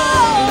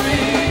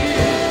glory.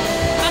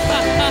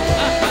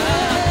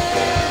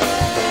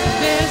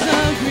 There's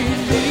a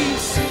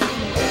release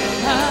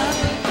of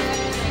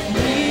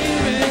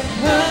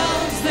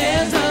miracles.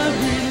 There's a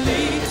release.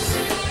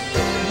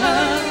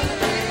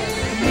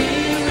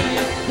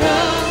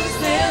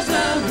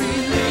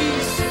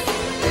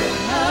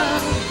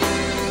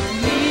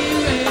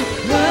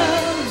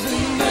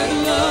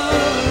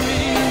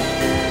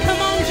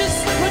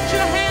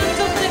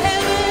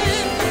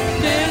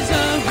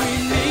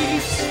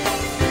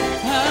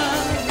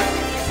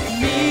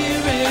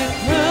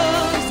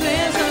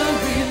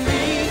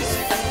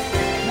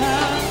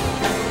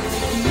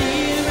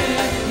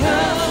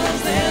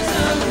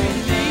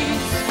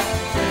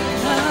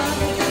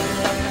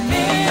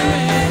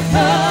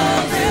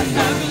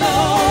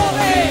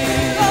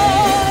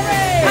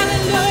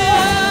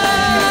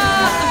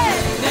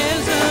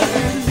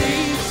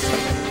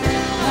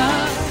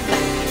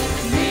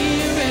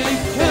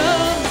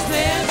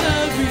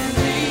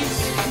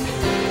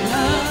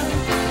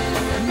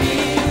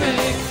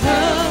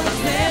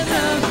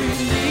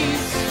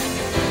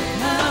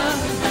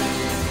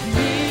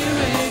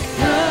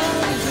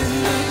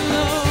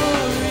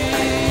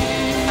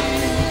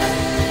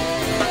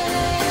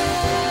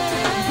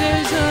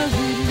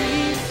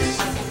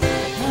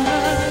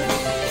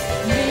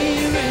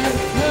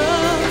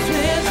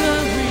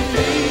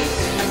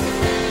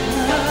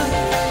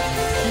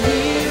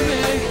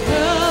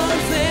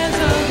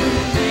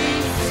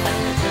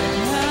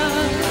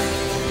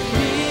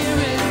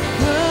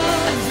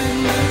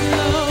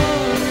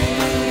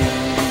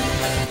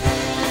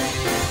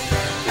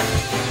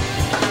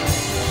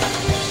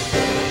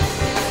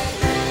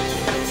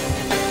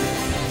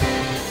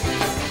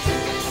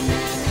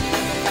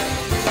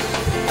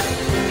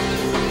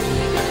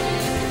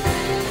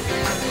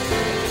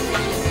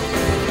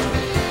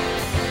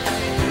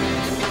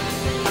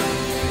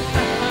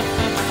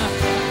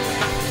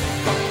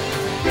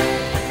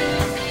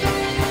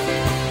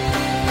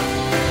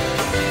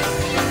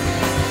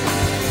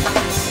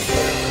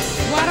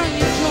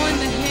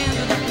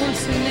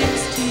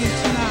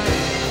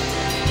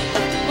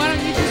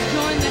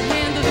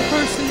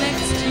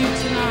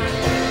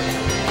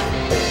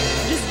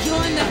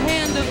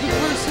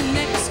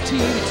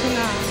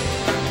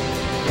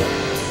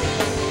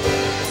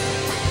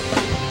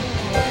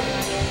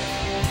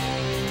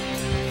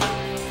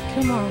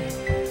 Come on.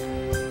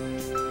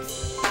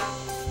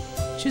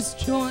 Just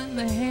join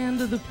the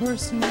hand of the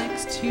person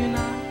next to you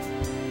now.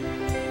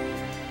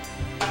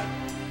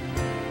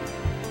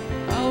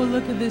 Oh,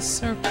 look at this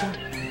circle.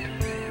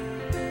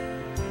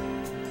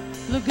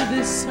 Look at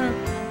this circle.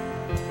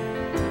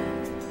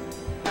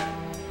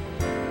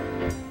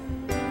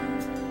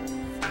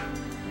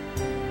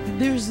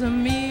 There's a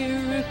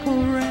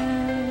miracle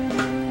around.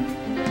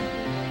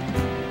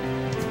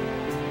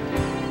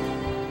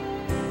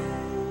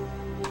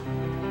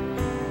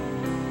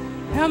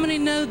 How many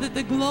know that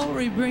the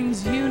glory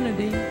brings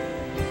unity,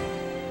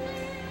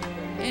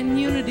 and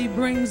unity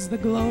brings the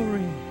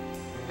glory?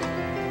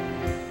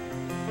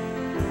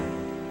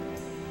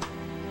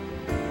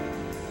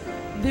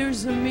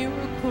 There's a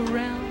miracle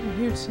around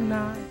here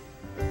tonight.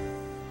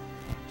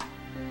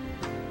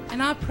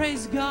 And I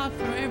praise God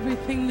for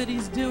everything that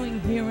He's doing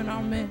here in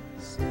our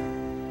midst.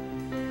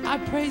 I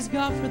praise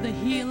God for the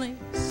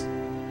healings,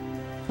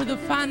 for the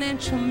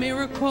financial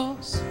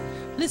miracles.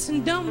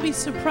 Listen, don't be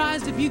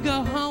surprised if you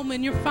go home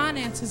and your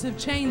finances have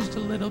changed a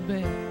little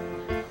bit.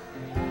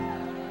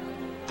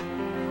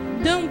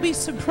 Don't be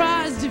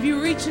surprised if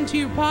you reach into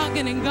your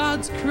pocket and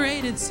God's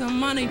created some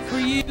money for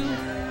you.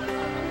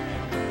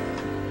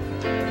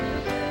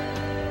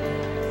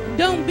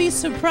 Don't be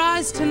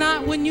surprised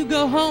tonight when you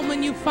go home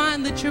and you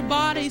find that your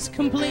body's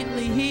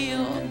completely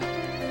healed.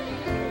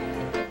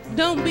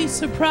 Don't be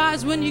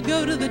surprised when you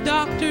go to the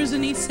doctors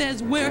and he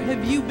says, "Where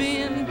have you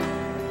been?"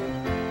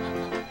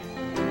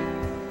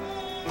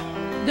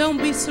 Don't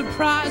be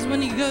surprised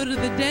when you go to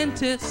the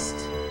dentist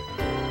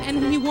and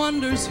he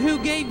wonders who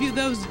gave you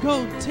those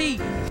gold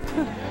teeth.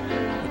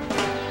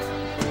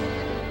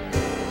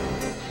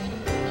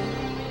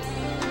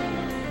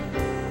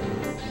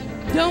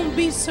 Don't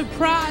be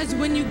surprised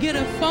when you get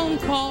a phone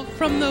call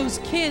from those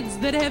kids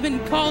that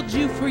haven't called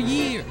you for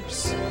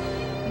years.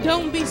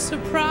 Don't be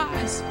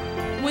surprised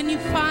when you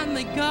find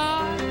that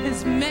God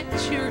has met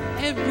your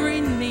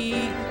every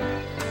need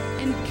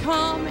and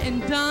come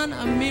and done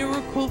a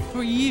miracle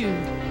for you,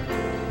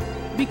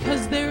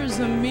 because there is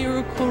a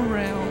miracle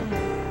realm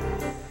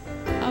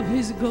of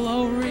His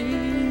glory,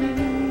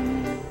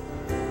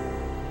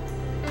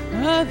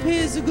 of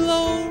His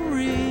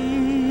glory.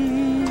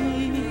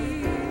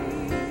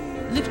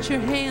 Lift your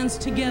hands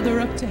together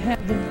up to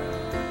heaven.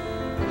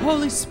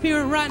 Holy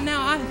Spirit, right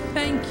now I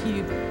thank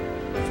you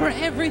for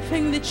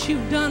everything that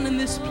you've done in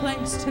this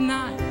place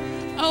tonight.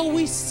 Oh,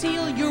 we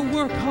seal your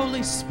work,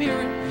 Holy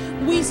Spirit.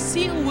 We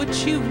seal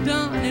what you've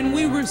done, and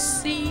we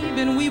receive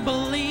and we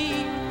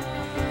believe,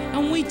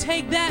 and we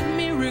take that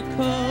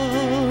miracle.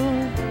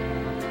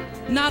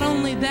 Not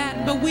only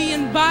that, but we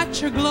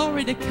invite your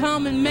glory to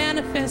come and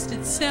manifest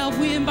itself.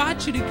 We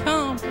invite you to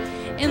come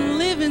and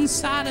live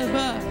inside of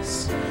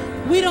us.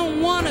 We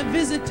don't want a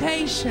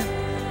visitation,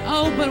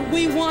 oh, but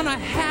we want a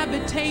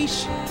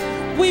habitation.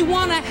 We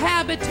want a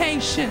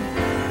habitation.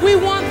 We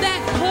want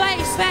that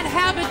place, that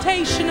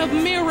habitation of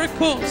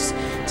miracles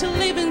to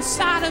live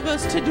inside of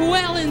us, to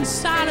dwell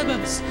inside of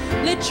us.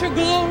 Let your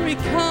glory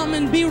come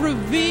and be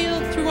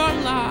revealed through our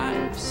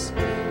lives.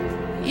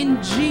 In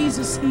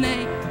Jesus'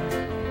 name.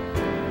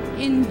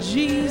 In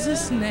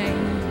Jesus'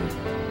 name.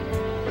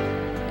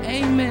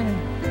 Amen.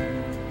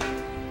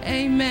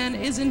 Amen.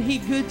 Isn't He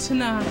good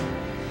tonight?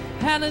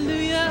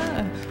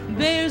 Hallelujah.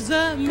 There's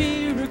a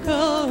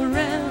miracle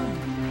around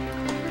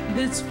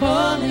that's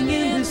falling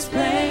in this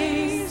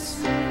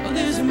place. Oh,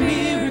 there's a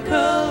miracle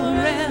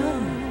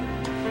around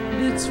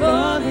that's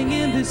falling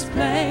in this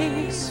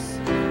place.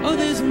 Oh,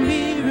 there's a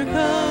miracle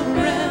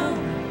around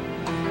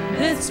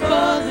that's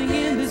falling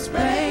in this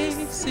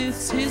place.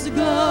 It's His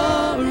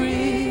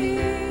glory.